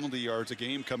 48 penalty yards a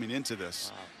game coming into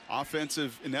this. Wow.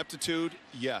 Offensive ineptitude,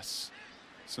 yes.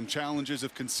 Some challenges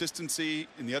of consistency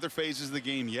in the other phases of the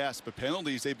game, yes. But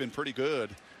penalties, they've been pretty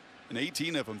good. And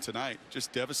 18 of them tonight,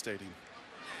 just devastating.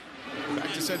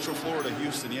 Back to Central Florida,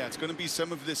 Houston. Yeah, it's going to be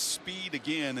some of this speed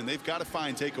again, and they've got to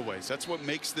find takeaways. That's what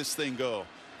makes this thing go.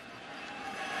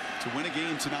 To win a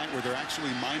game tonight where they're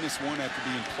actually -1 after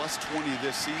being +20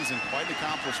 this season, quite an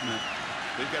accomplishment.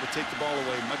 They've got to take the ball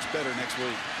away much better next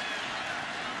week.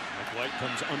 Mike White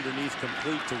comes underneath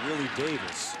complete to Willie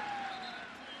Davis.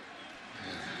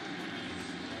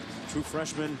 True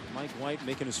freshman Mike White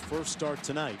making his first start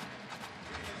tonight.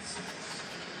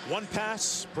 One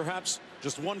pass, perhaps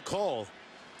just one call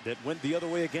that went the other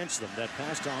way against them. That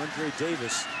pass to Andre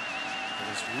Davis. It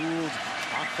was ruled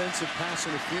offensive pass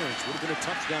interference. Would have been a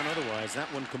touchdown otherwise. That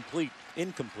one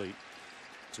incomplete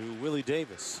to Willie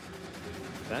Davis.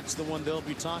 That's the one they'll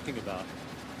be talking about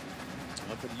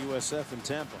up at USF in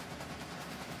Tampa.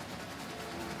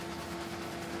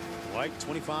 White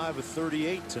 25 of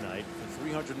 38 tonight for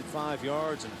 305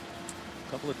 yards and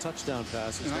a couple of touchdown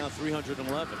passes. Now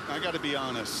 311. I got to be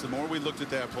honest. The more we looked at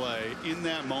that play, in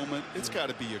that moment, it's got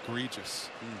to be egregious,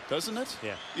 doesn't it?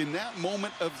 Yeah. In that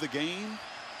moment of the game,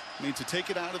 I mean, to take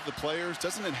it out of the players,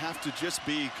 doesn't it have to just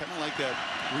be kind of like that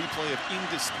replay of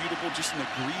indisputable, just an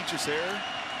egregious error?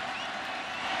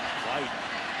 White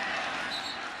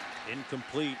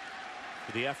incomplete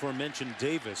to the aforementioned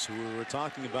Davis, who we were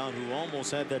talking about, who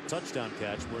almost had that touchdown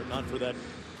catch were it not for that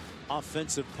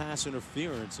offensive pass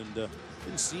interference, and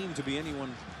didn't seem to be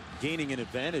anyone gaining an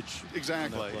advantage.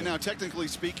 Exactly. Now, technically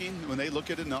speaking, when they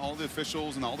look at it, and all the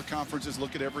officials and all the conferences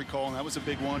look at every call, and that was a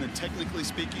big one, and technically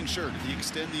speaking, sure, did he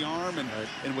extend the arm,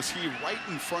 and was he right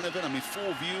in front of it? I mean,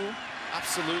 full view?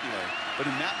 Absolutely. But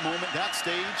in that moment, that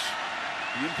stage,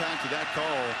 the impact of that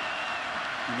call,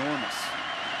 enormous.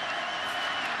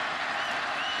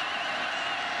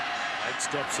 White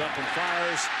steps up and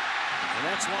fires, and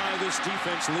that's why this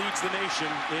defense leads the nation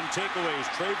in takeaways.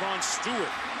 Trayvon Stewart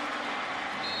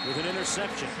with an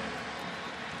interception.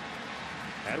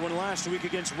 Had one last week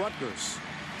against Rutgers.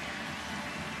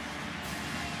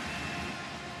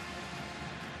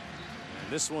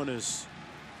 And this one is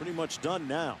pretty much done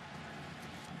now.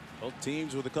 Both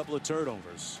teams with a couple of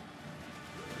turnovers.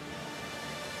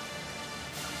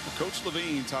 Coach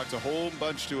Levine talked a whole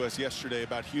bunch to us yesterday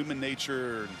about human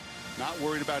nature and not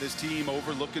worried about his team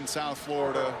overlooking South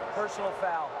Florida. Personal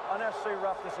foul, unnecessary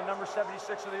roughness, and number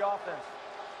 76 of the offense.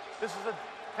 This is a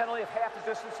penalty of half the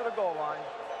distance to the goal line.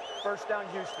 First down,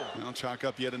 Houston. And I'll chalk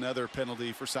up yet another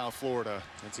penalty for South Florida.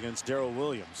 That's against Darrell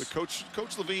Williams. But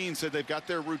Coach Levine said they've got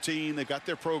their routine, they've got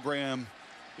their program.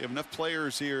 They have enough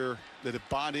players here that have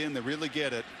bought in, that really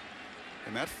get it.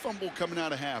 And that fumble coming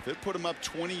out of half, it put them up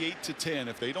 28-10.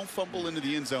 If they don't fumble into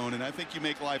the end zone, and I think you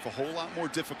make life a whole lot more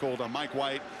difficult on Mike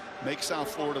White, make South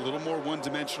Florida a little more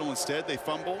one-dimensional. Instead, they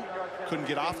fumble, couldn't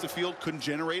get off the field, couldn't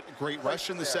generate a great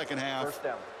rush in the second half.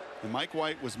 And Mike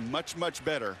White was much, much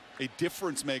better, a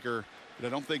difference maker that I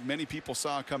don't think many people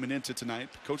saw coming into tonight.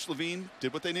 Coach Levine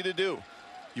did what they needed to do.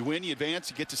 You win, you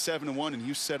advance, you get to 7-1, and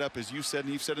you set up, as you said,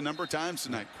 and you've said a number of times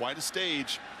tonight, quite a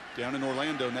stage down in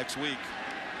Orlando next week.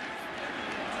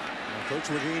 Coach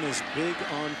Levine is big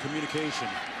on communication.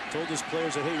 Told his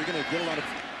players that, hey, you're going to get a lot of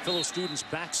fellow students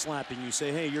backslapping you.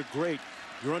 Say, hey, you're great.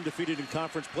 You're undefeated in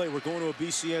conference play. We're going to a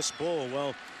BCS bowl.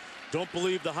 Well, don't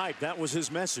believe the hype. That was his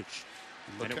message.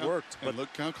 And it worked. But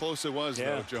look how close it was,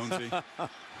 though, Jonesy.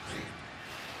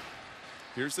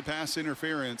 Here's the pass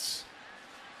interference.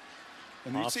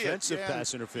 And you offensive see it,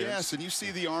 pass interference. Yes, and you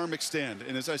see the arm extend.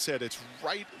 And as I said, it's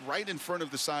right in front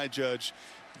of the side judge.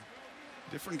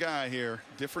 Different guy here,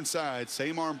 different side,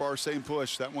 same arm bar, same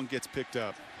push. That one gets picked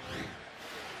up.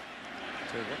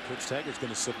 Tell you what, Coach Taggart's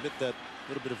going to submit that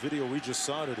little bit of video we just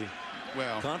saw to the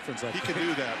conference. He can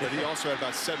do that, but he also had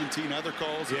about 17 other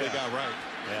calls that they got right.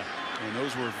 Yeah. And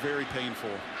those were very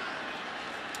painful.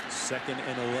 2nd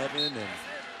and 11, and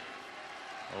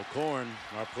O'Korn,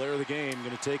 our player of the game,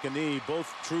 going to take a knee.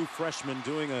 Both true freshmen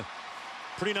doing a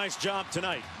pretty nice job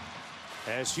tonight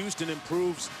as Houston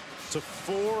improves to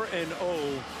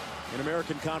 4-0 in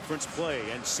American Conference play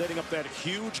and setting up that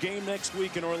huge game next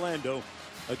week in Orlando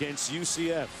against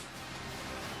UCF.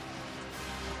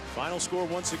 Final score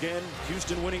once again,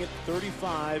 Houston winning it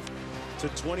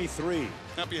 35-23.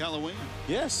 Happy Halloween.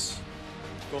 Yes.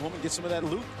 Go home and get some of that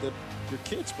loot that your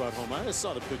kids brought home. I just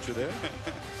saw the picture there.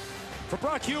 For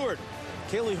Brock Heward,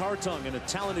 Kaylee Hartung, and a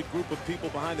talented group of people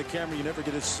behind the camera you never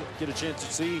get a chance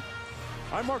to see.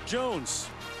 I'm Mark Jones.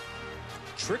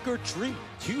 Trick or treat,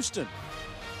 Houston.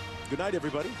 Good night,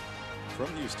 everybody,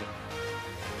 from Houston.